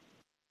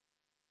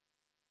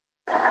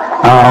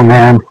 Oh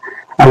man,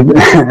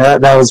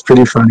 that was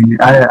pretty funny.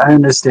 I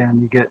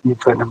understand you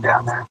putting him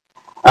down there.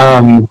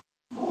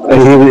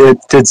 It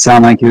did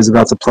sound like he was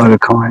about to plug a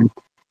coin.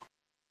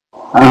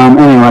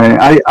 Anyway,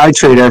 I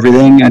trade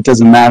everything. It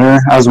doesn't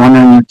matter. I was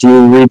wondering, do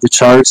you read the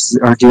charts,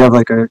 or do you have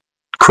like a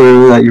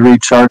crew that you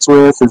read charts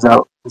with? Is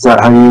that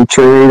how you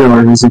trade,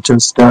 or is it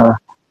just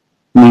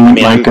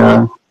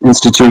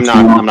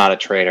institutional? I'm not a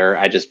trader.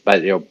 I just buy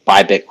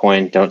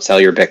Bitcoin. Don't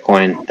sell your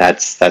Bitcoin.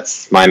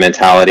 That's my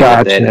mentality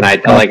with it. And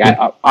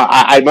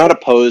I'm not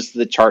opposed to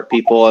the chart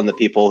people and the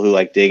people who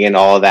like dig into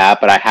all of that,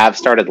 but I have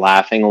started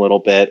laughing a little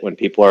bit when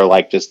people are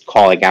like just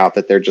calling out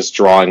that they're just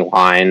drawing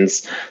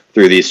lines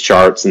through these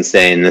charts and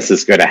saying this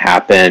is going to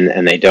happen,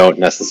 and they don't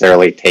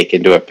necessarily take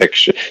into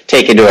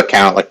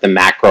account like the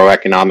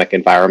macroeconomic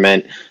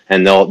environment,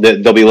 and they'll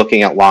be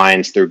looking at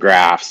lines through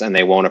graphs, and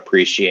they won't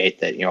appreciate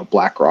that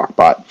BlackRock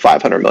bought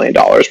 $500 million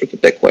worth of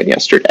Bitcoin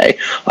yesterday.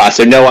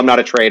 So no, I'm not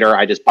a trader.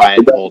 I just buy it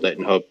and hold it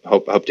and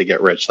hope to get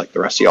rich like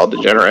the rest of y'all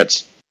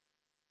degenerates.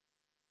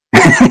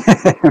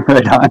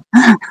 Right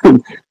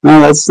on. No,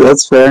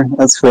 that's fair.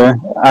 That's fair.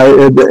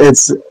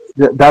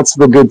 That's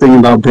the good thing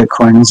about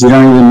Bitcoin is you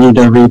don't even need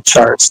to read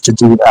charts to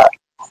do that.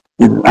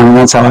 I mean,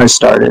 that's how I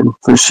started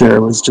for sure.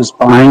 Was just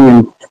buying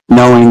and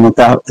knowing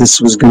that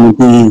this was going to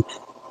be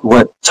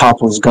what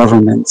topples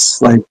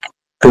governments. Like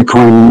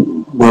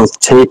Bitcoin will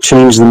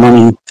change the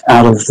money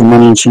out of the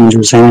money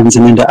changers' hands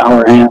and into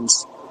our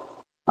hands.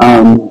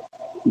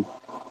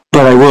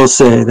 But I will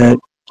say that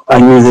I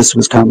knew this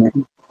was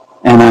coming,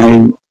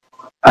 and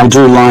I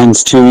drew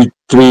lines 2-3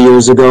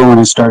 years ago when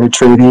I started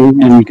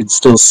trading, and you could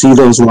still see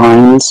those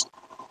lines,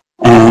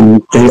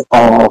 and they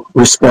all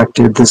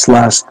respected this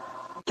last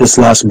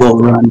bull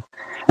run.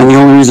 And the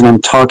only reason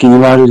I'm talking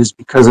about it is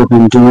because I've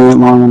been doing it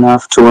long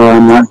enough to where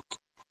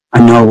I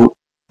know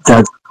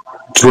that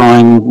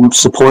drawing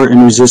support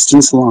and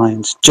resistance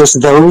lines.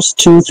 Just those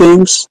two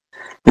things.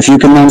 If you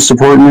can learn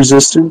support and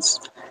resistance,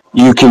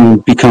 you can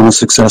become a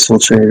successful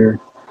trader.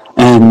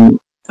 And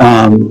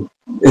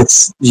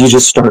you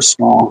just start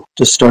small.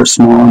 Just start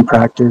small and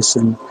practice,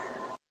 and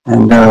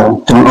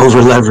don't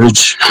over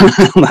leverage.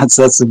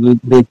 that's a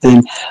big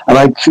thing. I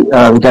like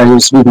the guy who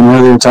was speaking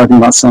earlier talking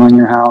about selling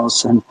your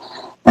house and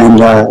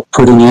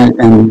putting it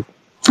and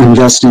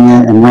investing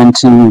it and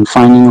renting and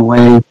finding a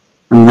way.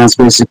 I mean, that's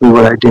basically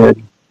what I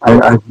did.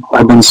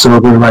 I've been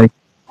sober like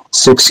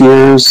 6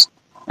 years,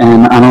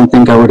 and I don't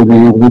think I would have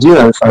been able to do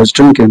that if I was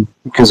drinking.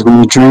 Because when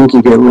you drink,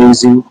 you get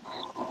lazy.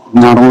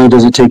 Not only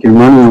does it take your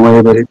money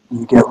away, but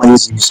you get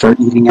lazy. You start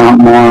eating out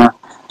more.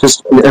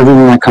 Just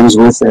everything that comes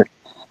with it.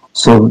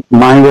 So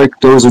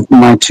those are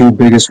my two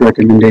biggest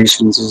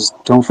recommendations: is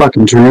don't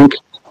fucking drink,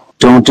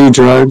 don't do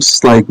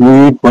drugs like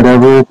weed,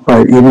 whatever.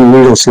 But even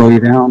weed will slow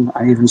you down.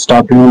 I even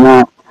stopped doing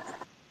that,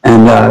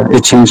 and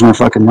it changed my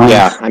fucking life.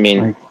 Yeah, I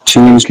mean,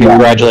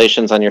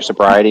 congratulations on your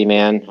sobriety,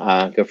 man.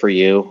 Good for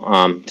you.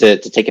 To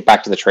take it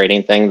back to the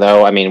trading thing,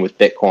 though, I mean, with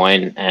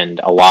Bitcoin,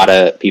 and a lot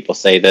of people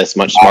say this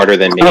much smarter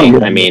than me.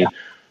 I mean,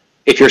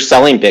 if you're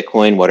selling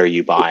Bitcoin, what are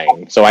you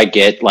buying? So I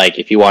get, like,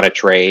 if you want to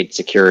trade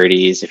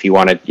securities, if you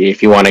want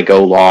to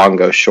go long,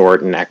 go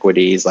short in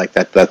equities, like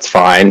that's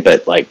fine.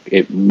 But like,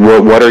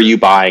 what are you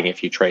buying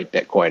if you trade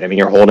Bitcoin? I mean,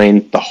 you're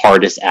holding the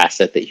hardest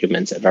asset that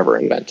humans have ever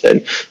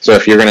invented. So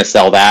if you're going to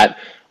sell that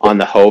on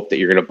the hope that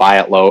you're going to buy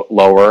it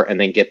lower and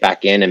then get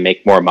back in and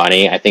make more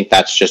money, I think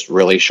that's just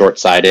really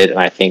short-sighted. And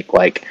I think,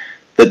 like,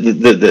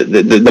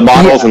 the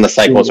models and the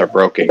cycles are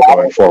broken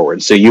going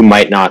forward. So you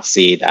might not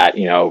see that,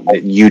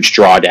 huge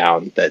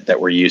drawdown that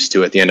we're used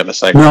to at the end of a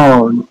cycle.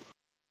 No,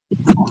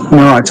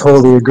 I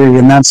totally agree.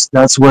 And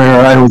that's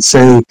where I would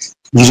say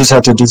you just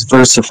have to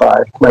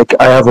diversify. Like,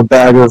 I have a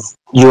bag of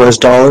US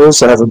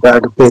dollars, I have a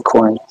bag of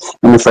Bitcoin.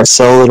 And if I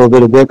sell a little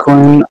bit of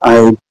Bitcoin,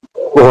 I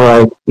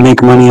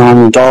make money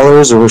on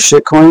dollars or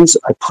shitcoins,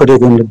 I put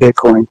it into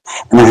Bitcoin,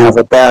 and I have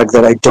a bag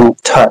that I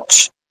don't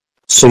touch.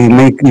 So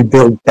you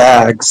build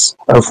bags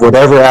of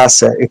whatever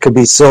asset. It could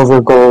be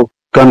silver, gold,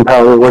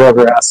 gunpowder,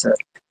 whatever asset,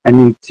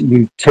 and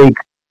you take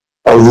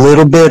a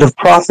little bit of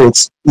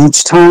profits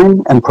each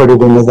time and put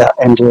it into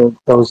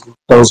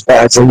those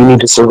bags that you need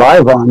to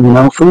survive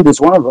on. Food is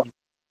one of them.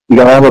 You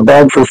gotta have a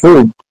bag for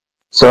food.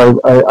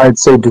 So I'd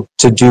say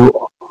to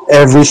do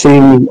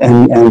everything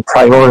and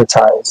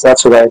prioritize.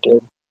 That's what I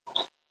did.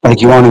 Like,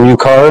 you want a new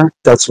car,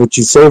 that's what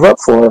you save up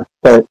for.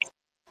 But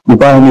you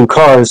buy a new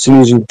car, as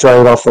soon as you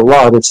drive it off the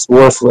lot, it's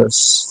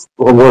worthless,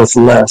 or worth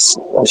less,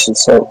 I should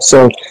say.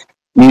 So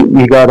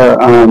you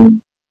gotta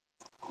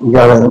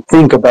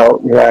think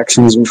about your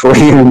actions before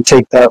you even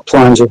take that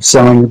plunge of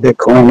selling the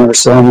Bitcoin or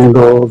selling the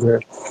gold,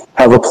 or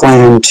have a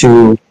plan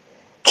to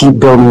keep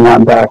building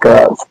that back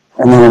up.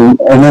 And then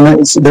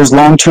there's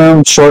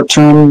long-term,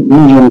 short-term,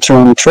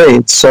 medium-term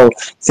trades. So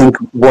think,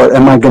 what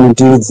am I going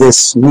to do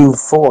this move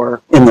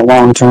for in the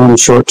long-term,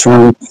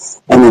 short-term,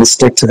 and then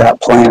stick to that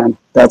plan.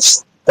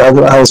 That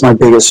was my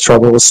biggest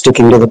trouble, was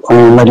sticking to the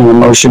plan, letting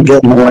emotion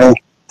get in the way,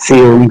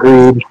 fear and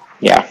greed.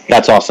 Yeah,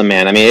 that's awesome,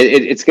 man. I mean,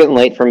 it's getting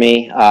late for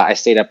me. I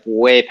stayed up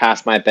way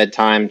past my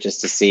bedtime just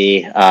to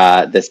see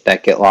this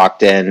bet get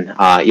locked in.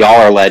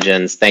 Y'all are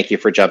legends. Thank you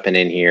for jumping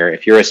in here.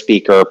 If you're a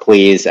speaker,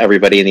 please,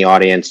 everybody in the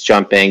audience,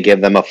 jump in, give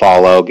them a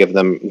follow, give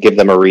them a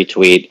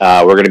retweet.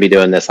 We're going to be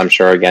doing this, I'm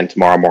sure, again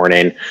tomorrow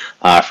morning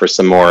for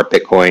some more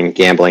Bitcoin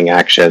gambling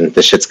action.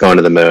 This shit's going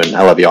to the moon.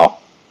 I love y'all.